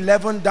reading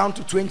 11 down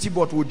to 20,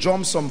 but we'll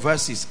jump some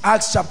verses.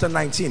 Acts chapter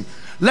 19.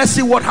 Let's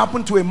see what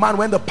happened to a man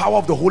when the power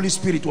of the Holy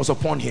Spirit was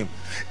upon him.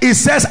 It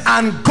says,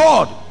 and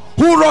God,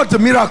 who wrought the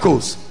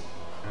miracles?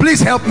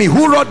 Please help me.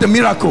 Who wrought the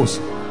miracles?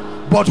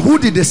 But who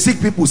did the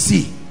sick people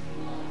see?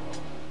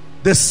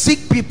 The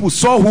sick people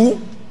saw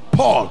who?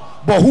 Paul.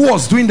 But who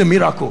was doing the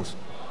miracles?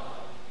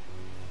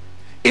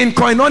 In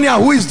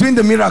Koinonia, who is doing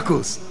the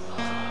miracles?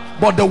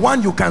 But the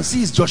one you can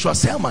see is Joshua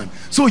Selman.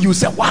 So you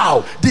say,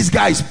 wow, this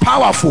guy is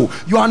powerful.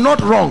 You are not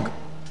wrong.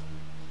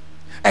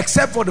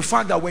 Except for the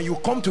fact that when you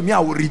come to me, I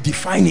will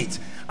redefine it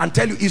and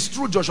tell you, it's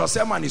true, Joshua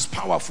Selman is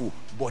powerful,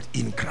 but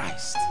in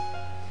Christ.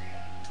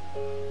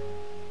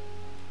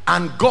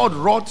 And God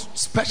wrought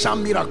special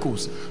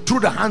miracles through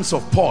the hands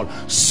of Paul,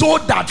 so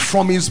that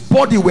from his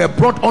body were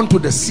brought unto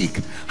the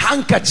sick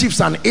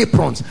handkerchiefs and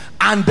aprons,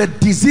 and the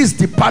disease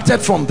departed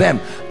from them,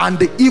 and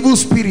the evil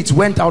spirits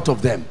went out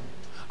of them.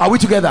 Are we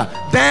together?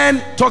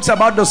 Then talks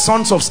about the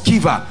sons of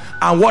Sceva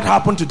and what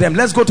happened to them.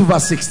 Let's go to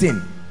verse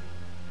 16.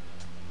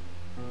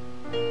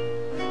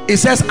 It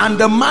says, and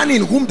the man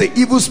in whom the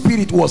evil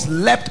spirit was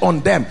leapt on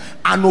them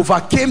and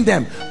overcame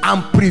them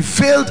and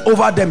prevailed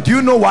over them. Do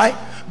you know why?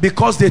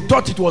 Because they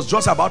thought it was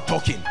just about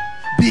talking.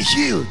 Be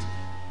healed.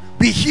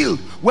 Be healed.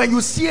 When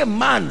you see a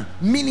man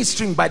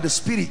ministering by the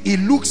Spirit,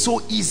 it looks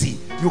so easy.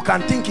 You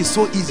can think it's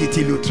so easy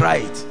till you try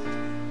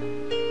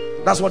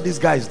it. That's what these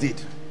guys did.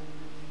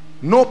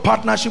 No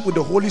partnership with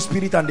the Holy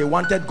Spirit, and they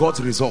wanted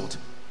God's result,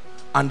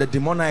 and the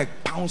demoniac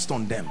pounced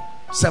on them.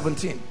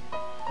 17.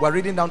 We're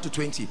reading down to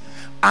 20.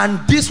 And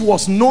this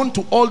was known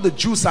to all the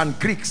Jews and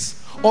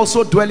Greeks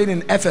also dwelling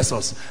in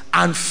Ephesus,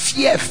 and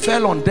fear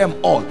fell on them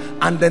all,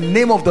 and the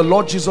name of the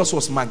Lord Jesus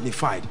was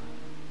magnified.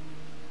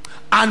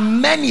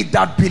 And many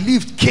that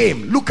believed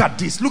came, look at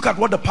this, look at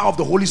what the power of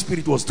the Holy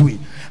Spirit was doing,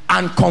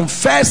 and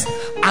confessed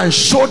and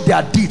showed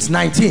their deeds.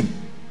 19.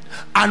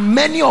 And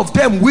many of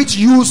them which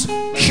use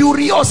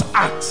curious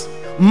acts,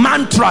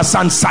 mantras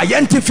and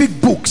scientific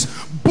books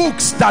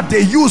that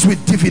they use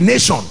with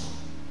divination,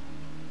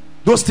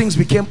 those things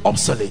became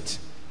obsolete,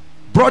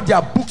 brought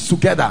their books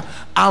together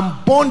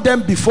and burned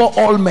them before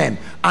all men,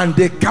 and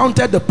they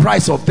counted the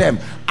price of them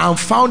and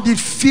found it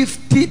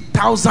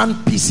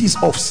 50,000 pieces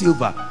of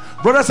silver.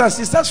 Brothers and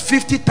sisters,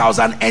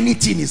 50,000,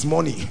 anything is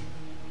money.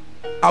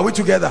 Are we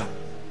together?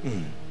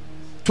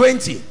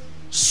 20.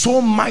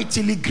 So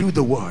mightily grew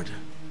the word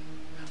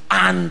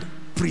and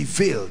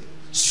prevailed.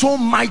 So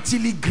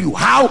mightily grew.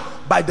 How?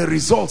 By the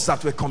results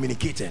that were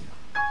communicated.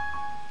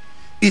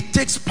 It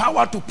takes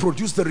power to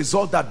produce the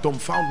result that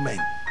dumbfound men.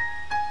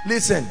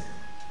 Listen,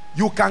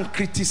 you can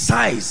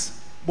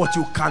criticize, but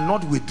you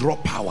cannot withdraw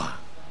power.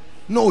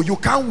 No, you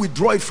can't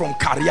withdraw it from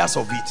carriers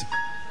of it.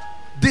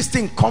 This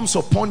thing comes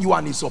upon you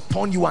and is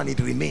upon you, and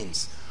it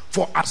remains.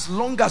 For as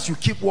long as you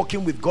keep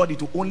working with God,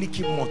 it will only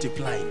keep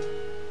multiplying.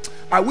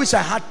 I wish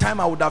I had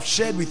time, I would have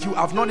shared with you.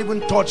 I've not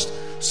even touched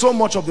so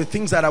much of the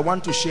things that I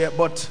want to share,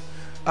 but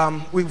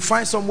we'll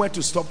find somewhere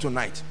to stop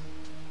tonight.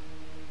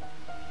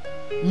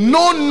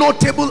 No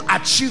notable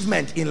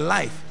achievement in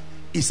life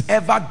is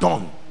ever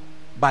done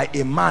by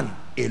a man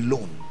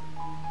alone.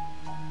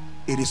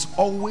 It is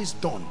always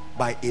done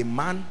by a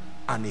man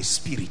and a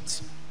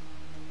spirit.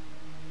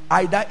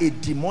 Either a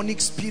demonic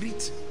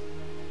spirit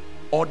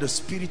or the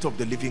Spirit of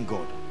the living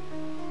God.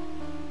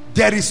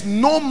 There is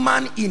no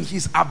man in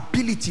his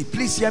ability.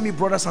 Please hear me,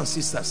 brothers and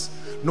sisters.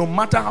 No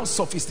matter how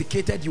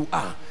sophisticated you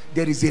are,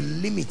 there is a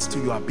limit to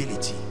your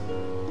ability.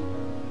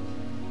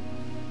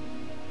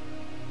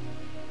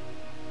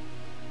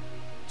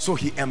 So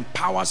he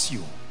empowers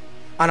you.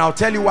 And I'll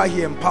tell you why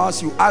he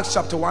empowers you. Acts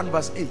chapter 1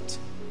 verse 8.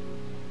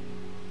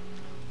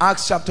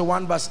 Acts chapter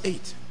 1 verse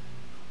 8.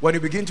 When you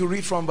begin to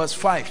read from verse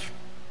 5,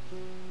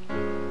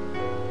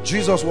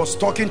 Jesus was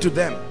talking to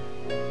them.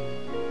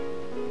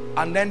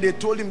 And then they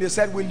told him, they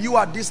said, will you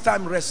at this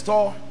time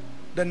restore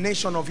the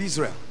nation of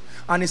Israel?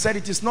 And he said,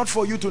 it is not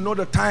for you to know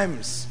the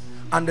times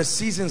and the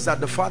seasons that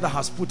the Father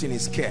has put in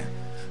his care.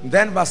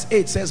 Then verse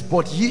 8 says,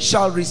 but ye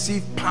shall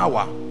receive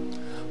power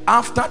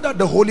after that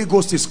the Holy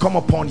Ghost is come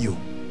upon you,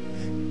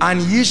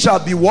 and ye shall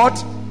be what?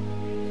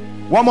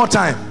 One more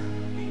time.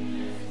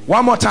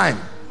 One more time.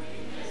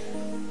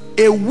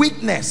 A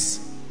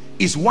witness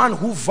is one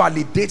who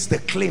validates the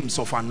claims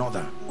of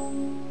another.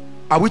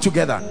 Are we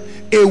together?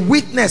 A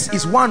witness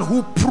is one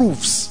who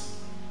proves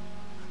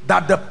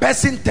that the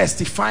person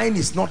testifying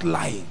is not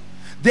lying.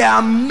 There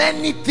are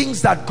many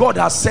things that God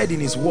has said in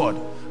his word,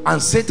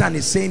 and Satan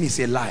is saying is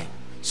a lie.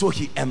 So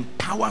he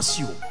empowers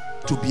you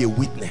to be a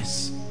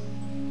witness.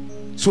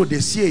 So they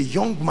see a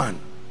young man,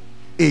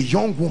 a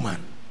young woman,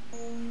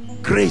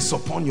 grace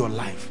upon your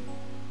life.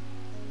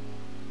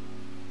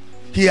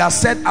 He has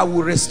said, I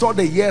will restore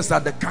the years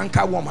that the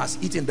cankerworm has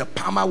eaten, the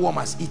palmer worm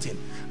has eaten.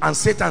 And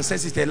Satan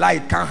says it's a lie,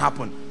 it can't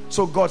happen.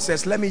 So God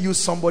says, let me use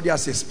somebody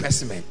as a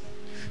specimen.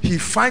 He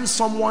finds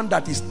someone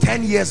that is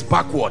 10 years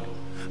backward,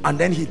 and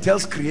then he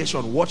tells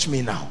creation, watch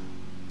me now.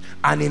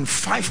 And in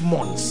 5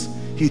 months,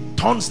 he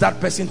turns that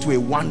person to a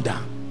wonder.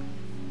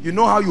 You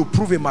know how you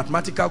prove a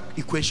mathematical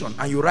equation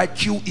and you write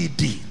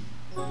QED?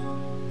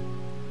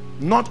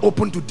 Not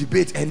open to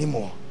debate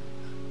anymore.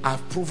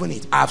 I've proven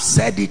it. I've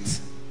said it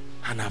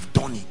and I've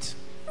done it.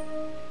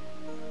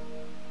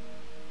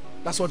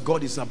 That's what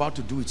God is about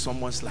to do with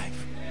someone's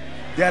life.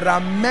 There are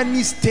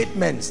many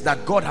statements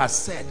that God has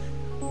said,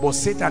 but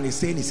Satan is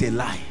saying it's a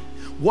lie.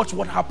 Watch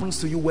what happens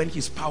to you when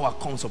his power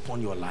comes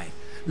upon your life.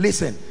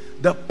 Listen,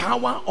 the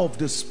power of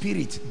the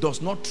Spirit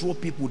does not throw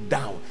people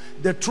down.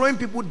 The throwing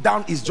people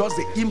down is just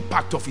the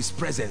impact of his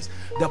presence.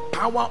 The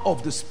power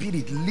of the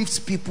Spirit lifts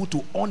people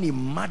to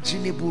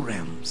unimaginable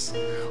realms,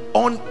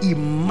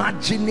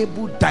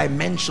 unimaginable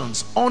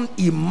dimensions,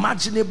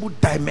 unimaginable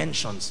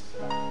dimensions.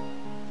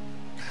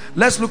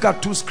 Let's look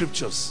at 2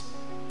 scriptures.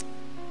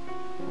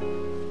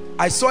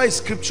 I saw a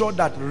scripture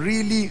that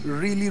really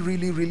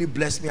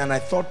blessed me, and I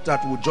thought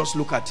that we'll just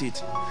look at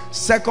it.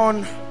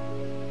 Second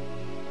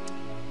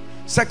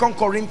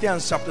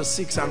Corinthians chapter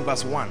 6 and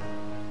verse 1.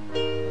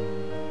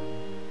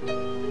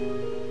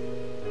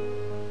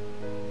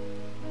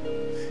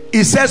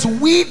 It says,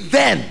 we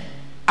then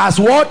as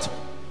what?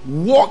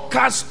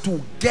 Workers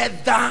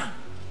together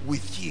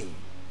with him.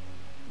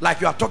 Like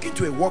you are talking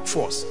to a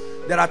workforce.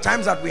 There are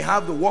times that we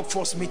have the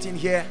workforce meeting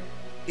here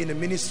in the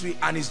ministry,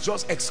 and it's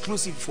just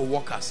exclusive for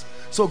workers.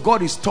 So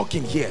God is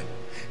talking here.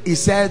 He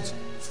said,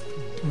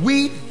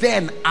 we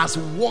then as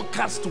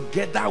workers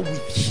together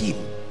with him.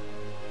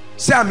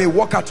 Say, I'm a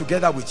worker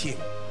together with him.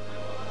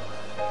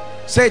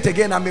 Say it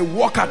again, I'm a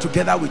worker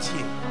together with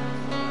him.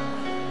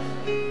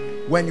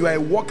 When you are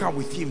a worker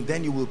with him,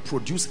 then you will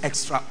produce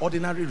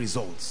extraordinary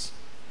results.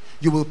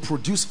 You will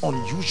produce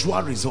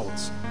unusual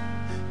results.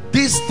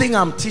 This thing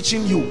I'm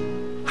teaching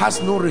you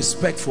has no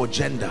respect for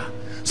gender.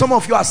 Some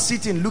of you are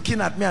sitting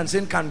looking at me and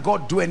saying, can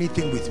God do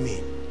anything with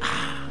me?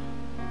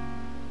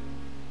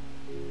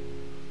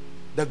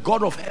 The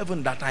God of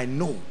heaven that I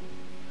know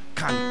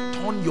can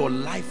turn your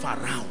life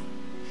around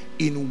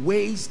in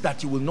ways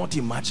that you will not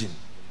imagine.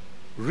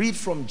 Read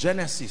from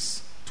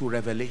Genesis to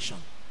Revelation.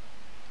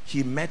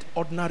 He met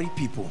ordinary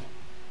people,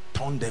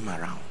 turned them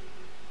around.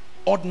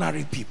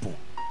 Ordinary people,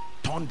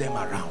 turned them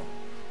around.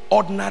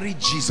 Ordinary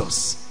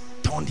Jesus,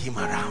 turned him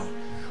around.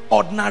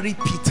 Ordinary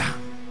Peter,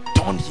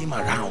 turned him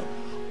around.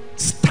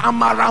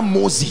 Stammerer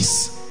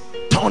Moses,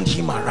 turned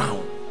him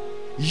around.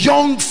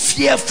 Young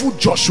fearful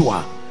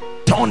Joshua,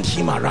 turned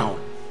him around.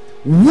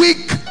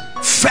 Weak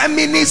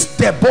feminist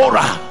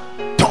Deborah,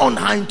 turned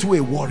her into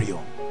a warrior.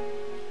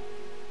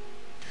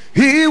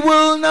 He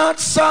will not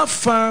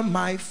suffer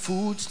my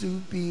foot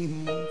to be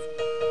moved.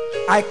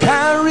 I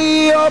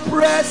carry your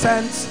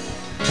presence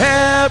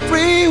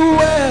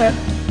everywhere.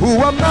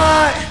 Who am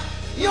I?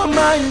 Your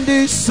mind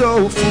is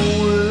so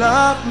full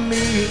of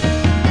me.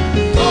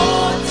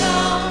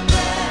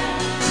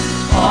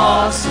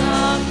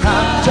 Awesome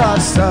God. I'm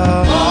just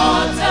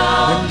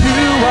and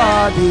you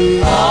are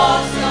the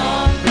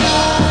awesome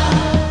God.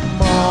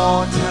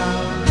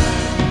 Mortal.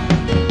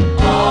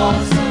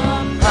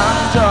 Awesome God.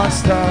 I'm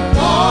just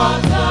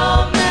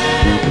awesome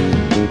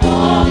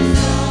God.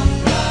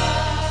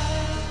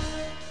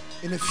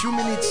 In a few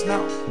minutes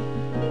now,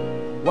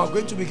 we're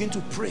going to begin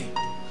to pray,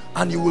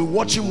 and you will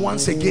watch him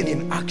once again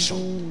in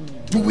action,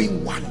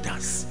 doing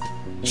wonders,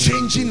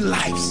 changing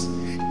lives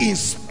in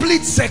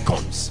split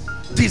seconds.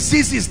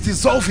 disease is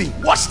dissolving.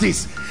 Watch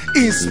this.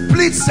 In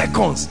split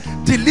seconds,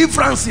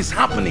 deliverance is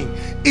happening.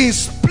 In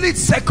split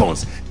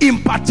seconds,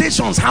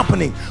 impartations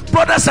happening.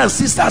 Brothers and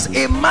sisters,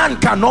 a man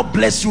cannot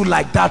bless you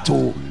like that.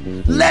 Oh,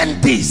 learn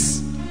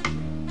this.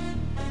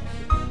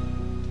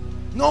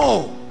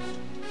 No.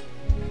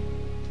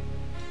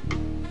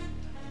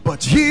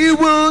 But he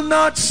will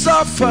not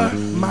suffer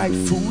my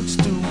foot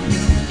to be,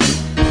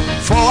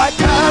 for I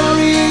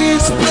carry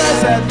his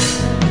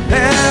presence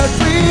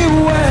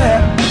everywhere.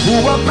 Who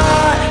am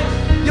I?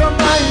 Your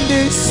mind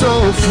is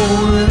so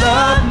full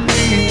of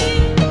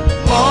me.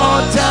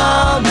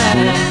 Mortal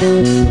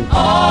man,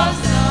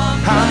 awesome.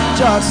 I'm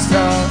just a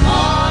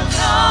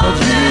mortal, but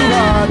you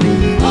are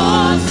the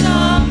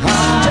awesome.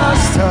 I'm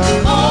just a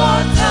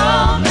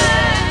mortal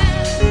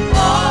man,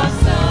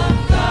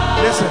 awesome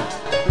God.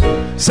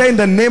 Listen, say in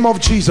the name of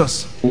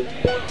Jesus,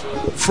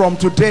 from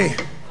today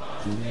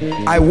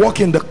I walk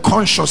in the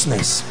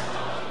consciousness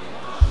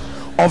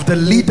of the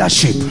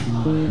leadership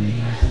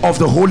of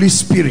the Holy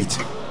Spirit.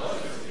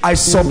 I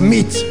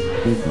submit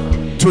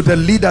to the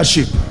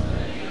leadership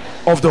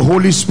of the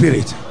Holy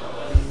Spirit.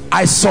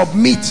 I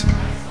submit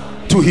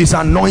to his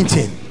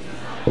anointing.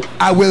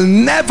 I will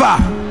never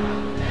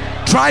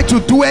try to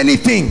do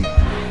anything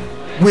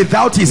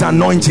without his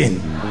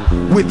anointing,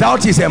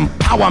 without his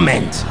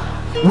empowerment,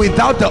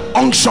 without the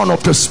unction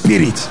of the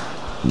Spirit.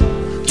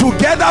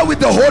 Together with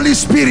the Holy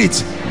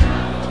Spirit,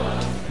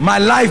 my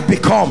life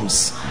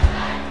becomes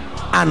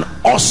an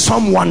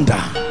awesome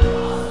wonder.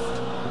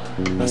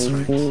 That's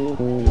right.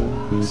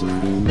 That's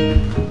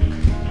right.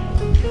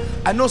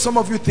 I know some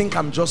of you think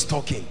I'm just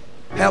talking.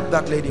 Help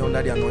that lady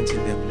under the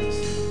anointing there,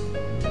 please.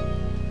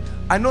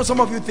 I know some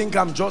of you think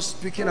I'm just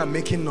speaking and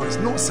making noise.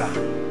 No, sir.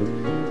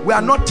 We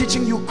are not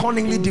teaching you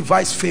cunningly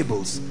devised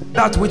fables.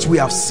 That which we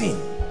have seen,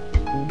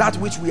 that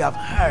which we have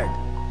heard,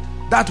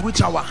 that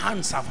which our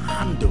hands have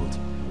handled.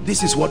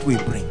 This is what we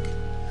bring.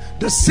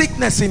 The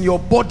sickness in your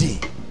body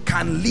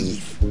can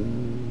leave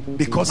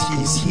because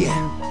he is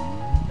here.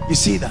 You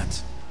see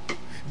that?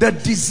 The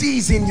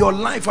disease in your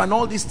life and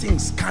all these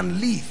things can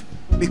leave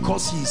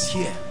because he is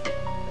here.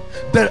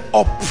 The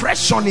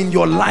oppression in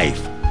your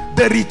life,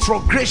 the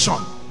retrogression,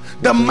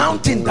 the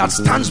mountain that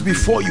stands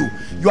before you,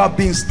 you have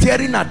been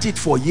staring at it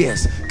for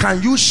years.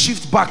 Can you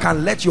shift back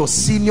and let your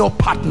senior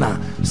partner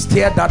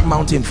stare that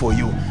mountain for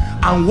you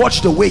and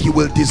watch the way he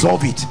will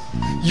dissolve it?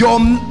 Your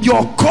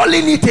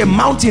calling it a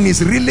mountain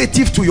is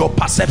relative to your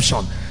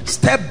perception.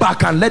 Step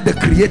back and let the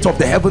creator of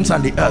the heavens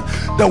and the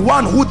earth, the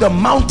one who the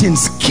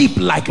mountains keep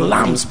like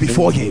lambs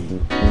before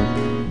him.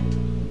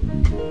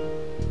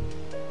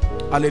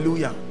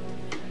 Hallelujah.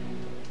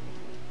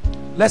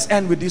 Let's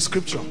end with this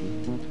scripture.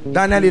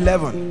 Daniel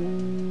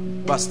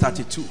 11 verse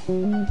 32.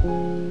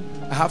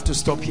 I have to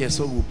stop here,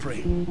 so we'll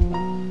pray.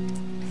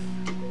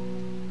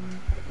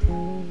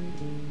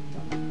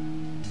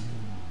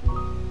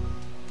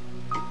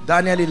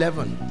 Daniel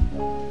 11.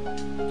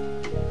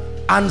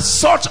 And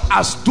such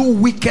as do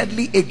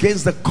wickedly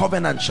against the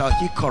covenant shall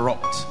he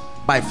corrupt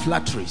by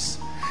flatteries.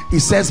 He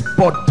says,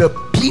 but the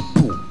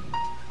people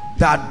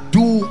that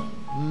do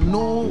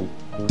know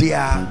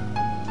their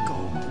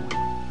God,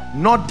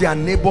 not their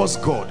neighbor's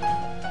God,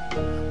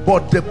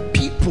 but the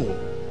people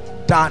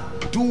that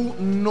do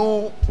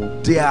know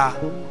their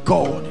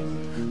God,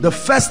 the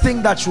first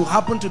thing that should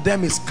happen to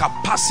them is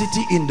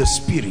capacity in the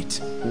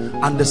spirit,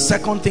 and the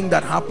second thing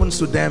that happens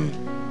to them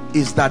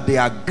is that they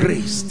are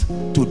graced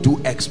to do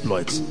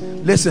exploits.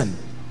 Listen,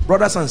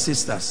 brothers and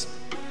sisters,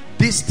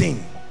 this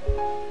thing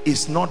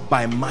is not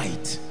by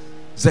might.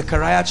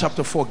 Zechariah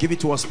chapter 4, give it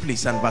to us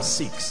please, and verse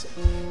 6.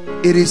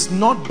 It is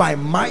not by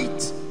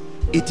might,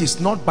 it is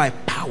not by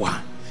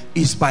power,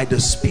 it's by the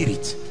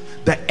Spirit.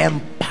 The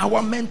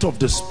empowerment of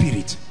the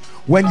Spirit.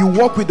 When you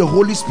walk with the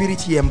Holy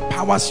Spirit, he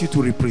empowers you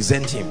to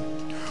represent him.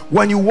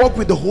 When you walk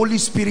with the Holy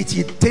Spirit,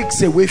 he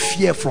takes away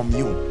fear from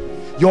you.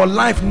 Your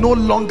life no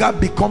longer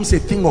becomes a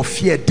thing of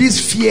fear.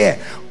 This fear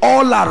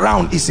all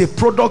around is a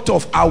product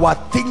of our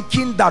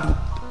thinking that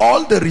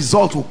all the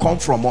results will come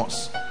from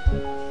us.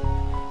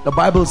 The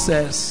Bible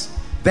says,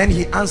 then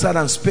he answered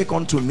and spake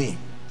unto me,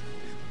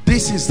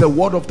 this is the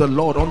word of the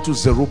Lord unto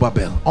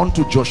Zerubbabel,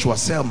 unto Joshua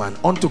Selman,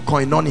 unto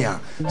Koinonia,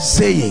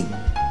 saying,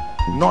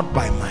 not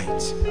by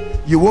might.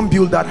 You won't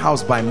build that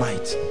house by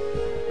might.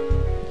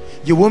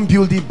 You won't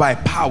build it by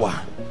power.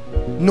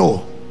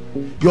 No.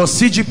 Your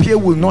CGPA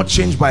will not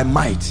change by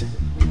might,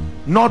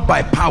 not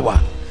by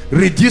power.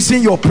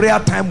 Reducing your prayer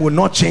time will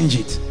not change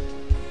it.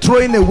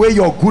 Throwing away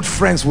your good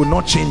friends will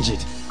not change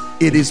it.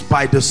 It is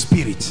by the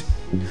Spirit.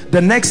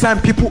 The next time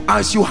people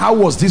ask you, how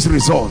was this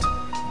result?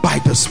 By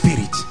the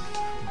Spirit.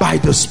 By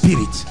the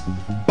Spirit.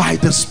 By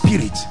the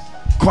Spirit.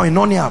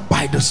 Koinonia,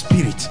 by the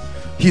Spirit.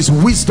 His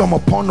wisdom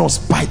upon us,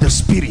 by the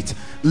Spirit.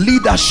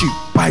 Leadership,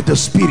 by the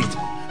Spirit.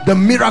 The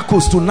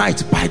miracles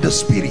tonight, by the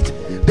Spirit.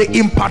 The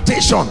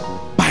impartation,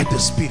 by the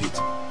Spirit.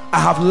 I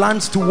have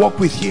learned to walk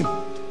with him.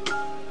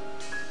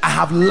 I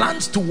have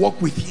learned to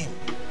walk with him.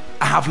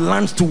 I have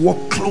learned to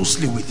walk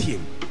closely with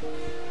him.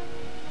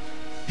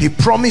 He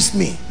promised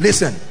me,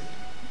 listen,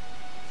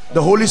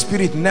 The Holy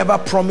Spirit never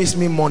promised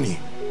me money.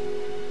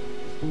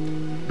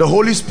 The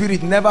Holy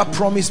Spirit never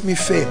promised me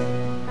fame.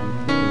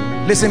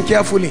 Listen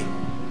carefully.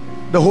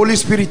 The Holy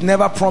Spirit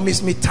never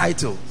promised me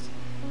titles.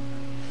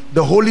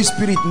 The Holy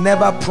Spirit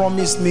never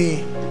promised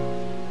me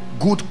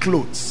good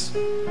clothes.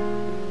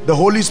 The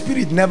Holy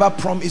Spirit never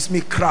promised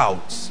me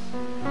crowds.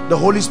 The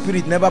Holy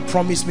Spirit never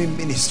promised me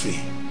ministry.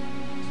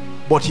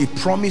 But he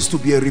promised to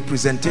be a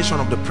representation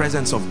of the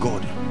presence of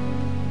God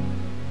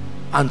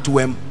and to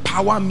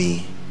empower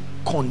me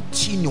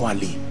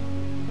continually.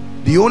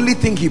 The only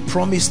thing he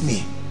promised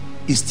me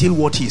is still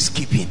what he is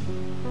keeping.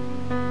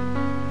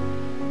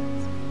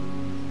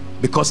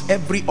 Because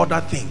every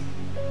other thing,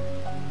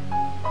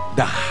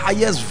 the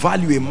highest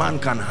value a man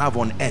can have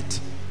on earth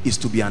is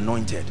to be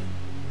anointed.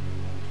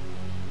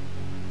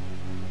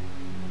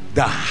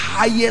 The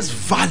highest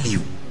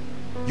value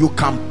you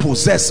can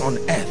possess on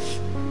earth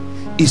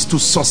is to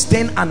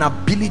sustain an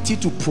ability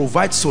to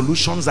provide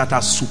solutions that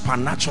are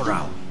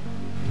supernatural.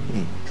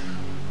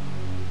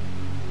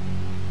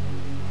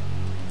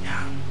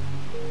 Yeah.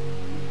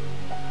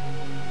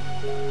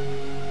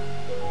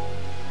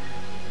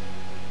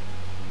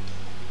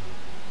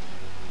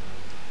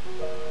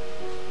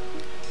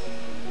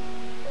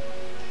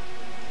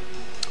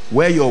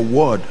 Where your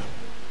word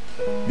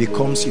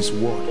becomes his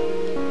word.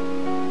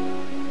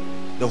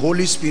 The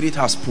Holy Spirit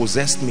has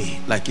possessed me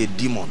like a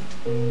demon.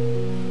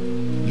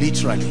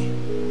 Literally.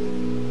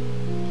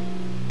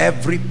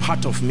 Every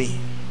part of me.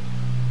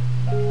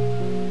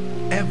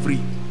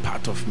 Every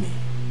part of me.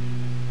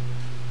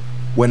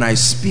 When I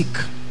speak,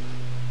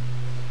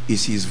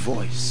 is his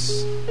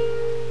voice.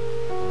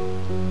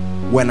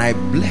 When I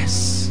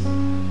bless,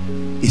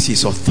 is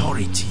his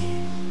authority.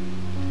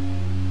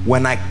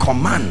 When I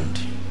command,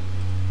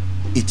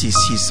 it is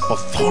his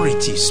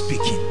authority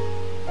speaking.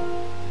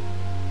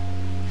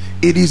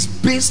 It is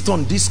based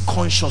on this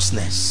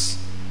consciousness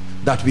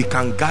that we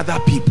can gather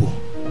people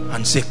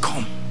and say,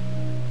 come,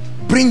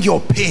 bring your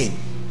pain,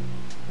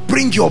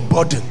 bring your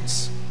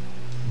burdens,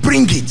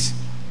 bring it.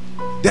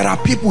 There are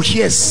people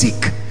here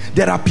sick.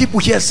 There are people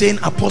here saying,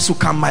 Apostle,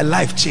 can my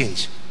life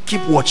change?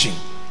 Keep watching.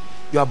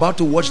 You're about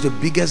to watch the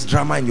biggest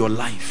drama in your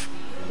life.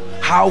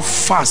 How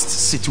fast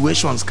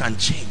situations can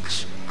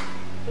change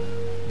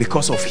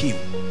because of him.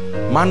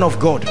 Man of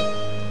God,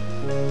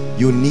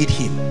 you need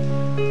him.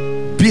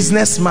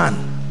 Businessman,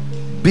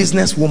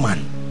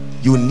 businesswoman,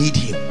 you need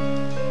him.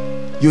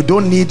 You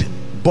don't need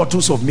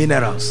bottles of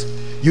minerals.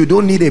 You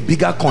don't need a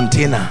bigger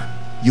container.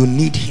 You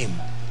need him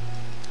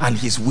and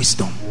his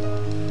wisdom.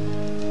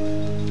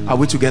 Are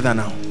we together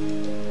now?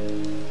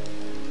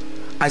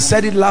 I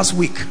said it last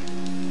week.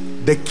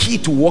 The key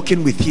to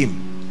walking with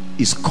him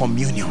is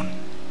communion,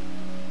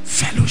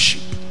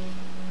 fellowship.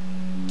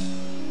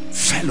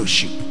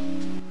 Fellowship.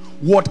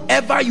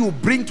 Whatever you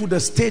bring to the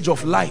stage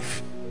of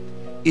life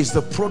is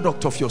the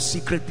product of your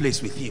secret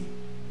place with him.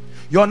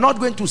 You're not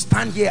going to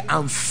stand here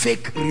and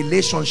fake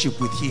relationship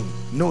with him.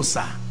 No,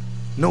 sir.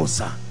 No,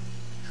 sir.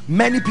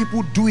 Many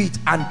people do it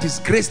and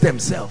disgrace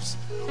themselves.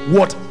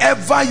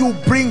 Whatever you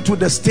bring to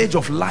the stage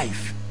of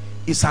life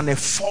is an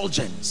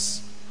effulgence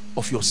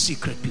of your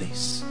secret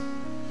place.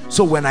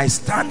 So when I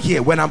stand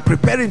here, when I'm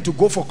preparing to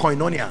go for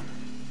koinonia,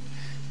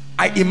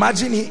 I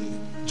imagine him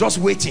just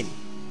waiting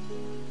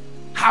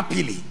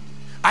happily.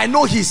 I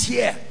know he's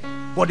here,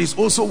 but he's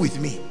also with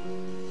me.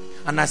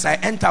 And as I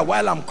enter,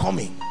 while I'm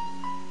coming,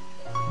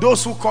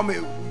 those who come,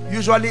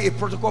 usually a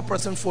protocol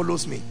person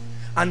follows me.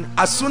 And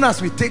as soon as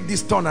we take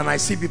this turn and I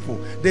see people,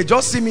 they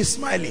just see me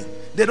smiling.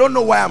 They don't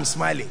know why I'm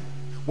smiling.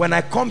 When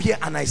I come here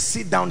and I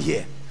sit down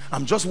here,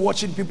 I'm just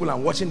watching people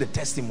and watching the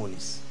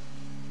testimonies.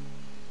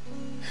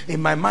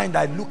 In my mind,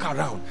 I look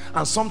around,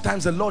 and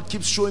sometimes the Lord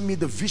keeps showing me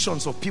the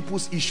visions of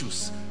people's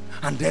issues,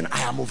 and then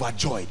I am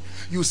overjoyed.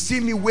 You see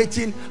me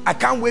waiting. I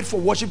can't wait for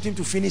worship team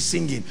to finish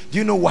singing. Do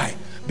you know why?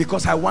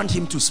 Because I want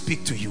him to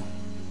speak to you.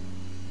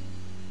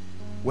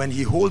 When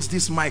he holds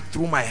this mic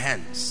through my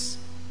hands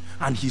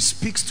and he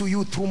speaks to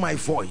you through my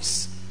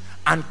voice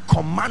and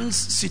commands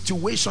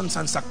situations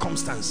and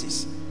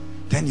circumstances,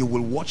 then you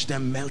will watch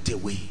them melt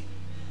away.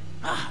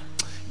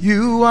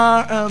 You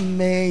are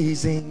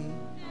amazing.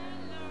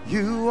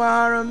 You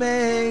are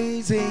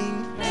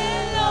amazing.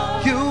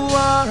 Hello. You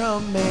are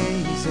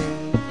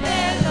amazing.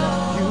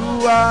 Hello.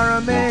 You are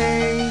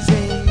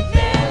amazing.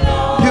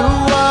 Hello. You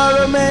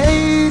are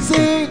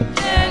amazing.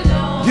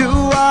 Hello.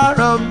 You are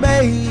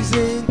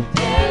amazing.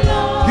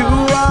 Hello. You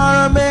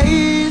are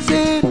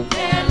amazing.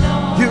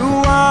 Hello. You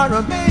are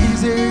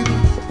amazing.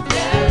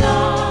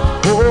 Hello.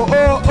 Oh,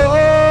 oh, oh,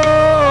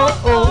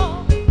 oh,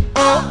 oh,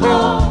 oh,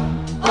 oh,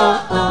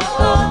 oh, oh.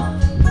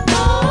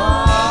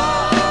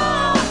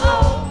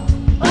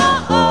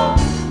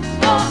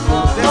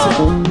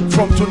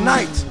 From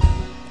tonight,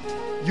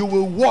 you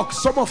will walk.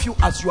 Some of you,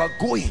 as you are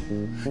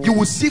going, you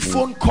will see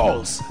phone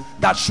calls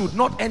that should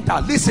not enter.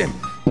 Listen,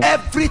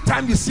 every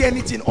time you see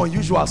anything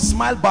unusual,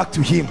 smile back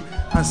to him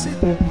and say,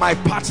 my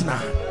partner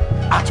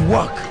at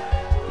work,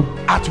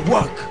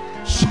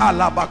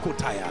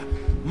 Shalabakotaya,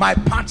 my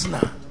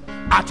partner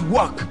at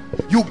work.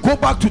 You go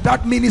back to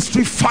that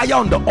ministry, fire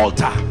on the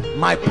altar.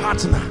 my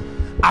partner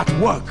at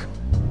work.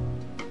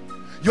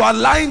 You are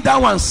lying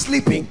down and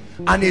sleeping,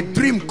 and a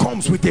dream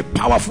comes with a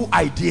powerful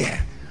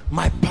idea.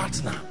 My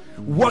partner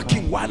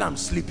working while I'm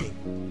sleeping.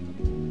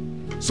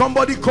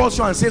 Somebody calls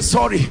you and says,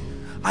 sorry,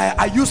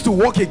 I used to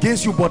work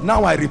against you, but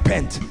now I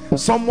repent.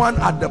 Someone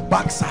at the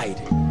backside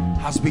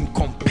has been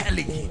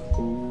compelling him.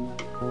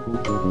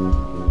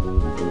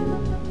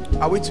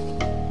 Are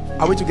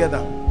we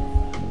together?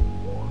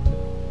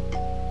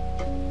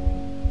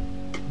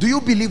 Do you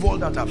believe all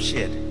that I've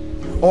shared,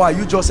 or are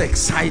you just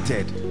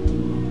excited?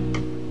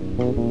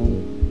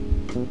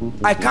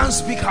 I can't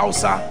speak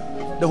Hausa.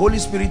 The Holy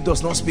Spirit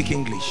does not speak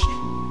English.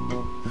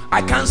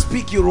 I can't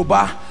speak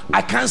Yoruba.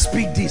 I can't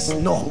speak this.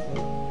 No.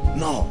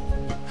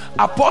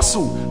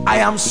 Apostle, I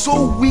am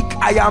so weak.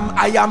 I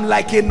am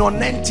like a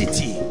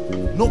non-entity.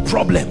 No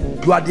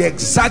problem. You are the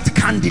exact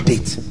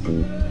candidate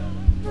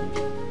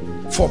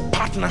for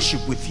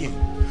partnership with him,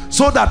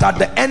 so that at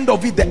the end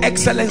of it, the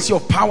excellency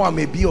of power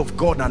may be of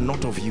God and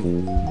not of you.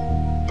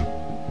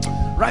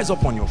 Rise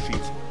up on your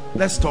feet.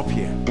 Let's stop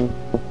here.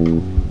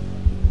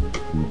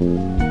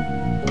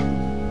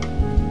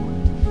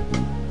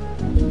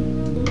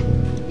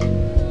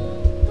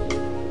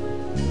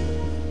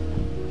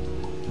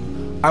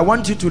 I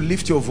want you to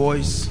lift your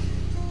voice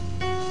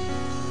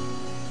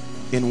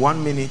in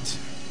 1 minute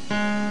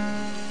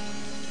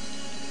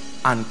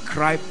and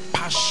cry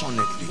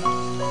passionately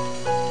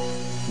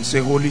and say,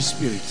 Holy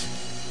Spirit,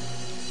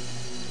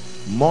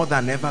 more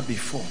than ever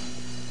before,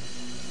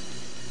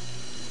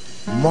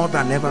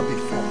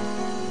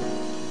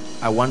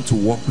 I want to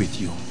walk with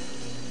you.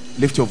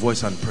 Lift your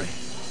voice and pray.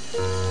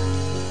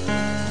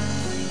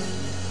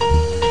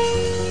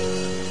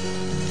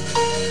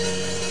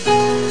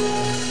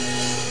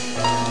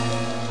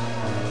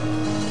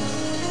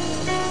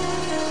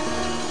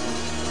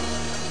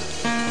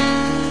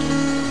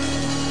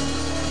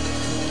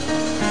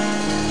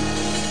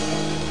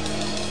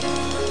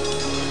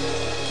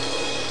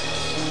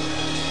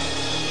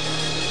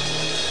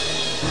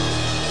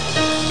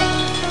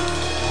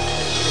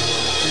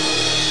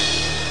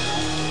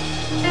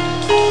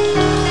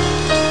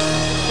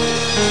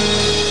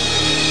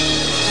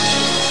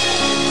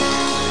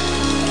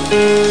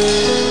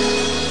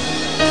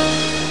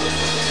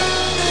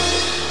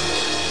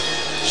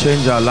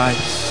 Change our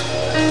lives.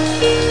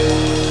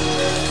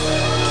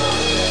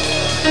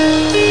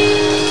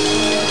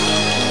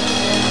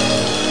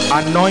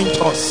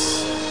 Anoint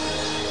us.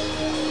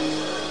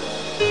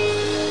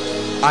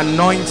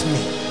 Anoint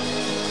me.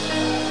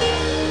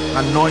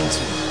 Anoint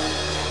me.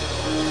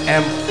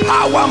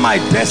 Empower my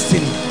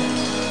destiny.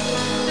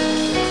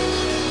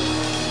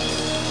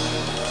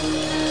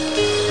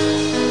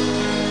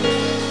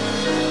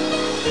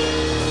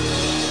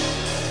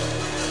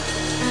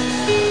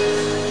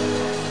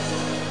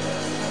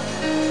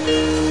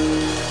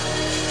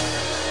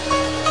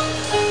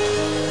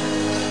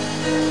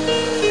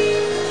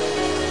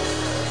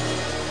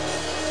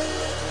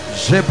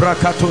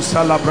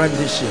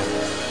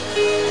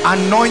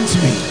 Anoint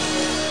me.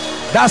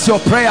 That's your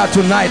prayer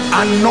tonight.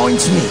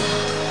 Anoint me.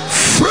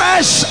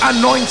 Fresh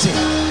anointing.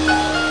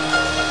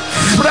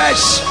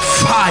 Fresh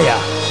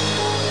fire.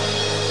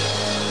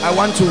 I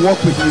want to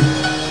walk with you.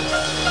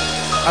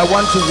 I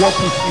want to walk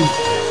with you.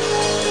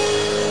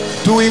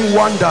 Doing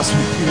wonders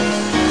with you.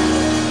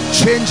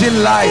 Changing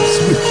lives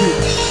with you.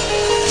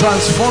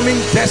 Transforming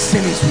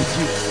destinies with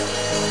you.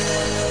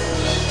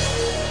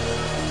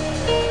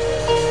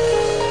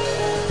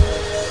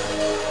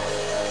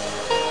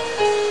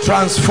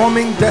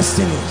 Transforming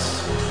destinies.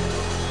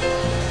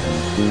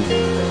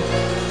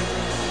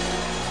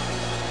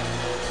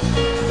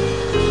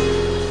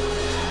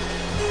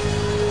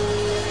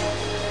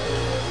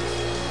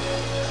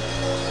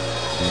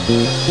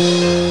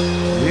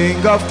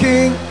 King of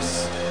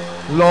kings,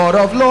 Lord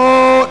of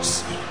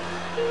lords,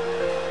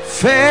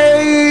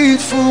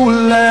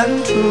 faithful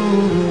and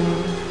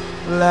true,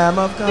 Lamb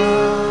of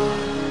God,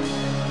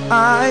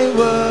 I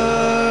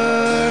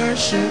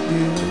worship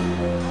you.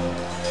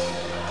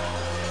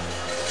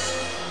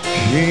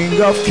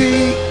 King of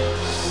kings,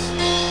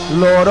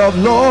 Lord of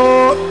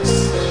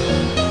lords,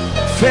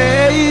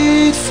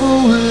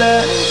 faithful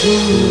and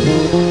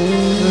true,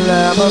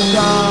 Lamb of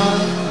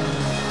God,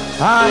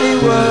 I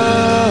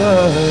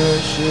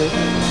worship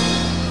you.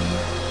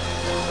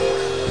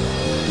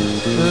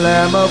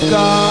 Lamb of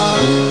God,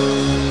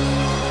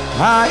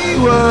 I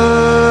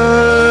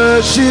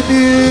worship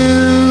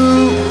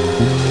you.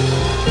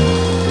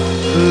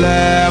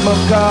 Lamb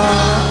of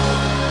God,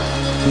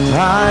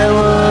 I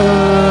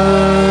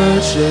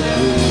worship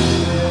you.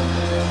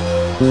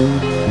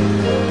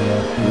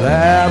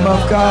 Lamb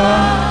of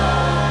God,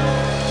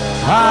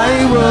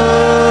 I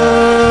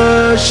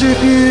worship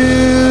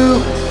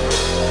you.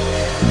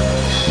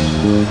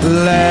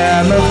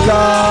 Lamb of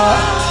God,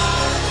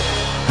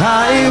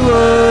 I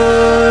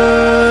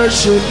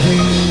worship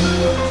you.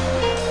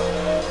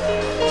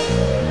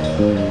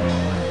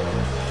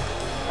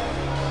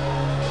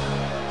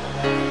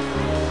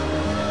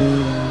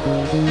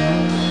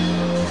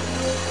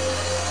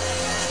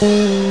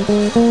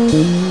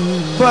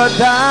 but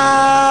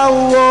thou,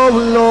 O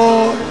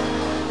Lord,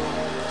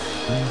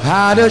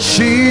 had a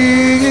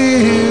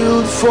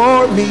shield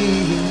for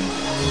me,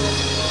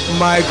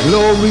 my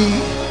glory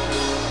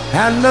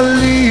and the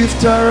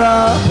lifter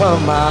up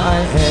of my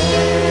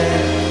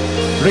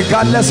head.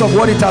 Regardless of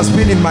what it has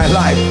been in my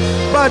life,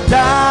 but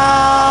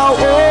thou,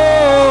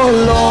 O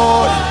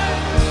Lord,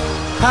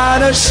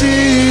 had a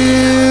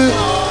shield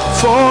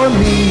for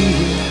me,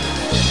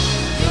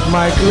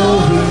 my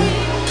glory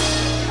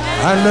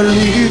and the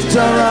lifter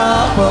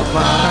up of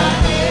my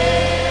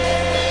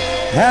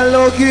head.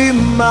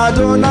 Elohim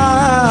Adonai,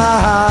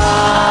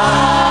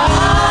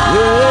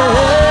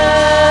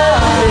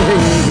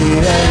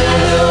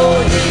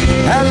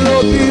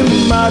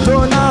 Elohim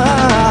Adonai,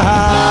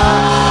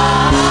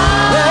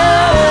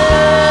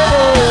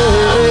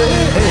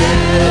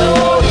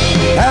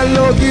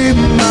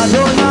 Elohim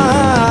Adonai,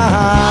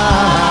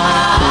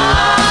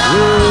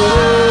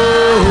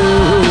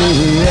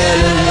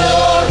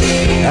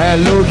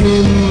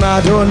 Elohim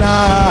Adonai,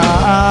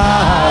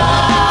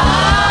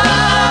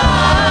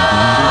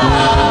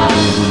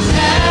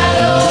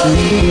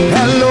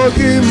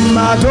 Elohim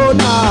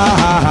Adonai,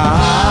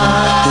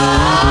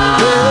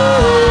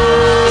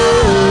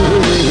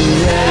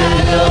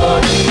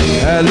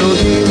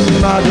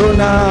 Elohim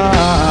Adonai.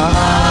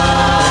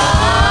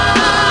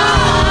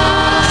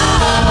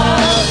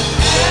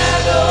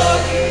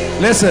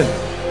 Listen,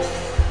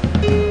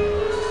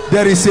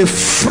 there is a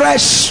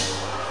fresh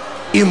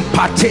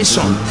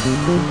impartation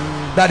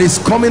that is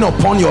coming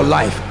upon your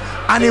life.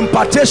 An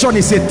impartation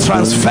is a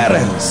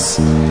transference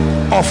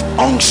of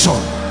unction,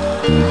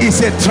 is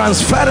a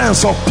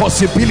transference of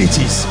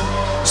possibilities,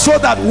 so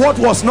that what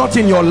was not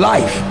in your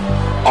life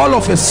all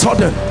of a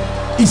sudden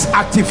is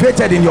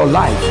activated in your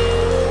life.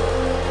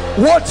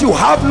 What you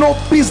have no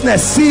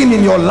business seeing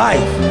in your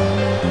life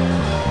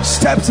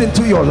steps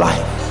into your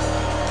life,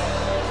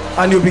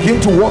 and you begin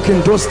to walk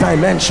in those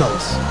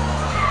dimensions.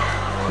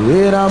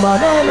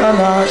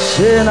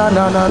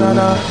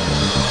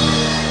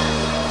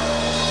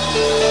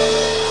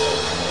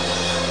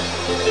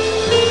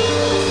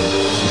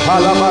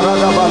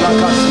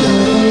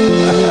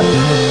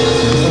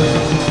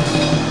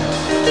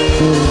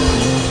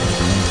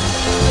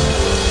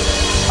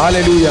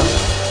 Hallelujah,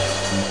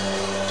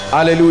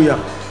 hallelujah,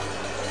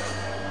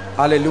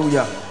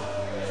 hallelujah,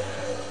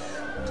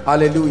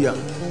 hallelujah.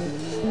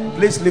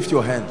 Please lift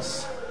your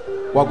hands.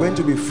 We're going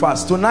to be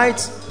fast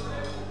tonight's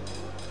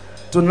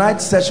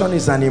session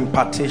is an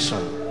impartation.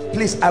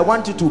 Please, I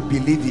want you to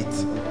believe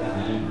it.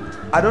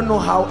 I don't know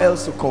how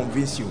else to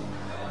convince you.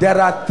 There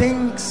are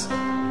things,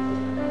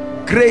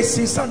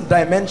 graces and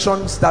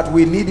dimensions that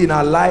we need in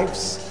our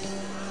lives,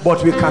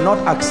 but we cannot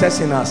access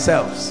in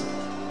ourselves.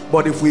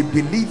 But if we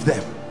believe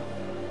them,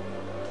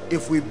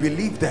 if we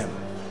believe them,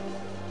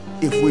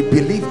 if we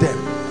believe them,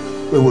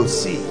 we will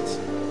see it.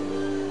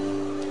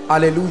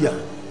 Hallelujah.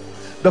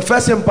 The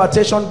first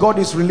impartation God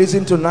is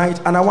releasing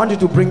tonight, and I want you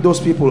to bring those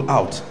people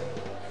out.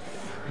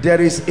 There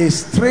is a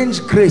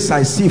strange grace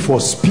I see for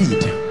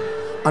speed,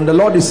 and the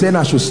Lord is saying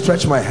I should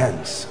stretch my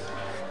hands.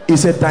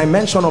 It's a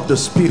dimension of the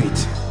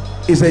spirit.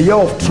 It's a year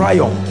of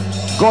triumph.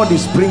 God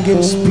is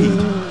bringing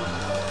speed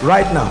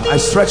right now. I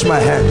stretch my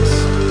hands.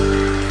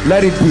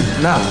 Let it be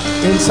now,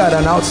 inside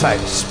and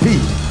outside.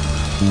 Speed,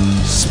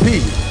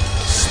 speed,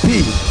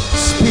 speed,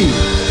 speed,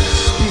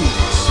 speed,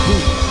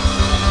 speed,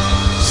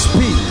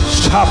 speed.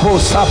 Shapo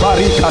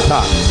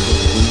sabarikata.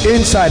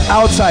 Inside,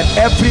 outside,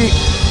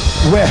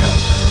 everywhere.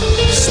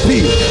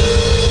 Speed.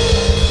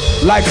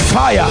 Like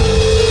fire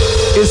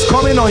is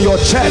coming on your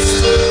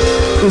chest.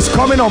 It's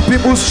coming on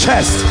people's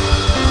chest.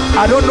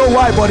 I don't know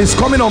why, but it's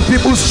coming on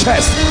people's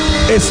chest.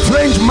 A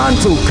strange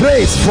mantle,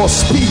 grace for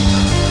speed.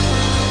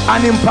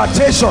 An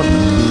impartation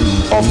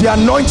of the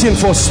anointing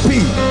for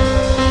speed.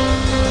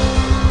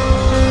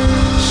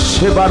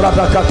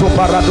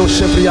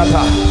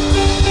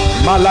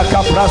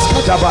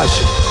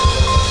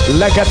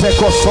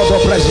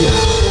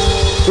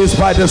 It's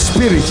by the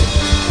Spirit.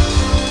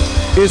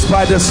 It's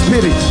by the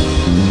Spirit.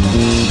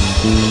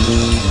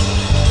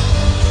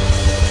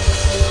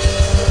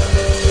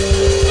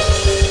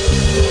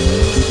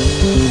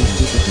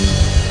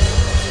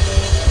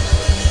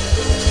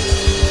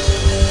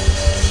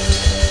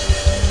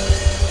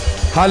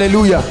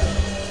 Hallelujah,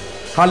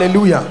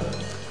 hallelujah.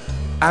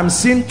 I'm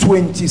seeing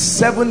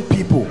 27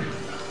 people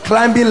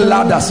climbing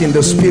ladders in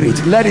the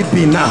spirit. Let it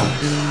be now.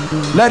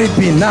 Let it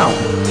be now.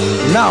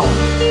 Now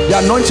the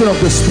anointing of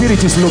the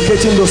Spirit is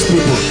locating those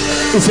people.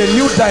 It's a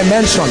new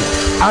dimension.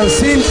 I'm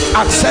seeing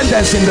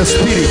ascendance in the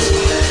Spirit.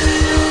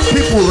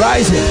 People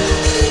rising.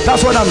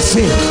 That's what I'm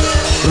seeing.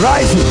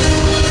 Rising.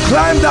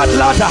 Climb that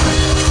ladder.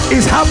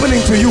 It's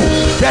happening to you.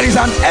 There is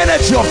an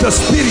energy of the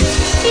Spirit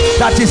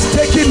that is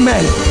taking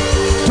men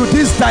to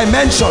this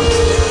dimension.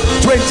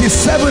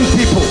 27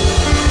 people,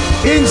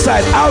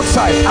 inside,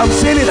 outside. I'm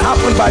seeing it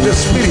happen by the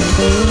Spirit.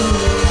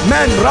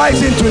 Men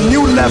rising to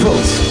new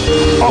levels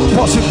of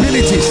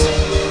possibilities.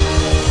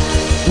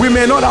 We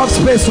may not have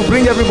space to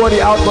bring everybody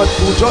out, but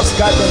we'll just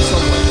guide them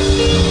somewhere.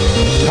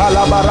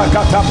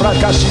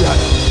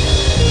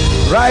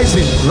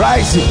 rising,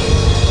 rising,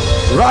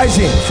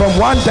 rising from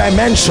one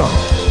dimension,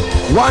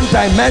 one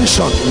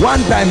dimension,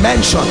 one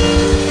dimension.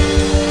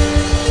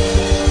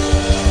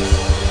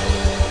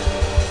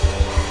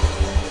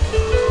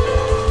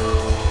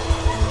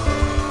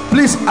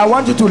 Please, I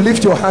want you to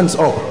lift your hands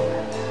up.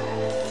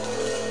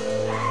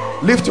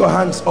 Lift your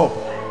hands up.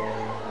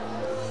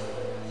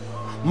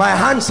 My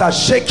hands are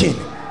shaking,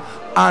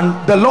 and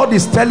the Lord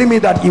is telling me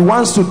that he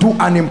wants to do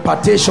an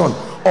impartation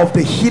of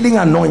the healing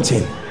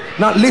anointing.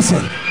 Now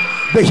listen,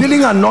 the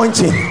healing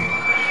anointing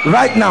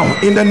right now,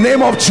 in the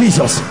name of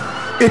Jesus,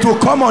 it will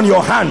come on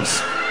your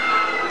hands.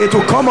 It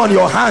will come on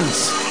your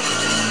hands.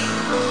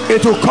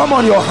 It will come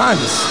on your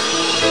hands.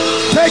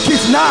 Take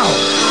it now.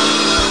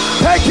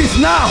 Take it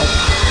now.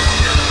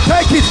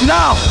 Take it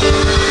now.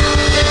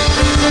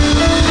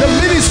 The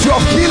ministry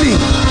of healing,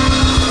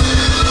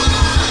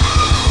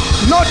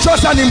 not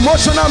just an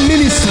emotional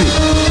ministry,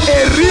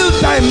 a real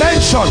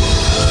dimension,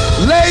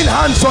 laying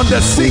hands on the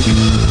sick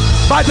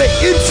by the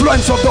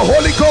influence of the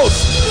Holy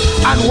Ghost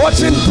and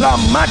watching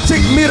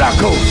dramatic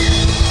miracles.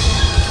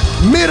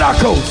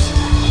 Miracles,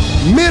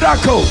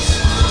 miracles.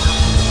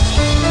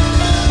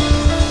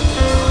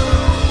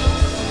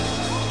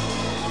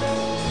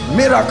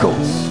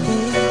 Miracles.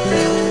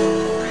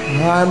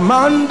 I'm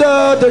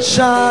under the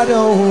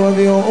shadow of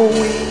your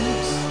wings.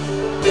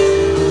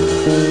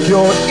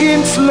 Your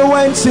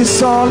influence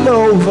is all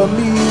over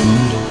me.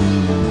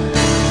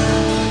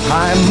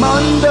 I'm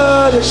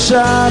under the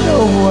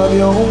shadow of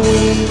your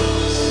wings.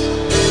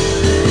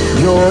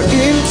 Your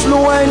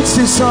influence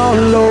is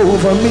all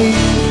over me.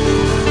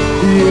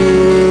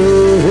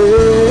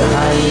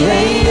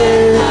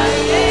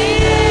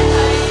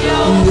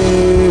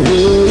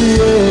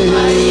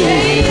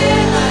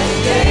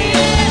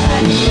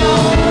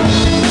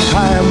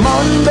 I'm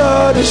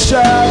under the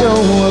shadow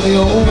of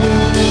your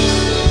wings.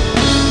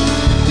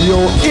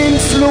 Your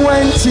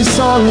influence is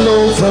all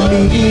over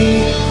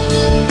me.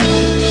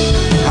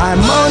 I'm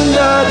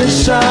under the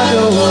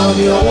shadow of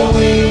your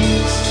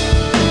wings.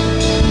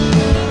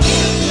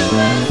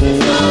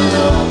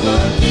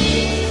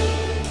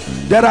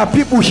 There are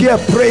people here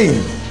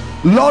praying,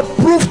 Lord,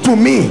 prove to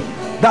me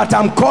that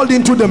I'm called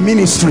into the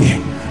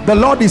ministry. The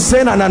Lord is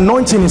saying an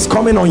anointing is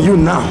coming on you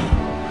now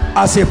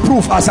as a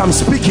proof. As I'm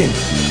speaking,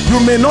 you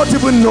may not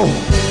even know,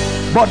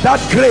 but that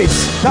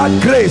grace, that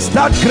grace,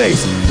 that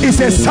grace is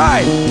a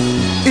sign.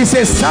 It's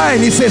a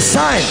sign. It's a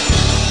sign.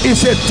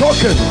 It's a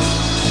token.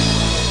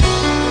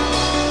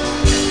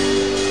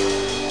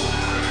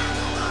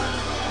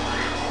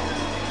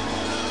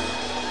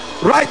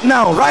 Right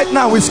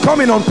now it's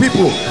coming on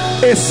people.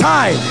 A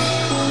sign,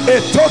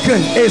 a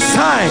token, a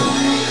sign,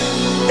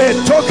 a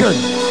token.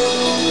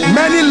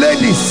 Many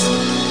ladies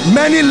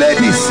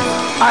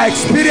are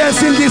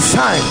experiencing this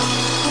sign.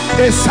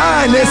 A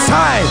sign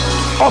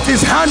of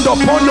his hand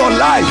upon your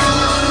life.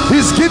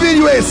 He's giving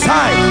you a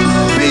sign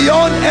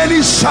beyond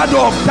any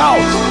shadow of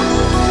doubt.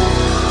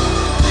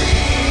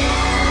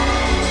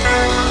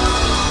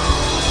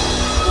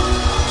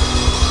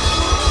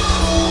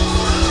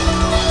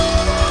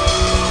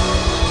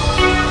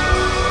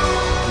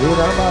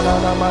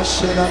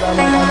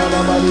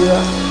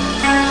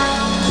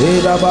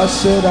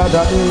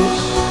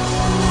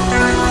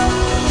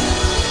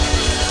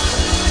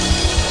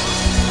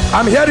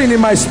 I'm hearing in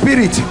my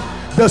spirit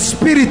the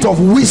spirit of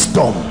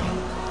wisdom,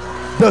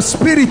 the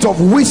spirit of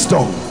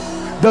wisdom,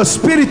 the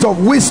spirit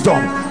of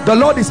wisdom. The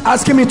Lord is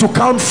asking me to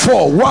count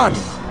 4. 1, 2, 3,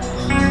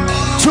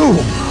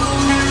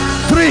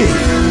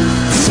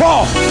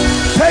 4.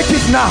 Take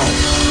it now.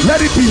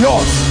 Let it be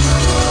yours.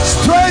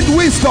 Strange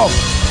wisdom.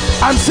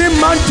 I'm seeing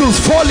mantles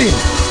falling,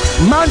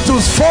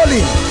 mantles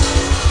falling.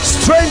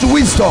 Strange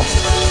wisdom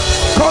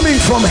coming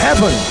from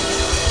heaven.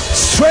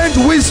 Strange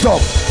wisdom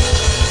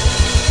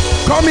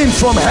coming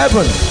from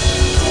heaven.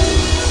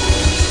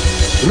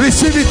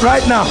 Receive it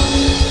right now.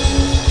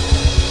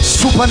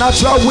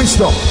 Supernatural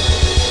wisdom.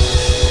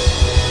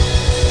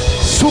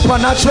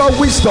 Supernatural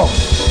wisdom.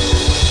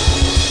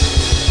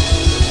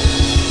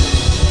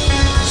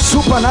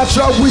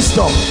 Supernatural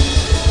wisdom.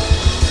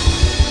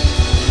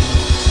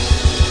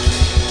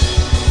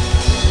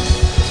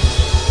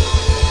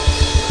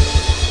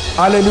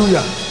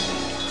 Hallelujah.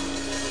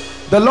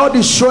 The Lord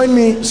is showing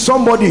me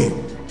somebody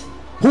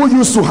who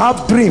used to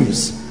have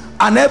dreams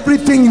and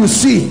everything you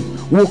see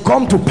will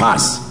come to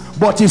pass,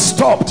 but he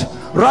stopped.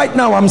 Right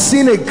now I'm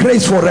seeing a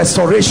grace for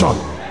restoration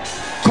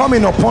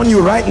coming upon you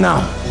right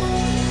now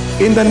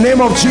in the name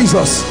of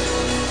Jesus.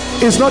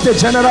 It's not a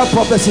general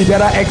prophecy.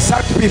 There are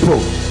exact people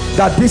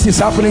that this is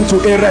happening to.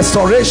 A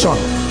restoration,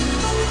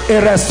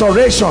 a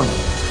restoration,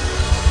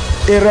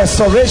 a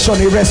restoration,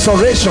 a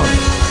restoration,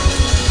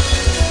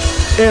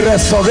 a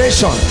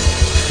restoration.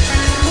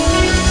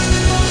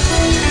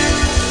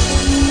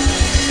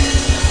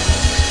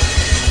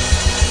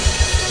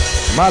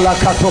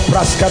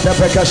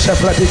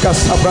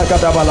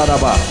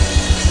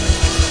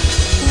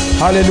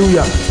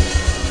 Hallelujah.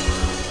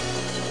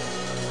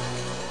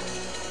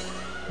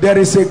 There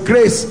is a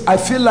grace. I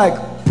feel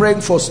like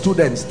praying for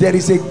students. There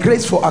is a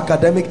grace for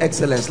academic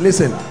excellence.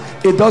 Listen,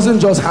 it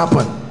doesn't just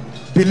happen.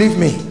 Believe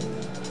me,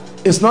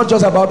 it's not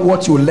just about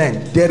what you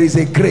learn. There is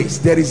a grace.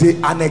 There is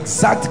an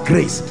exact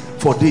grace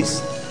for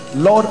this.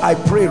 Lord, I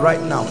pray right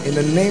now in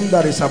the name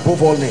that is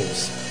above all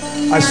names,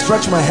 I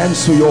stretch my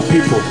hands to your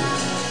people.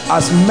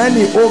 As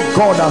many, oh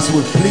God, as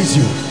will please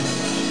you,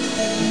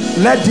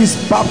 let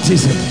this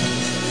baptism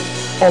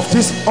of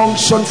this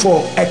unction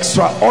for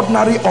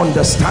extraordinary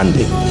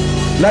understanding,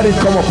 let it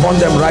come upon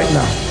them right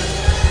now.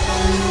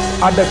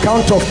 At the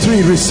count of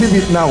 3, receive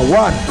it now.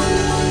 1,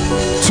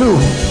 2,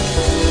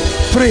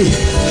 3.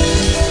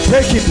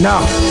 Take it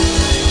now.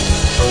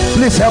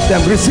 Please help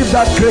them. Receive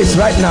that grace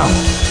right now.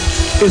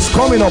 It's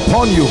coming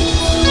upon you.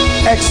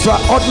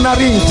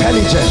 Extraordinary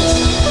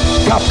intelligence,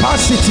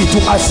 capacity to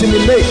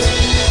assimilate,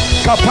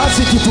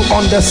 capacity to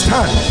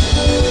understand,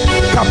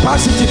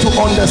 capacity to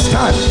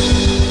understand.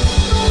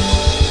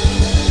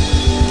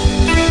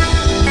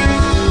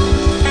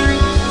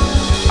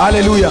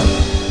 Hallelujah.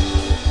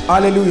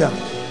 Hallelujah.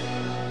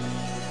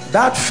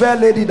 That fair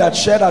lady that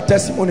shared her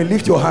testimony,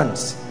 lift your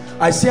hands.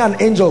 I see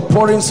an angel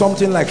pouring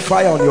something like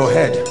fire on your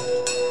head.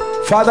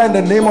 Father, in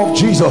the name of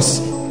Jesus,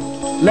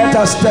 let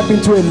us step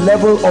into a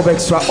level of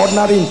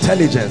extraordinary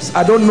intelligence.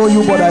 I don't know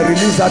you, but I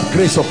release that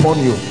grace upon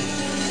you.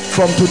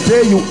 From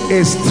today, you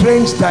a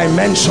strange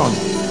dimension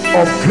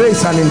of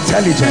grace and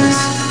intelligence.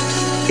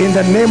 In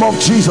the name of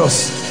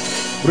Jesus,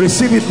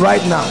 receive it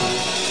right now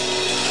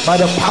by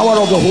the power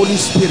of the Holy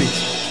Spirit.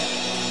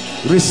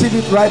 Receive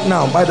it right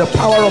now by the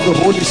power of the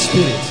Holy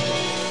Spirit.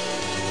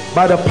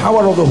 By the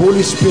power of the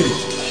Holy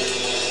Spirit.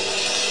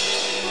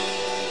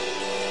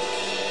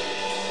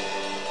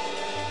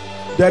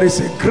 There is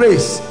a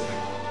grace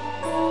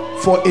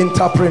for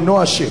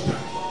entrepreneurship,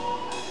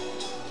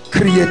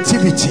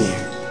 creativity,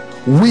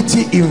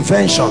 witty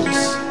inventions.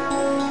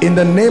 In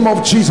the name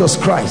of Jesus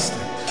Christ,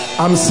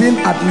 I'm seeing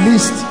at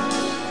least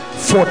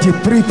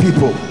 43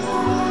 people.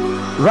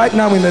 Right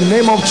now, in the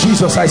name of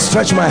Jesus, I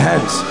stretch my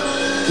hands.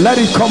 Let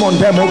it come on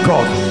them, oh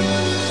God.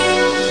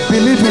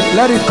 Believe it,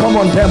 let it come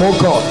on them, oh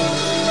God.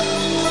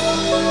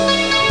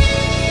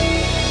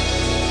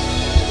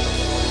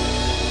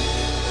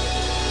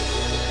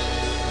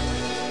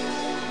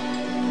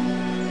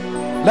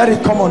 Let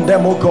it come on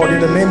them, oh God, in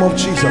the name of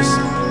Jesus.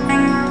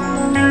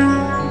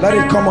 Let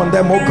it come on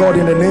them, oh God,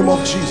 in the name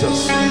of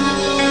Jesus.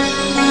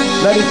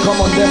 Let it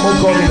come on them,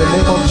 oh God, in the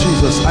name of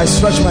Jesus. I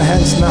stretch my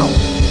hands now.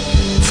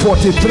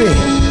 43.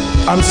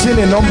 I'm seeing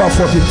a number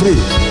 43.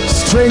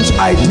 Strange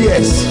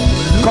ideas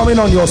coming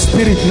on your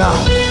spirit now.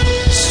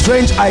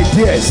 Strange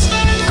ideas,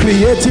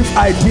 creative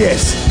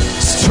ideas,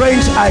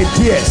 strange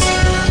ideas,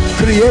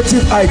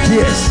 creative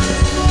ideas.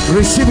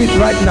 Receive it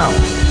right now.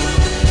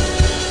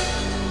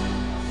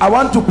 I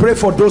want to pray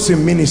for those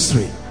in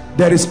ministry.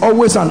 There is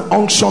always an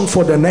unction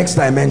for the next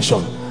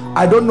dimension.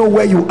 I don't know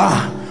where you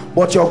are,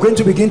 but you're going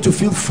to begin to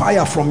feel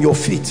fire from your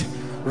feet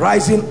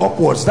rising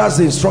upwards. That's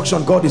the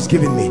instruction God is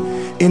giving me.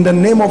 In the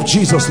name of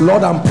Jesus,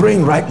 Lord, I'm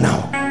praying right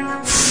now.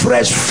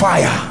 Fresh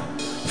fire,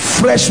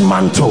 fresh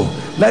mantle,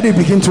 let it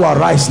begin to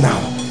arise now.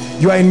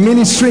 You are in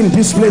ministry in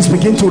this place,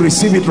 begin to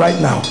receive it right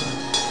now.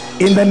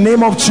 In the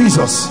name of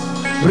Jesus,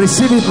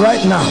 receive it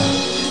right now.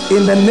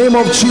 In the name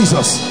of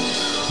Jesus,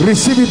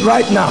 receive it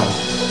right now.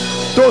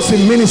 Those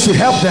in ministry,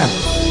 help them.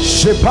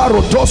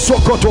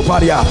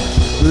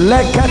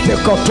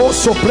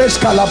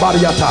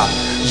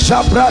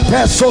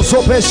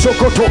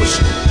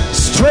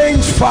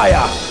 Strange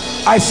fire.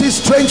 I see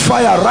strange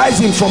fire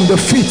rising from the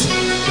feet,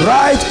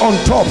 right on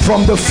top,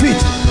 from the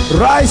feet,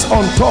 rise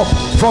on top,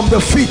 from the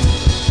feet.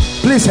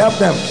 Please help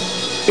them.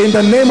 In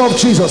the name of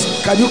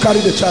Jesus, can you carry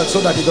the child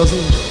so that he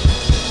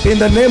doesn't? In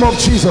the name of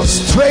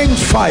Jesus, strange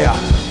fire,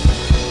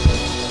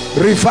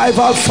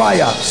 revival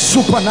fire,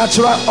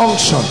 supernatural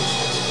unction,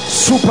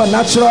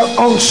 supernatural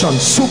unction,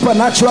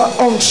 supernatural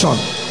unction,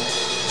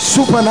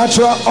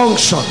 supernatural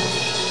unction.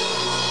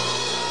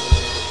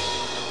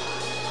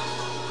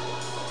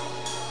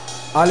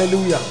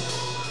 Hallelujah.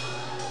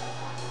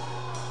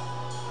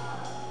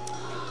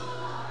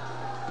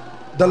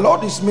 The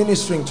Lord is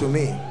ministering to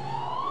me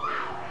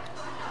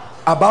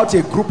about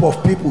a group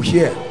of people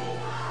here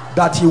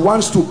that he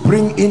wants to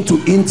bring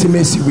into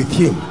intimacy with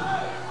him.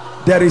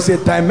 There is a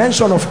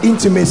dimension of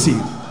intimacy.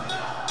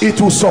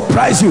 It will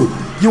surprise you.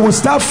 You will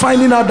start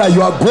finding out that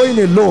you are going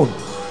alone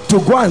to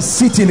go and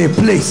sit in a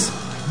place.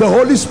 The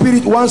Holy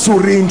Spirit wants to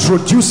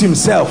reintroduce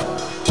himself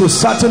to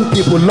certain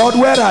people. Lord,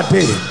 where are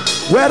they?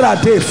 Where are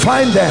they?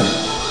 Find them.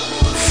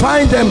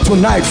 Find them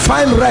tonight.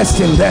 Find rest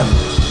in them.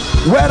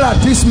 Where are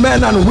these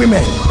men and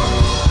women?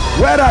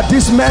 Where are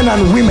these men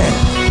and women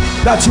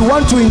that you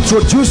want to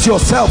introduce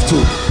yourself to?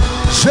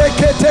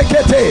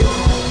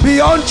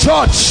 Beyond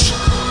church.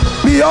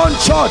 Beyond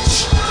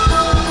church.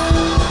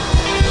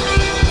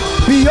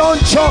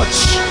 Beyond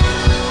church.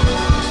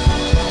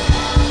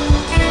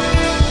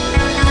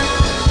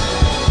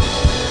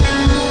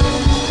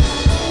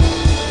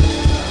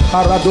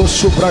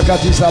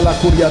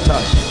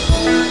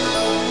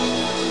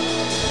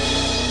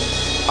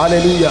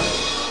 Hallelujah.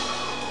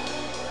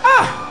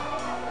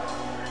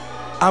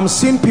 I'm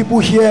seeing people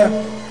here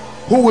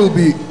who will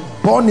be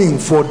burning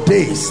for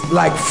days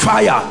like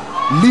fire.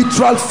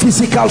 Literal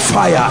physical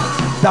fire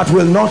that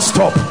will not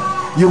stop.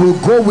 You will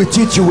go with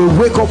it, you will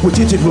wake up with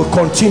it, it will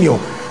continue.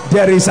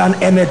 There is an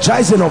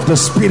energizing of the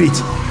spirit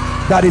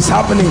that is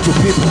happening to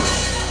people.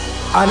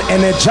 An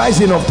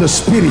energizing of the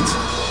spirit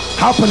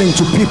happening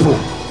to people.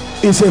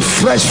 It's a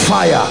fresh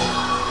fire.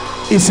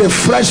 It's a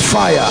fresh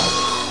fire.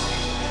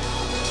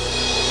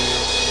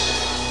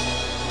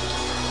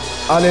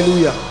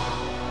 Hallelujah.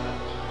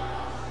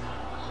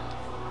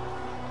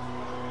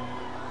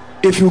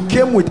 If you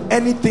came with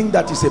anything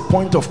that is a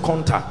point of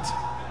contact,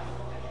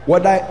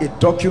 whether a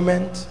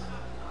document,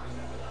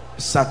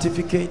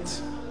 certificate,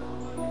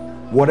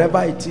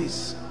 whatever it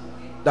is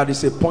that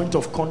is a point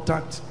of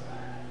contact,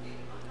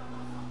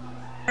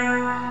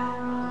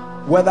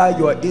 whether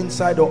you are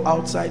inside or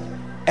outside,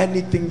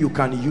 anything you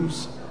can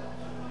use,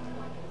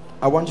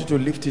 I want you to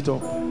lift it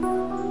up.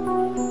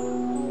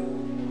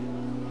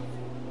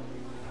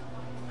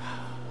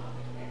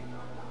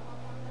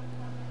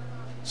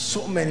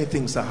 So many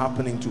things are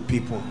happening to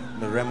people in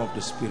the realm of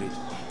the spirit.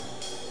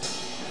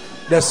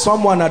 There's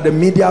someone at the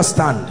media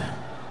stand.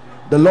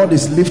 The Lord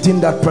is lifting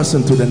that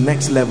person to the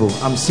next level.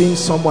 I'm seeing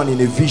someone in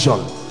a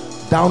vision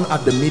down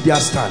at the media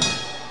stand,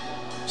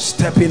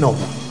 stepping up.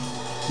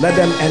 Let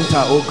them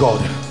enter, oh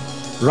God,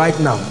 right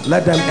now.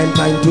 Let them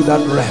enter into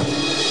that realm,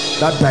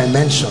 that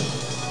dimension.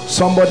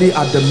 Somebody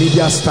at the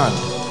media stand,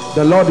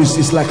 the Lord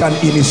is like an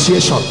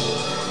initiation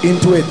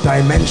into a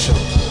dimension,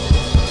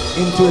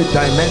 into a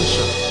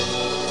dimension.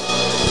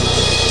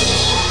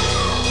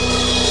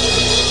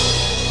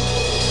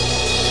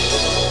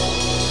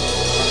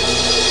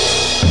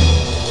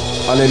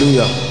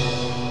 Hallelujah.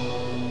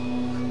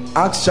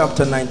 Acts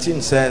chapter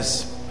 19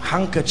 says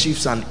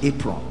handkerchiefs and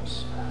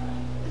aprons.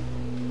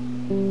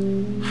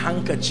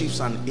 Handkerchiefs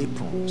and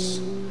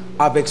aprons.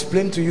 I've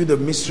explained to you the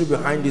mystery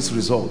behind these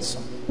results.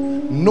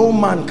 No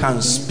man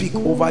can speak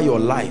over your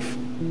life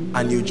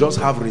and you just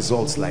have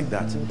results like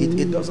that.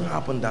 It doesn't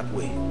happen that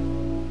way.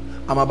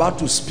 I'm about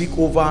to speak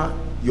over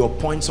your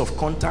points of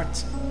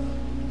contact.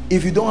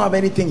 If you don't have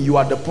anything, you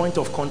are the point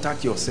of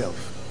contact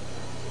yourself.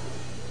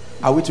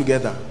 Are we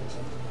together?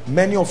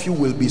 Many of you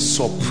will be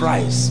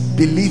surprised.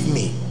 Believe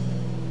me,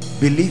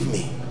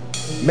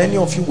 many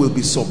of you will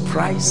be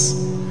surprised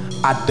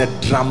at the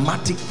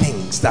dramatic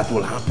things that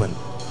will happen.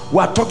 We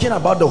are talking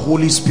about the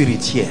Holy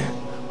Spirit here.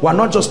 We are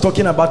not just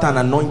talking about an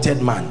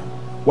anointed man.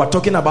 We are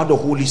talking about the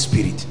Holy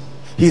Spirit.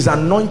 His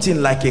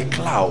anointing, like a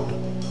cloud,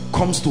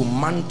 comes to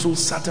mantle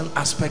certain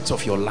aspects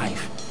of your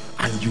life,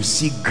 and you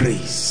see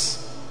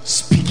grace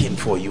speaking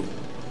for you.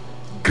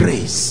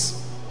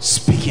 Grace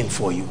speaking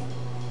for you.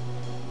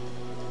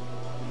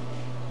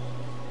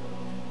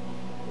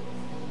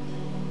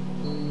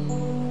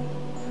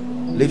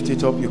 Lift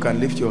it up. You can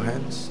lift your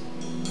hands.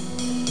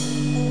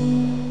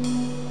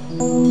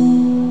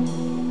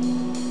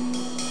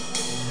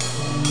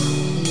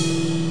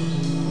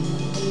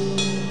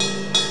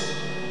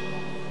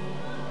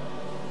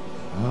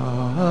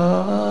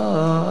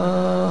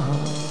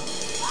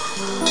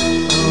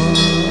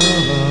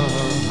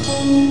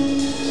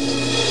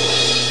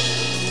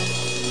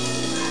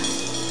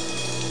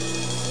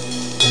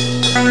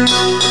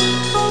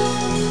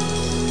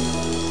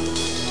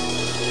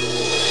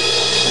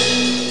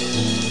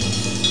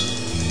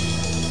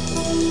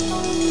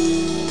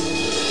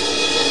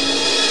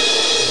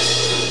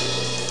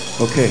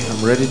 Okay,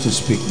 I'm ready to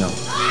speak now.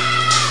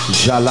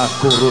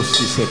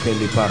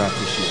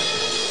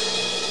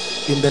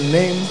 In the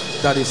name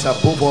that is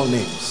above all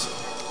names,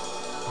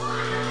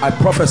 I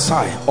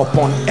prophesy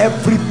upon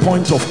every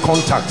point of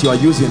contact you are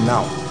using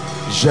now.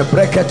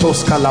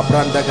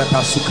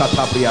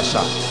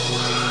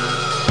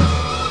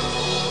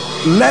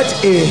 Let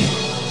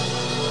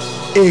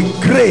a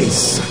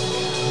grace,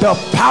 the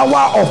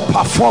power of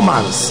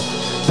performance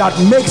that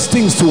makes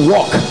things to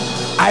work,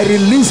 I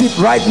release it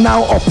right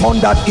now upon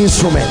that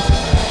instrument.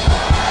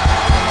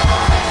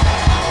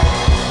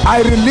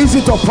 I release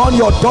it upon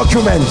your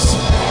documents.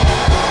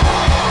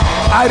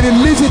 I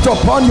release it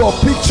upon your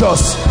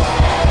pictures.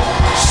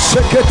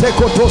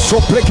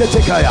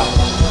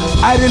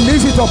 I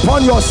release it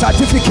upon your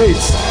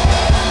certificates.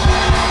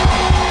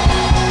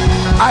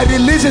 I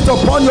release it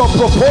upon your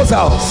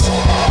proposals.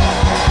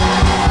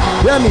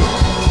 Hear me.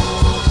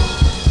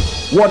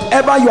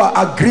 Whatever you are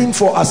agreeing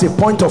for as a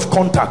point of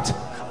contact,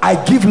 I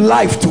give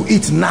life to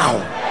it now.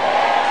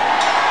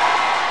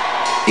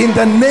 In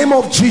the name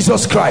of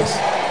Jesus Christ.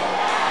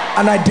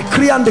 And I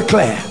decree and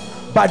declare,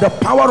 by the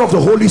power of the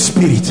Holy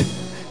Spirit,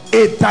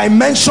 a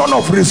dimension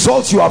of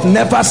results you have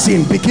never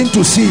seen. Begin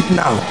to see it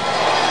now.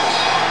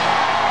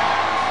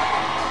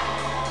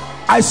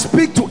 I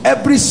speak to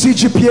every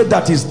CGPA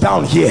that is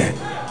down here.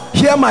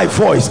 Hear my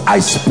voice. I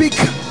speak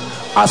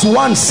as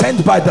one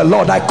sent by the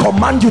Lord. I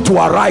command you to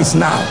arise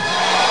now.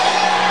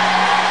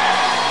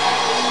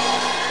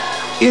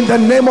 In the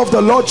name of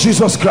the Lord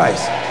Jesus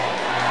Christ.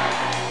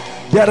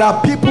 There are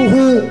people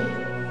who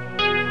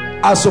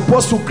are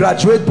supposed to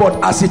graduate,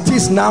 but as it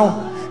is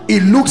now,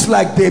 it looks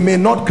like they may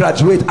not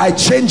graduate. I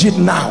change it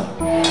now.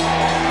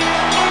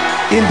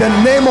 In the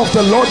name of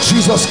the Lord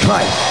Jesus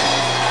Christ.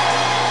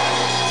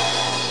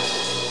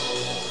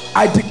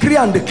 I decree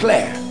and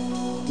declare,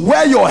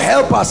 where your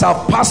helpers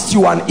have passed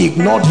you and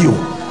ignored you,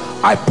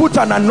 I put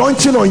an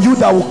anointing on you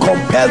that will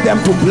compel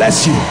them to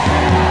bless you.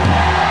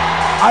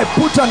 I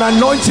put an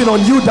anointing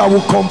on you that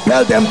will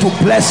compel them to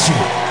bless you.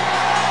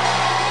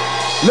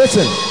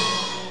 Listen,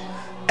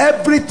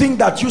 everything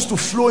that used to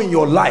flow in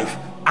your life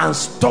and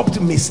stopped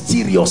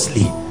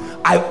mysteriously,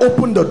 I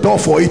open the door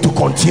for it to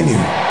continue.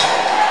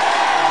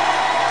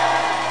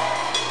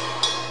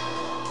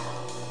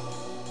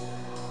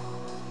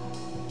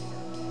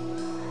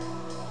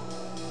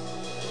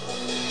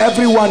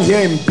 Everyone here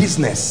in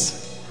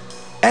business,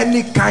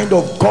 any kind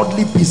of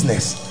godly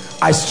business,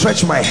 I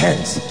stretch my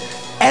hands.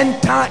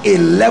 Enter a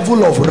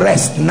level of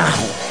rest now.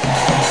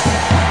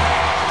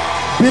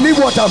 Believe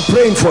what I'm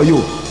praying for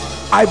you.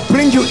 I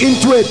bring you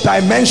into a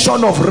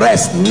dimension of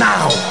rest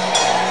now.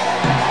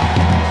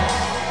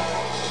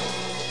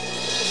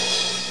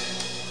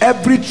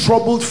 Every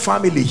troubled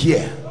family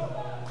here,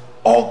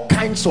 all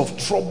kinds of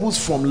troubles,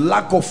 from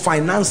lack of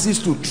finances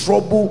to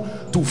trouble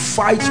to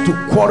fight to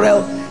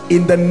quarrel,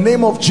 in the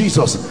name of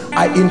Jesus,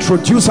 I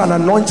introduce an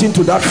anointing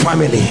to that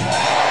family,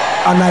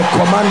 and I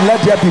command,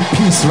 let there be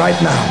peace right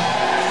now.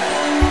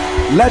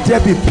 Let there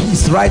be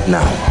peace right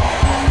now.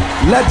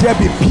 Let there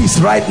be peace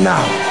right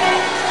now.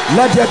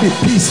 Let there be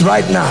peace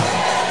right now.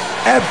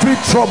 Every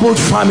troubled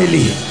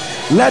family,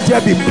 let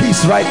there be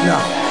peace right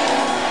now.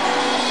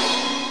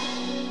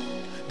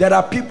 There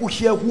are people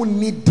here who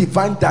need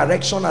divine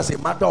direction as a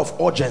matter of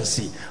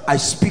urgency. I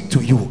speak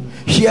to you.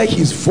 Hear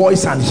his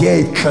voice and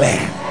hear it clear.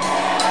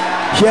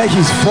 Hear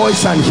his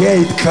voice and hear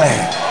it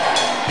clear.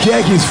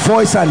 Hear his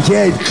voice and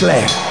hear it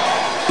clear.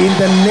 In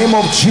the name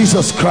of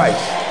Jesus Christ.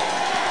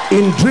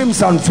 In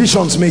dreams and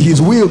visions, may his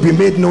will be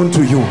made known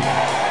to you.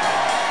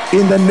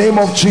 In the name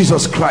of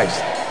Jesus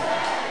Christ.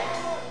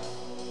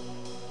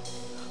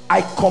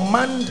 I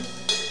command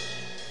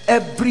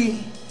every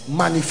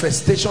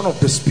manifestation of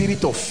the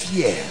spirit of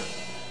fear,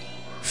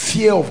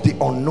 fear of the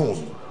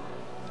unknown,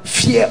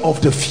 fear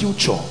of the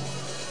future,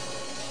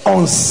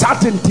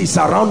 uncertainties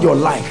around your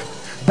life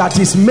that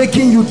is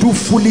making you do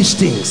foolish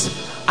things,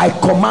 I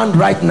command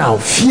right now,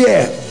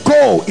 fear,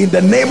 go in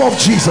the name of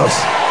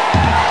Jesus.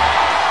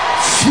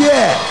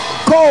 Fear,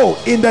 go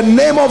in the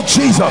name of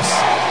Jesus.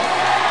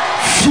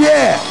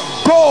 Fear,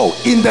 go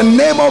in the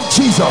name of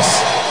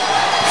Jesus.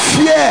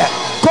 Fear,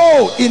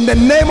 go in the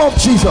name of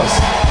Jesus.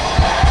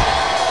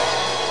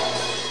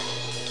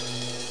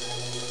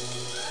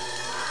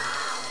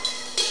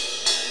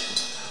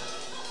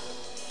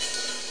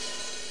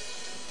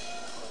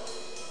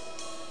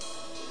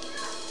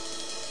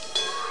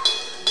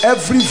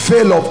 Every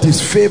veil of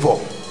disfavor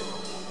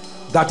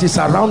that is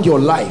around your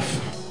life,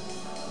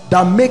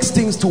 that makes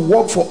things to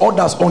work for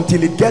others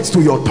until it gets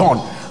to your turn,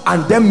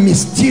 and then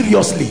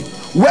mysteriously,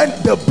 when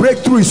the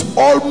breakthrough is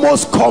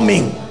almost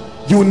coming,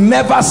 you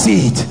never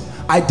see it.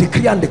 I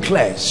decree and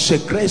declare, in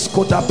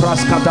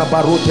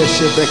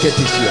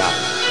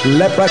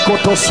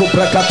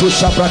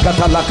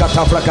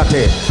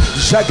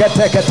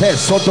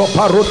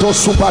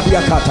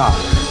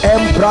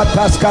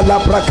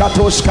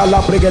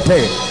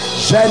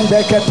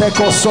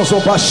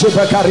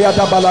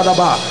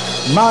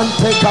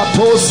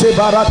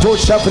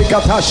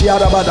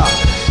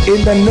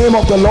the name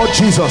of the Lord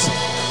Jesus,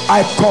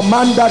 I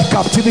command that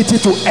captivity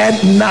to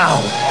end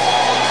now.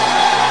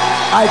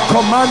 I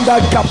command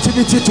that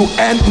captivity to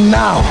end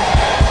now.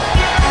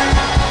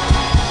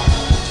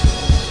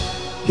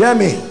 Hear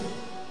me.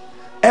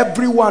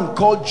 Everyone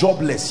called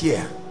jobless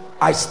here,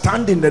 I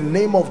stand in the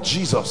name of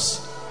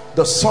Jesus,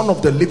 the Son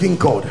of the living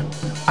God.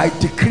 I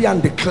decree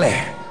and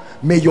declare,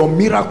 may your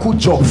miracle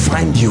job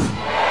find you.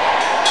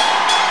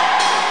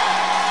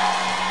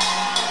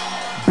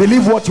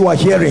 Believe what you are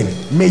hearing.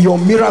 May your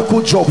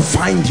miracle job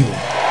find you.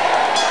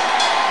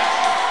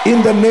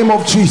 In the name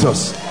of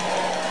Jesus.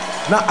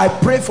 Now I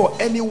pray for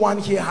anyone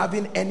here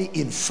having any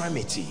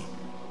infirmity.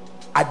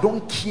 I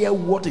don't care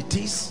what it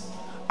is.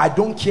 I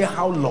don't care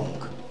how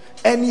long.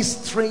 Any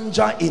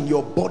stranger in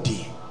your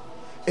body.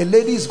 A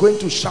lady is going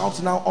to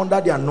shout now under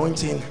the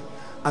anointing,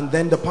 and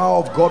then the power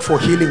of God for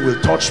healing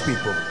will touch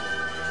people.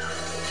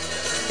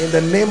 In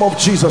the name of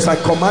Jesus, I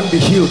command, be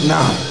healed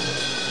now.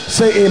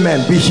 Say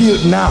amen. Be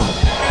healed now.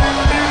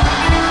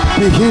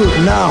 Be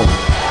healed now.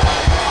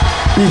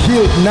 Be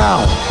healed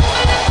now.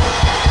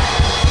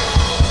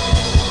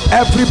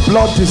 Every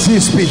blood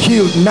disease, be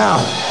healed now.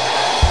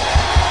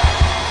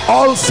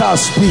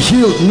 Ulcers, be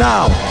healed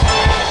now.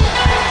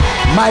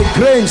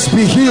 Migraines,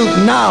 be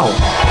healed now.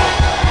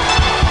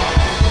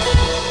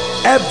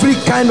 Every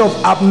kind of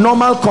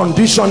abnormal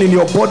condition in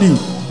your body,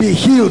 be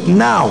healed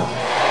now.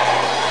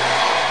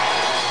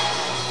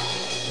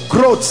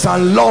 Growths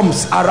and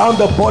lumps around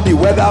the body,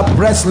 whether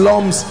breast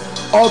lumps,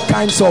 all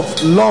kinds of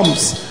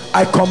lumps,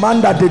 I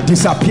command that they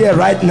disappear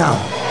right now.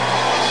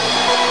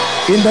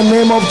 In the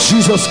name of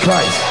Jesus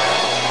Christ.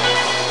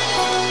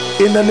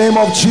 In the name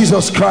of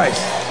Jesus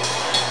Christ.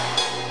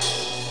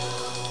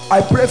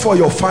 I pray for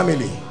your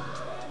family.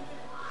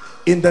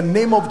 In the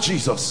name of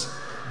Jesus,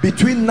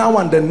 between now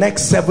and the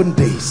next 7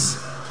 days,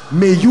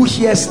 may you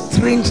hear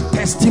strange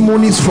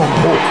testimonies from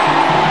home.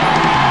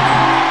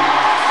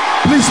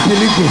 Please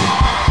believe me.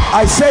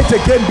 I say it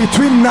again,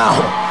 between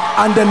now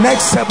and the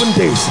next 7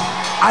 days,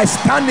 I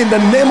stand in the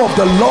name of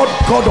the Lord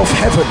God of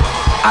heaven,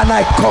 and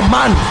I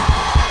command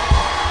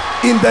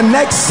in the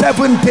next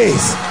 7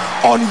 days,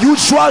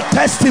 unusual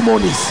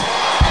testimonies,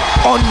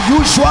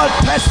 unusual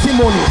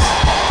testimonies,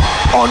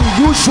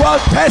 unusual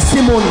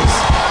testimonies,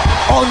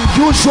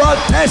 unusual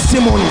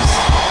testimonies,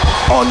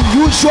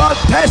 unusual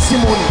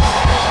testimonies.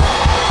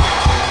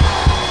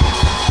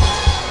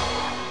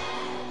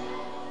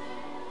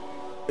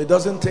 It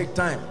doesn't take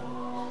time.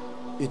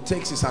 It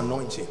takes his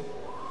anointing.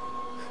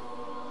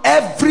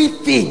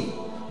 Everything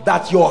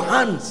that your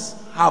hands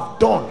have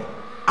done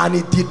and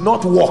it did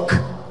not work,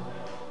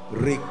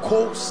 I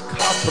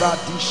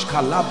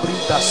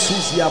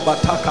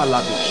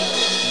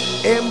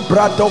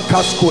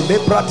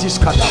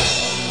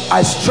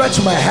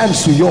stretch my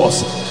hands to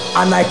yours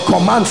and I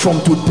command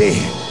from today,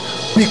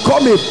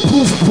 become a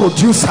proof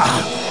producer.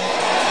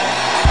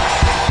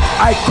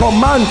 I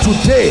command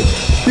today,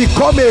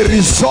 become a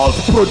result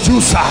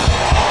producer.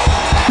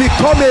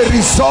 Become a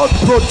result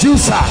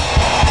producer.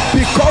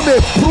 Become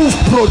a proof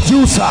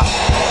producer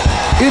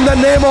in the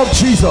name of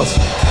Jesus.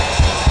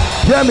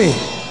 Hear me.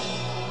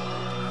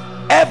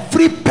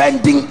 Every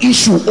pending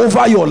issue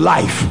over your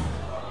life,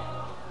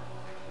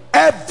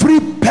 every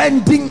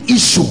pending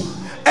issue,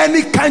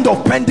 any kind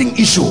of pending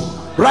issue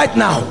right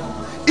now,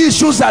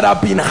 issues that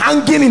have been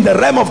hanging in the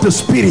realm of the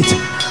spirit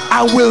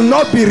and will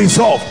not be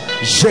resolved,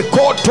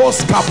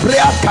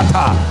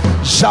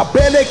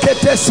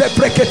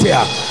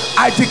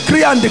 I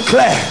decree and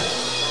declare,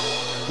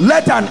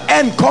 let an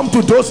end come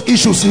to those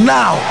issues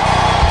now.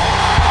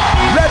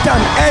 Let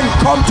an end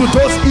come to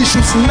those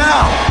issues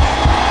now.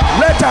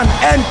 Let an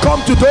end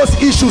come to those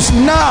issues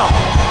now.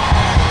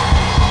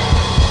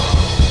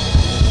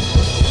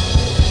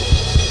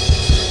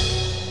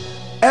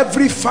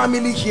 Every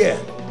family here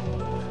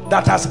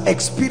that has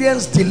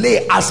experienced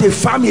delay as a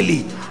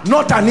family,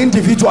 not an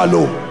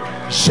individual,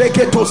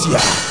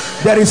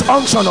 there is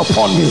unction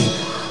upon me.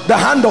 The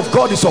hand of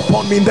God is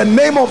upon me. In the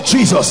name of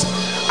Jesus,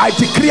 I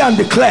decree and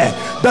declare,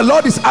 the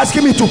Lord is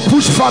asking me to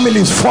push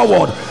families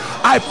forward.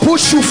 I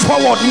push you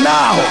forward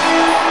now.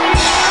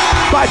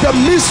 By the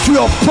mystery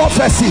of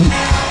prophecy,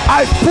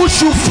 I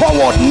push you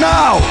forward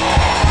now.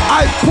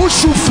 I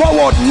push you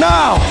forward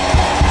now.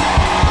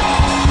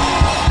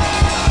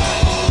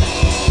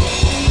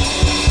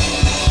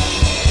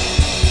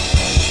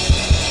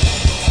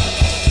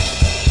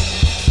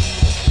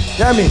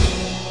 Hear me.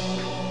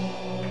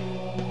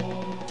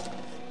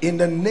 In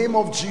the name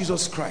of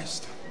Jesus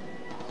Christ,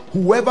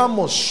 whoever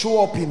must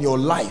show up in your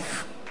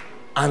life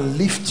and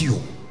lift you,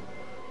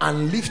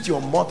 and lift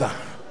your mother,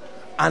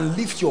 and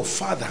lift your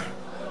father,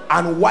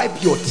 and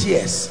wipe your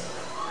tears,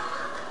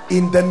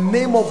 in the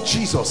name of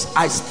Jesus,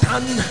 I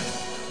stand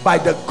by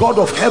the God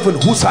of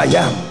heaven whose I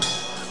am,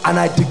 and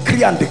I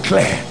decree and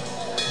declare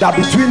that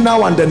between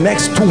now and the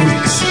next 2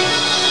 weeks,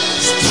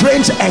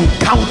 strange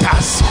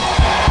encounters,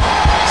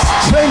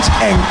 strange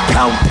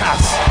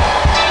encounters,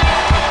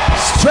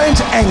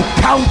 strange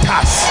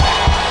encounters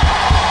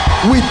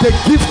with the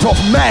gift of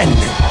men,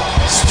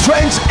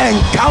 strange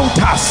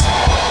encounters,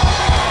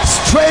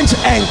 strange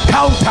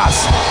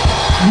encounters,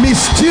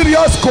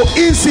 mysterious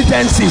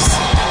coincidences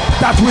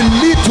that will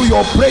lead to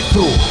your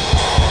breakthrough.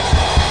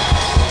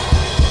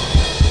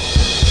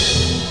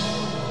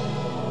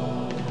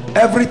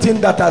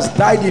 Everything that has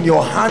died in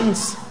your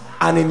hands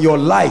and in your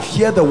life,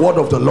 hear the word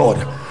of the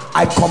Lord.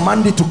 I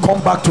command it to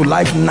come back to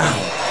life now.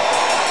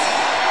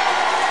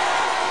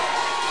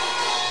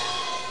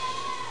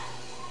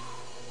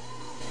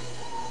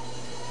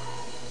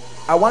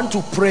 I want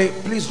to pray.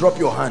 Please drop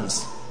your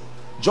hands.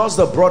 Just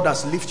the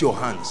brothers, lift your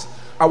hands.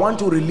 I want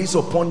to release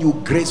upon you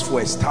grace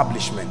for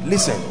establishment.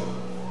 Listen,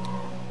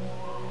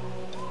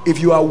 if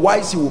you are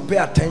wise, you will pay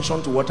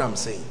attention to what I'm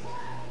saying.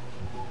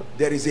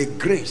 There is a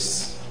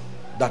grace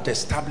that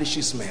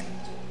establishes men.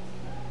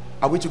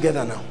 Are we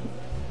together now?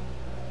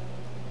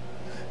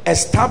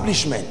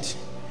 Establishment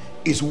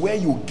is where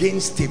you gain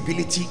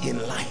stability in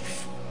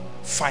life,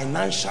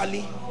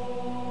 financially.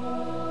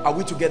 Are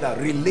we together?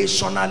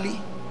 Relationally,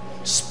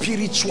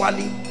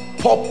 spiritually,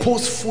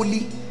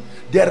 purposefully.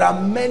 There are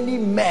many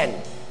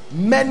men,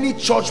 many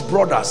church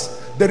brothers.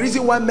 The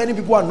reason why many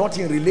people are not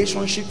in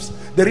relationships,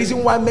 the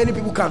reason why many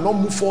people cannot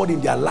move forward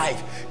in their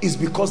life, is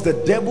because the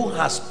devil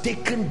has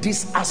taken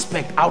this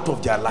aspect out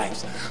of their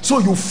lives. So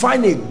you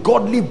find a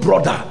godly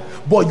brother,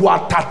 but you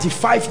are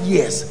 35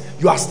 years,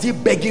 you are still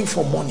begging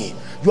for money,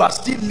 you are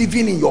still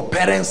living in your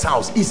parents'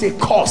 house. It's a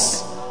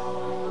curse.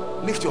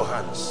 Lift your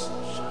hands.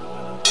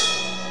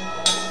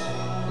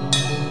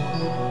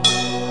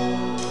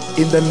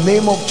 In the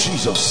name of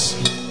Jesus,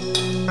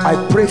 I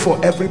pray for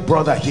every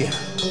brother here,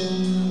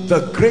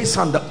 the grace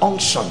and the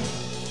unction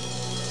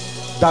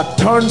that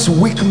turns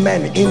weak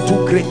men into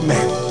great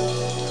men,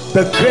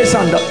 the grace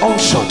and the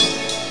unction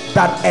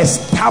that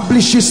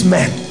establishes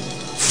men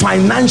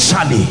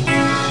financially,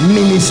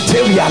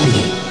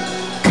 ministerially,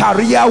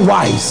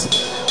 career-wise,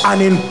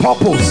 and in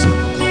purpose.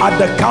 At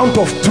the count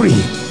of 3,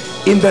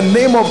 in the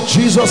name of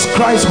Jesus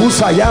Christ,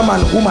 whose I am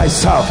and whom I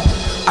serve,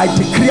 I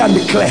decree and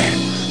declare,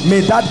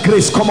 may that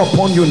grace come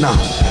upon you now.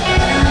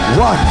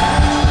 1,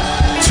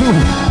 2,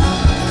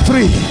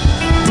 3.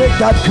 Take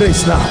that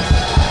grace now.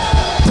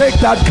 Take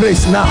that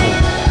grace now.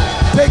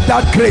 Take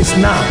that grace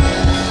now.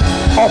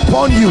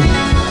 Upon you,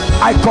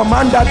 I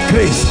command that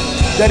grace.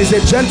 There is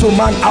a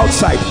gentleman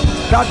outside.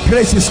 That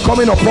grace is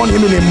coming upon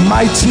him in a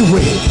mighty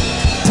way.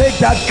 Take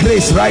that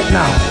grace right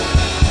now.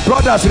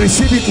 Brothers,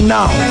 receive it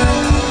now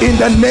in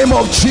the name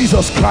of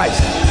Jesus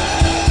Christ.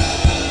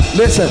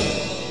 Listen,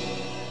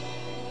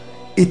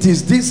 it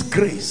is this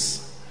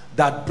grace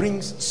that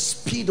brings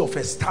speed of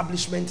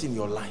establishment in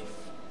your life.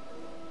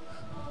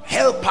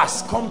 Help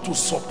us come to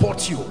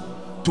support you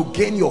to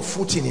gain your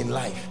footing in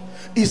life.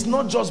 It's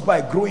not just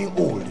by growing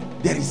old.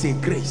 There is a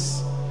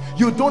grace.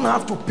 You don't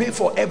have to pay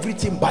for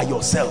everything by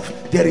yourself.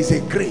 There is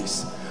a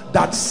grace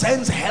that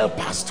sends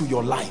helpers to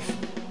your life,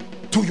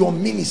 to your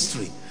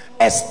ministry.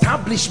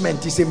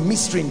 Establishment is a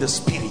mystery in the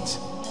spirit.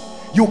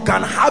 You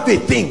can have a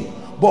thing,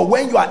 but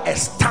when you are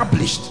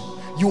established,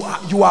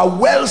 you are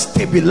well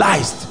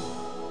stabilized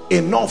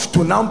enough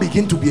to now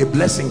begin to be a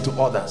blessing to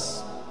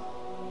others.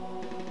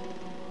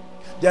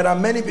 There are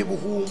many people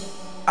who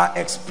are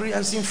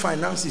experiencing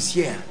finances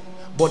here,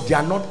 but they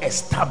are not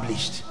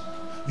established.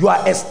 You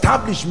are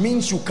established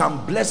means you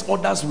can bless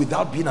others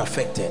without being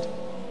affected.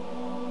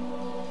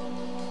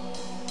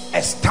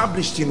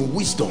 Established in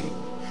wisdom.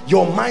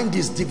 Your mind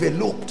is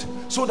developed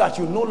so that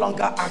you no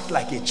longer act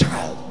like a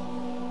child.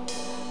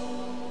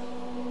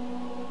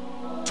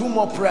 2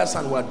 more prayers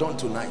and we're done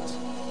tonight.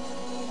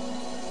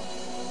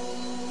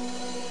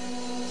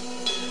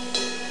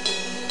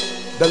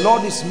 The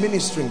Lord is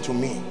ministering to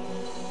me.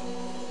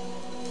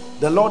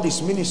 The Lord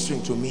is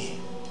ministering to me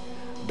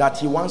that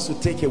he wants to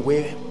take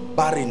away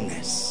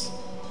barrenness.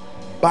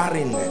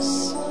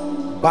 Barrenness.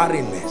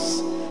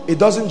 Barrenness. It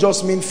doesn't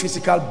just mean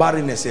physical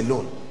barrenness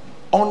alone.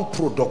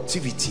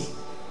 Unproductivity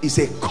is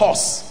a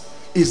cause,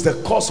 is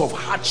the cause of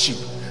hardship.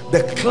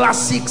 The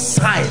classic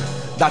sign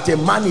that a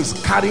man is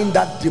carrying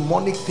that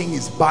demonic thing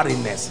is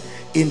barrenness.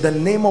 In the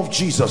name of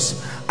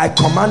Jesus, I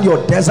command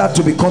your desert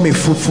to become a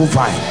fruitful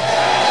vine.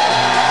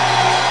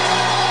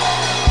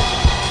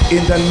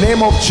 In the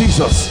name of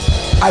Jesus,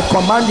 I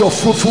command your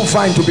fruitful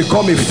vine to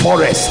become a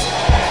forest.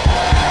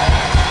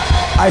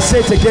 I say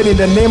it again, in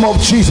the name of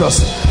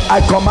Jesus,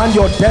 I command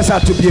your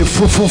desert to be a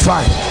fruitful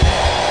vine.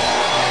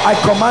 I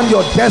command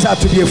your desert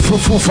to be a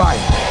fruitful vine.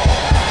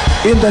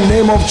 In the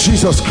name of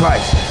Jesus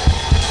Christ.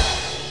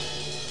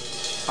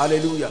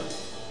 Hallelujah.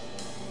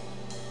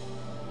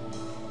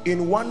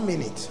 In 1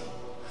 minute,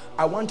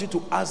 I want you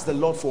to ask the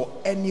Lord for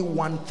any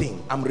one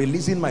thing. I'm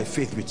releasing my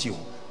faith with you.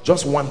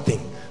 Just one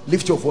thing.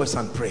 Lift your voice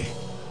and pray.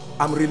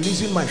 I'm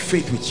releasing my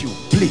faith with you.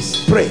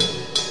 Please pray.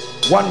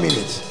 1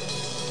 minute.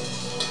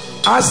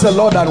 Ask the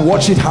Lord and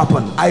watch it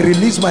happen. I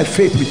release my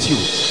faith with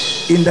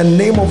you. In the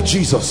name of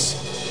Jesus,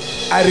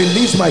 I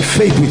release my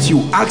faith with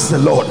you. Ask the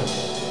Lord.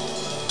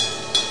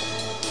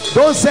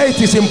 Don't say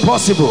it is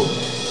impossible.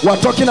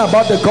 We're talking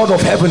about the God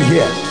of heaven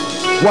here.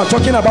 We're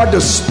talking about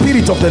the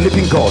Spirit of the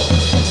living God.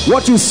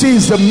 What you see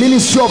is the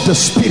ministry of the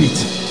Spirit.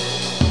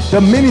 The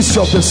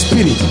ministry of the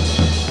Spirit.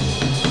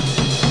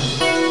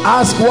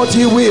 Ask what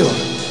ye will,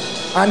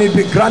 and it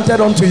be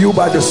granted unto you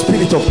by the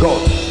Spirit of God.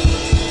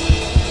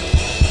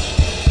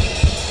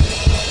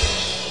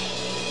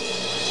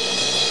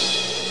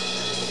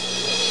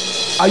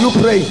 Are you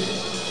praying?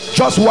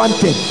 Just one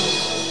thing.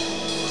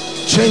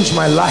 Change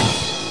my life.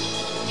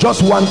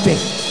 Just one thing.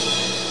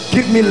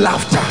 Give me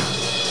laughter.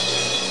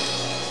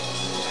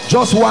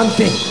 Just one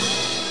thing.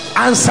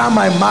 Answer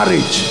my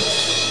marriage.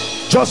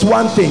 Just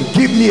one thing.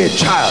 Give me a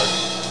child.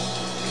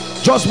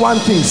 Just one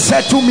thing.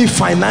 Settle me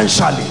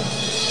financially.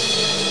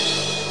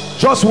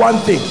 Just one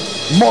thing.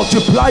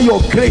 Multiply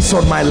your grace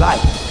on my life.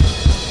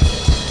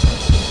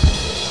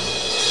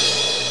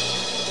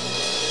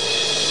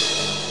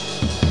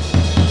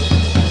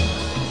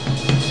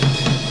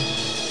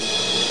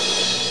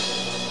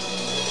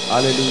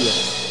 Hallelujah.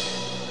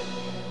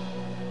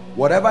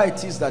 Whatever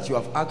it is that you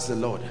have asked the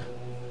Lord,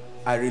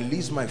 I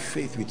release my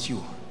faith with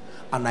you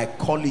and I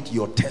call it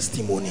your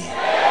testimony.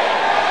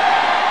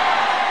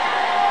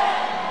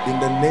 In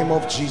the name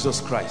of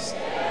Jesus Christ,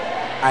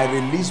 I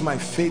release my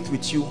faith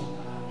with you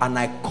and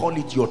I call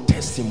it your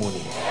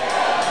testimony.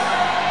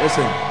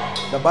 Listen,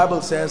 the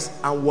Bible says,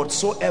 and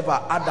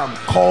whatsoever Adam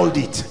called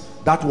it,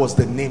 that was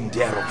the name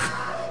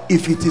thereof.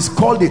 If it is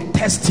called a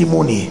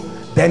testimony,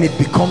 then it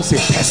becomes a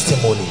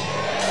testimony.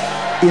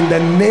 In the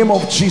name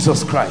of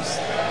Jesus Christ,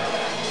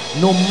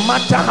 no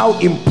matter how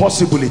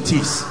impossible it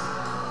is,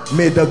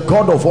 may the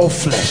God of all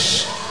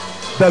flesh,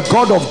 the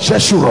God of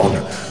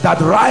Jeshurun, that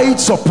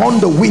rides upon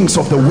the wings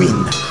of the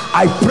wind,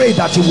 I pray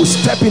that he will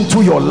step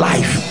into your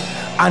life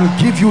and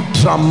give you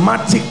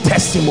dramatic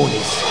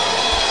testimonies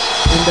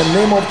in the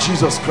name of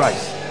Jesus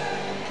Christ.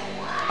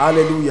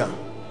 Hallelujah.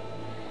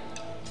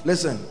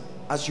 Listen,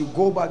 as you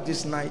go back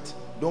this night,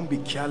 don't be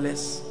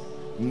careless.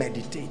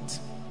 Meditate.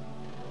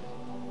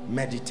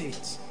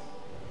 Meditate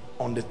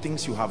on the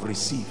things you have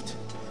received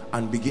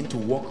and begin to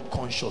walk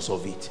conscious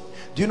of it.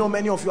 Do you know,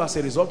 many of you, as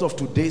a result of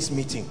today's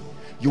meeting,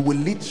 you will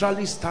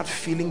literally start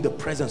feeling the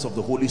presence of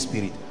the Holy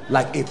Spirit,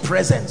 like a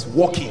presence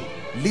walking,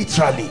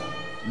 literally.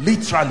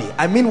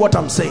 I mean what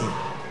I'm saying.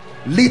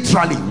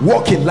 Literally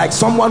walking, like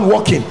someone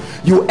walking.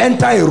 You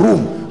enter a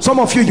room, some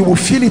of you will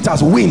feel it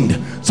as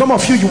wind. Some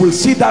of you will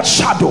see that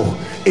shadow,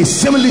 a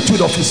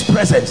similitude of his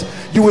presence.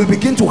 You will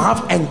begin to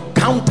have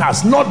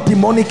encounters, not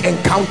demonic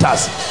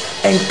encounters,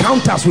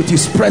 encounters with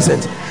his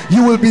presence.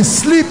 You will be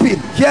sleeping,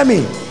 hear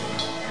me,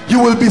 you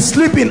will be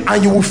sleeping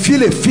and you will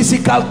feel a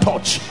physical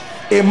touch.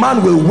 A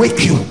man will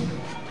wake you.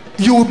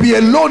 You will be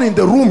alone in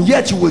the room,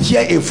 yet you will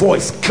hear a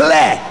voice,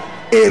 clear,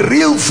 a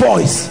real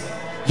voice.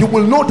 You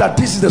will know that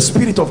this is the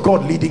Spirit of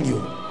God leading you.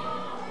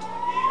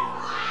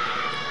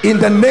 In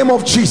the name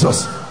of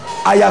Jesus,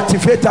 I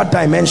activate that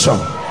dimension.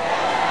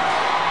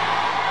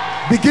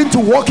 Begin to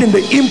walk in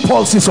the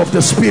impulses of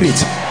the Spirit,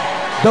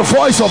 the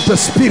voice of the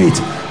Spirit,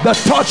 the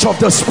touch of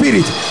the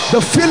Spirit,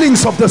 the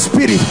feelings of the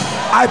Spirit.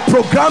 I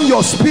program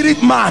your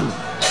spirit man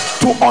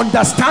to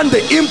understand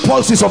the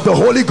impulses of the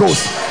Holy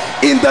Ghost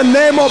in the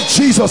name of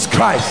Jesus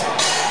Christ.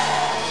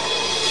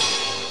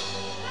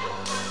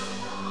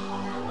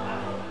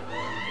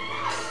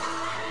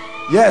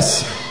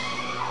 Yes,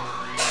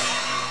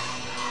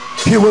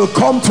 he will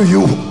come to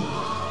you.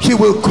 He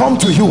will come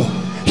to you.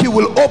 He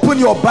will open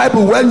your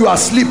Bible when you are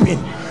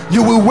sleeping.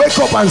 You will wake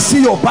up and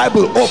see your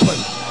Bible open.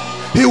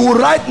 He will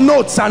write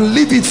notes and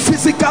leave it,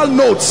 physical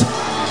notes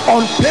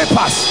on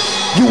papers.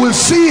 You will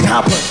see it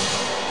happen.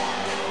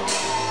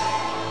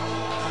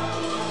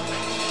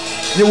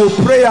 You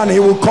will pray and he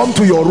will come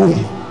to your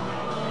room.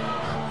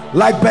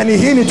 Like Benny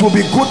Hinn, it will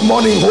be good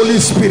morning, Holy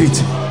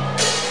Spirit.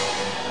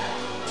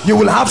 You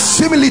will have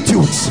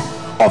similitudes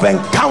of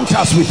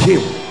encounters with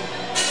him.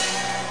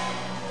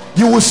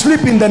 You will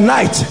sleep in the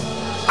night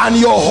and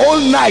your whole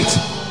night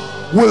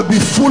will be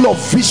full of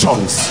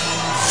visions,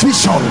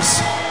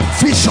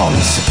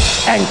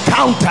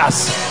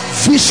 encounters,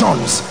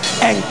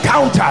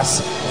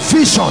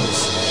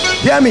 visions.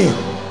 Hear me.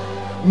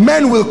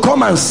 Men will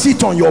come and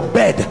sit on your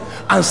bed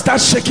and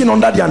start shaking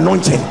under the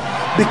anointing,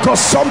 because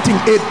something,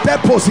 a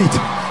deposit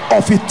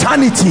of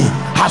eternity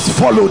has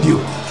followed you.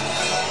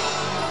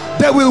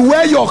 They will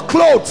wear your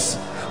clothes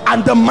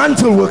and the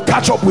mantle will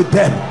catch up with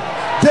them.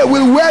 They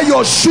will wear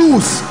your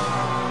shoes.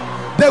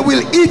 They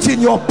will eat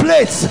in your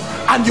plates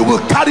and you will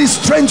carry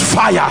strange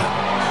fire.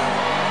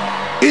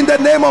 In the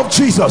name of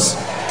Jesus,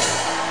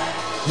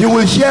 you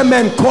will hear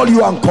men call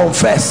you and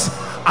confess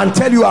and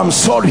tell you, I'm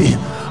sorry,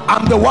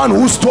 I'm the one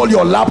who stole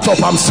your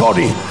laptop, I'm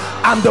sorry,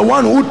 I'm the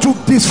one who took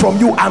this from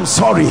you, I'm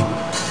sorry,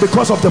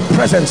 because of the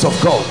presence of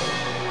God.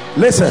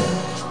 Listen,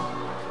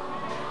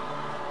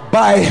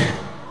 by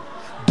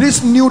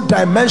this new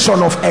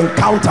dimension of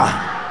encounter,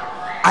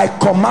 I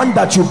command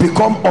that you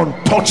become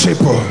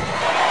untouchable.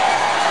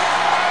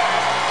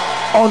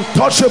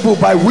 Untouchable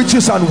by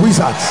witches and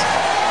wizards,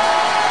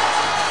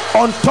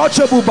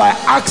 untouchable by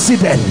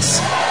accidents,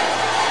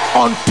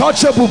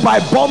 untouchable by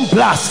bomb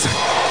blast,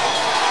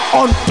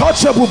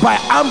 untouchable by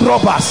armed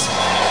robbers.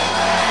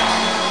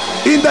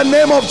 In the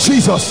name of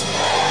Jesus,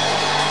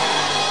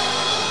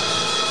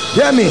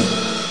 hear me.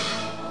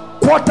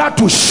 Quarter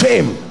to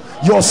shame,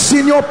 your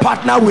senior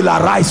partner will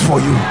arise for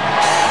you.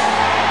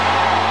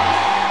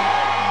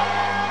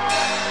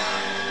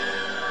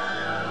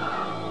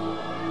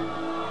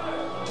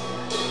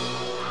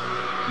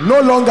 No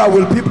longer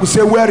will people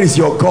say, where is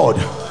your God?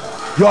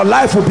 Your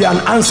life will be an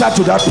answer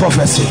to that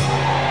prophecy.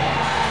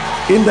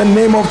 In the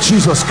name of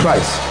Jesus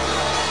Christ.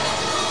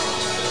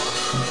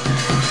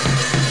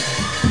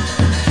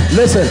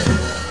 Listen,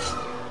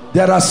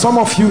 there are some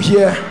of you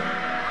here,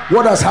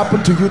 what has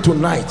happened to you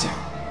tonight,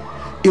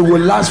 it will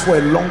last for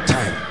a long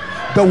time.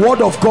 The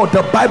word of God,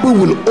 the Bible,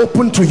 will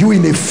open to you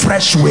in a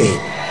fresh way,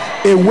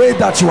 a way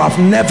that you have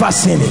never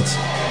seen it,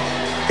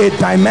 a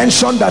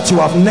dimension that you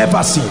have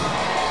never seen.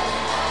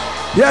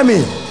 Hear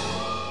me.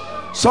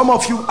 Some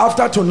of you,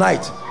 after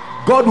tonight,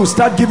 God will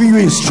start giving you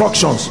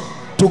instructions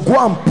to go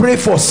and pray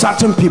for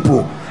certain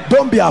people.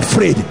 Don't be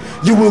afraid.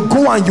 You will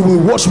go and you will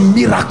watch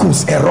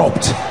miracles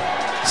erupt,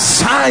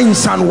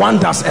 signs and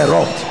wonders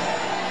erupt,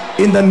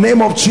 in the name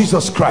of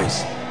Jesus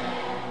Christ.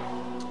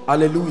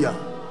 Hallelujah.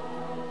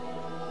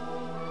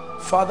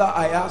 Father,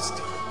 I asked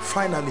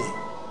finally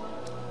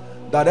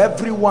that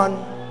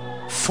everyone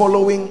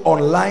following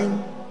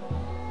online,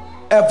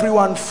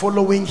 everyone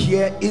following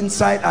here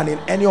inside and in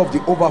any of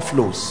the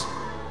overflows,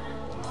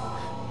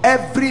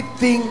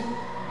 everything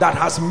that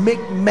has made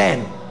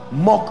men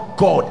mock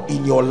God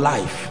in your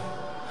life,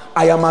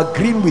 I am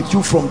agreeing with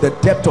you from the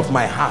depth of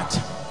my heart.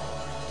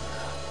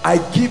 I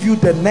give you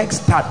the next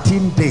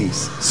 13 days.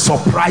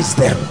 Surprise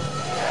them.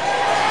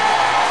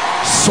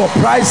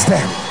 Surprise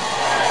them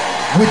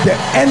with the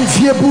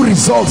enviable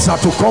results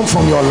that will come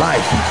from your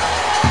life.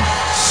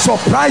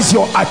 Surprise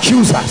your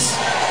accusers.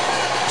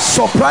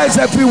 Surprise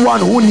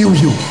everyone who knew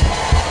you.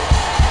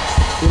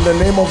 In the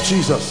name of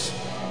Jesus.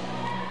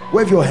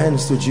 Wave your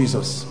hands to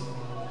Jesus.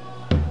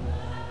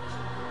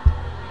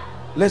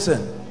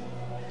 Listen,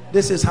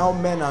 This is how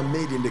men are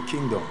made in the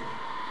kingdom.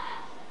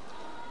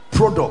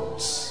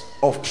 Products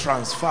of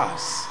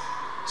transfers,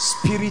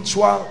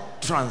 spiritual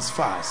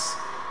transfers,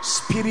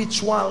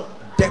 spiritual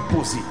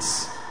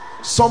deposits.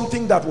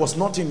 Something that was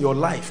not in your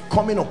life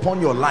coming upon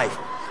your life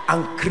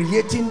and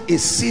creating a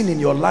scene in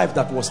your life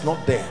that was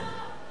not there.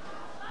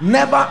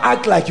 Never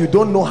act like you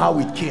don't know how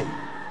it came.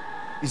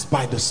 It's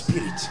by the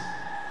Spirit.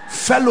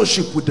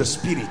 Fellowship with the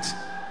Spirit.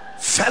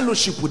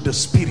 Fellowship with the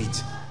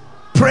Spirit.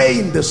 Pray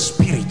in the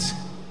Spirit.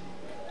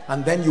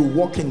 And then you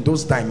walk in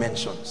those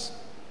dimensions.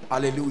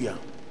 Hallelujah.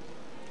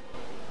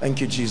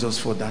 Thank you, Jesus,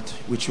 for that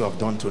which you have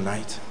done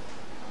tonight.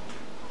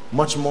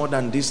 Much more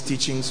than these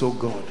teachings, oh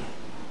God,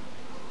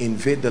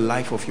 invade the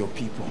life of your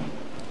people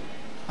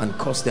and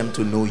cause them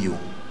to know you.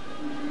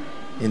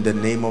 In the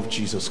name of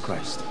Jesus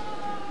Christ.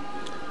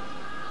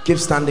 Keep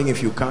standing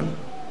if you can.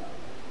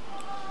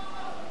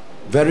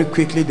 Very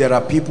quickly, there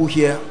are people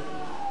here.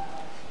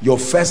 Your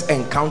first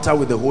encounter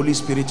with the Holy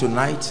Spirit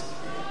tonight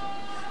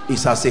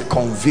is as a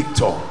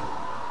convictor.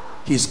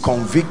 He's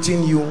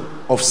convicting you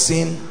of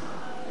sin,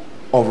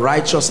 of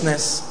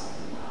righteousness,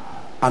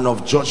 and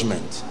of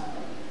judgment.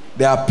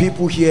 There are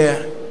people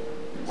here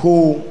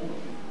who,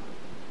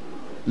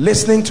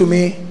 listening to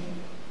me,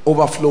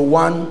 Overflow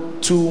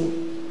 1,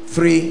 2,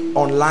 3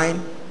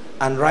 online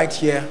and right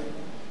here.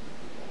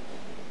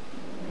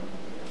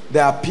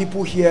 There are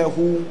people here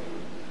who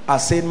are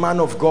saying, man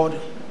of God,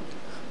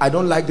 I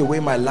don't like the way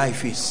my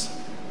life is,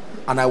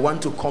 and I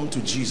want to come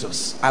to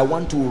Jesus. I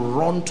want to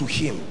run to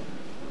him.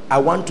 I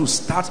want to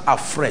start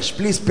afresh.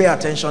 Please pay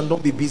attention.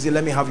 Don't be busy.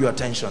 Let me have your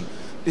attention.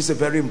 This is a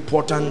very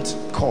important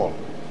call.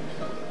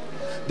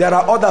 There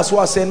are others who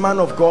are saying, man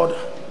of God,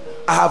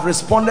 I have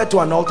responded to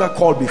an altar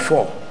call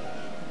before,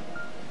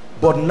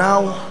 but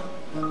now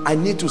I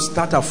need to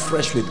start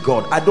afresh with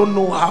God. I don't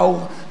know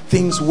how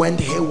things went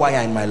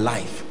haywire in my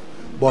life,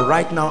 but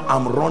right now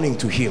I'm running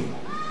to him.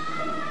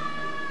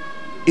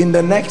 In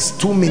the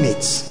next 2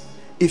 minutes,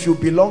 if you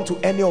belong to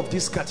any of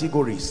these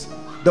categories,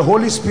 the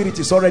Holy Spirit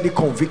is already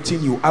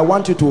convicting you. I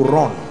want you to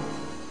run.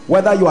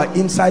 Whether you are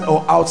inside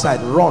or outside,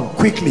 run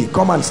quickly.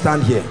 Come and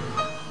stand here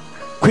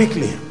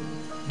quickly.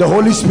 The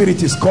Holy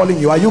Spirit is calling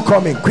you. Are you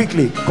coming?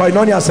 Quickly.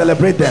 Koinonia,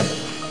 celebrate them.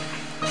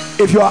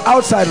 If you are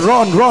outside,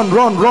 run, run,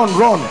 run, run,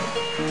 run.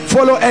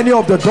 Follow any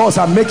of the doors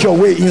and make your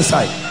way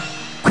inside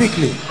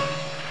quickly.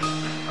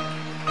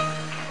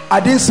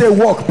 I didn't say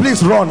walk.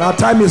 Please run. Our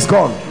time is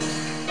gone.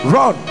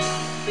 Run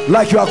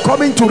like you are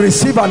coming to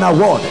receive an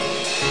award.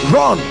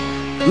 Run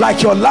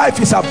like your life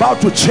is about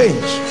to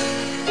change.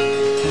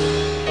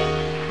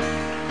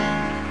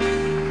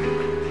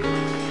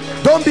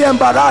 Don't be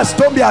embarrassed.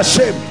 Don't be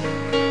ashamed.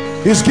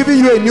 He's giving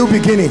you a new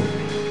beginning.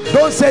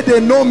 Don't say they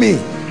know me.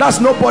 That's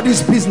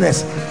nobody's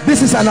business.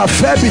 This is an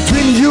affair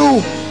between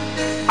you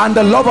and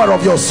the lover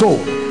of your soul.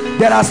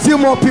 There are still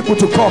more people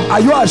to come. Are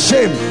you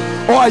ashamed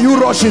or are you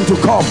rushing to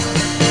come?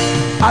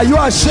 Are you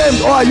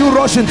ashamed or are you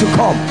rushing to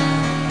come?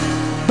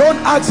 Don't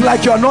act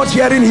like you're not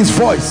hearing his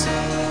voice.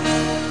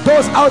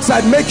 Those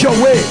outside, make your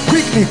way.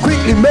 Quickly,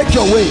 quickly, make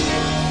your way.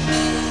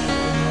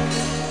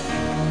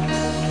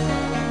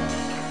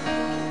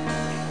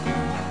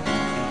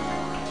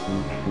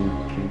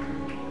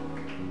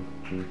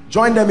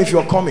 Join them if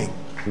you're coming.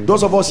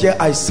 Those of us here,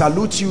 I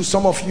salute you.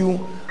 Some of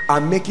you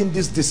are making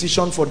this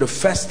decision for the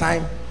first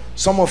time.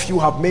 Some of you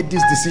have made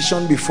this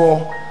decision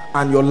before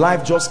and your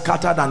life just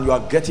scattered and you are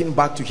getting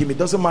back to him. It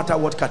doesn't matter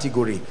what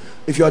category.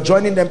 If you are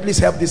joining them, please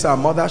help this our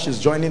mother. She's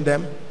joining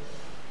them.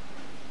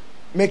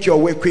 Make your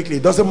way quickly.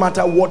 It doesn't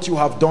matter what you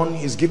have done.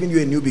 He's giving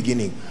you a new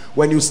beginning.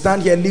 When you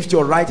stand here, lift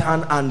your right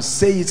hand and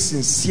say it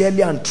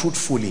sincerely and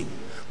truthfully.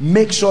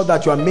 Make sure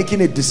that you are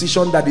making a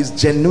decision that is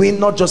genuine,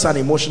 not just an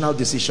emotional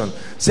decision.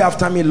 Say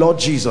after me, Lord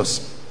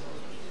Jesus,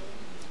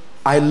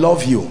 I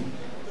love you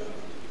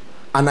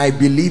and I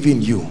believe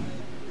in you.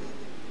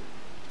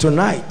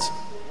 Tonight,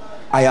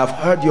 I have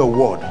heard your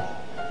word.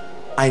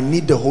 I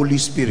need the Holy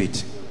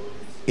Spirit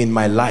in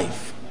my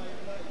life.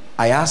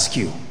 I ask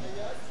you,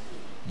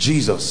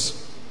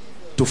 Jesus,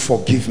 to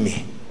forgive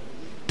me,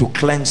 to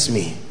cleanse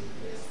me,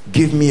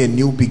 give me a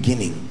new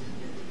beginning.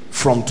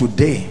 From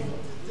today,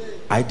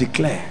 I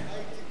declare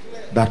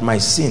that my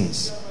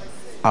sins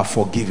are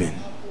forgiven.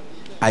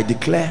 I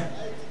declare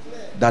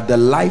that the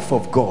life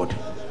of God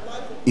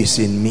is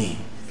in me.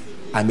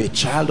 I'm a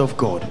child of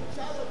God.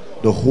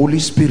 The Holy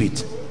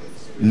Spirit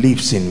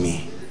lives in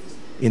me.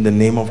 In the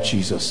name of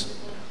Jesus.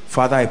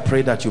 Father, I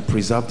pray that you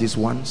preserve these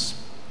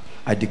ones.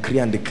 I decree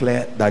and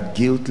declare that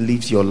guilt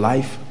leaves your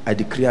life. I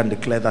decree and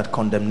declare that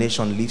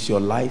condemnation leaves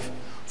your life.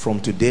 From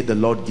today, the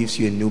Lord gives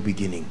you a new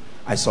beginning.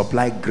 I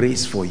supply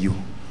grace for you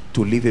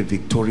to live a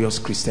victorious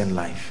Christian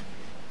life.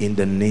 In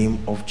the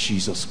name of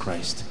Jesus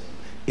Christ.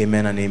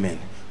 Amen and amen.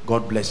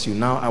 God bless you.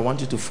 Now, I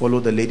want you to follow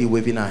the lady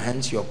waving her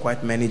hands. You're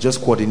quite many.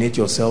 Just coordinate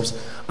yourselves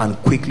and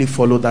quickly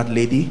follow that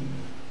lady.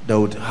 They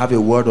would have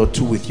a word or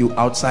two with you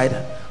outside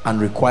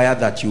and require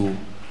that you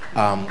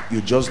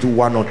just do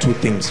 1 or 2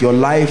 things. Your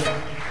life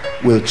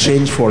will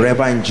change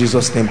forever in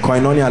Jesus' name.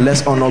 Koinonia,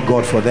 let's honor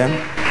God for them.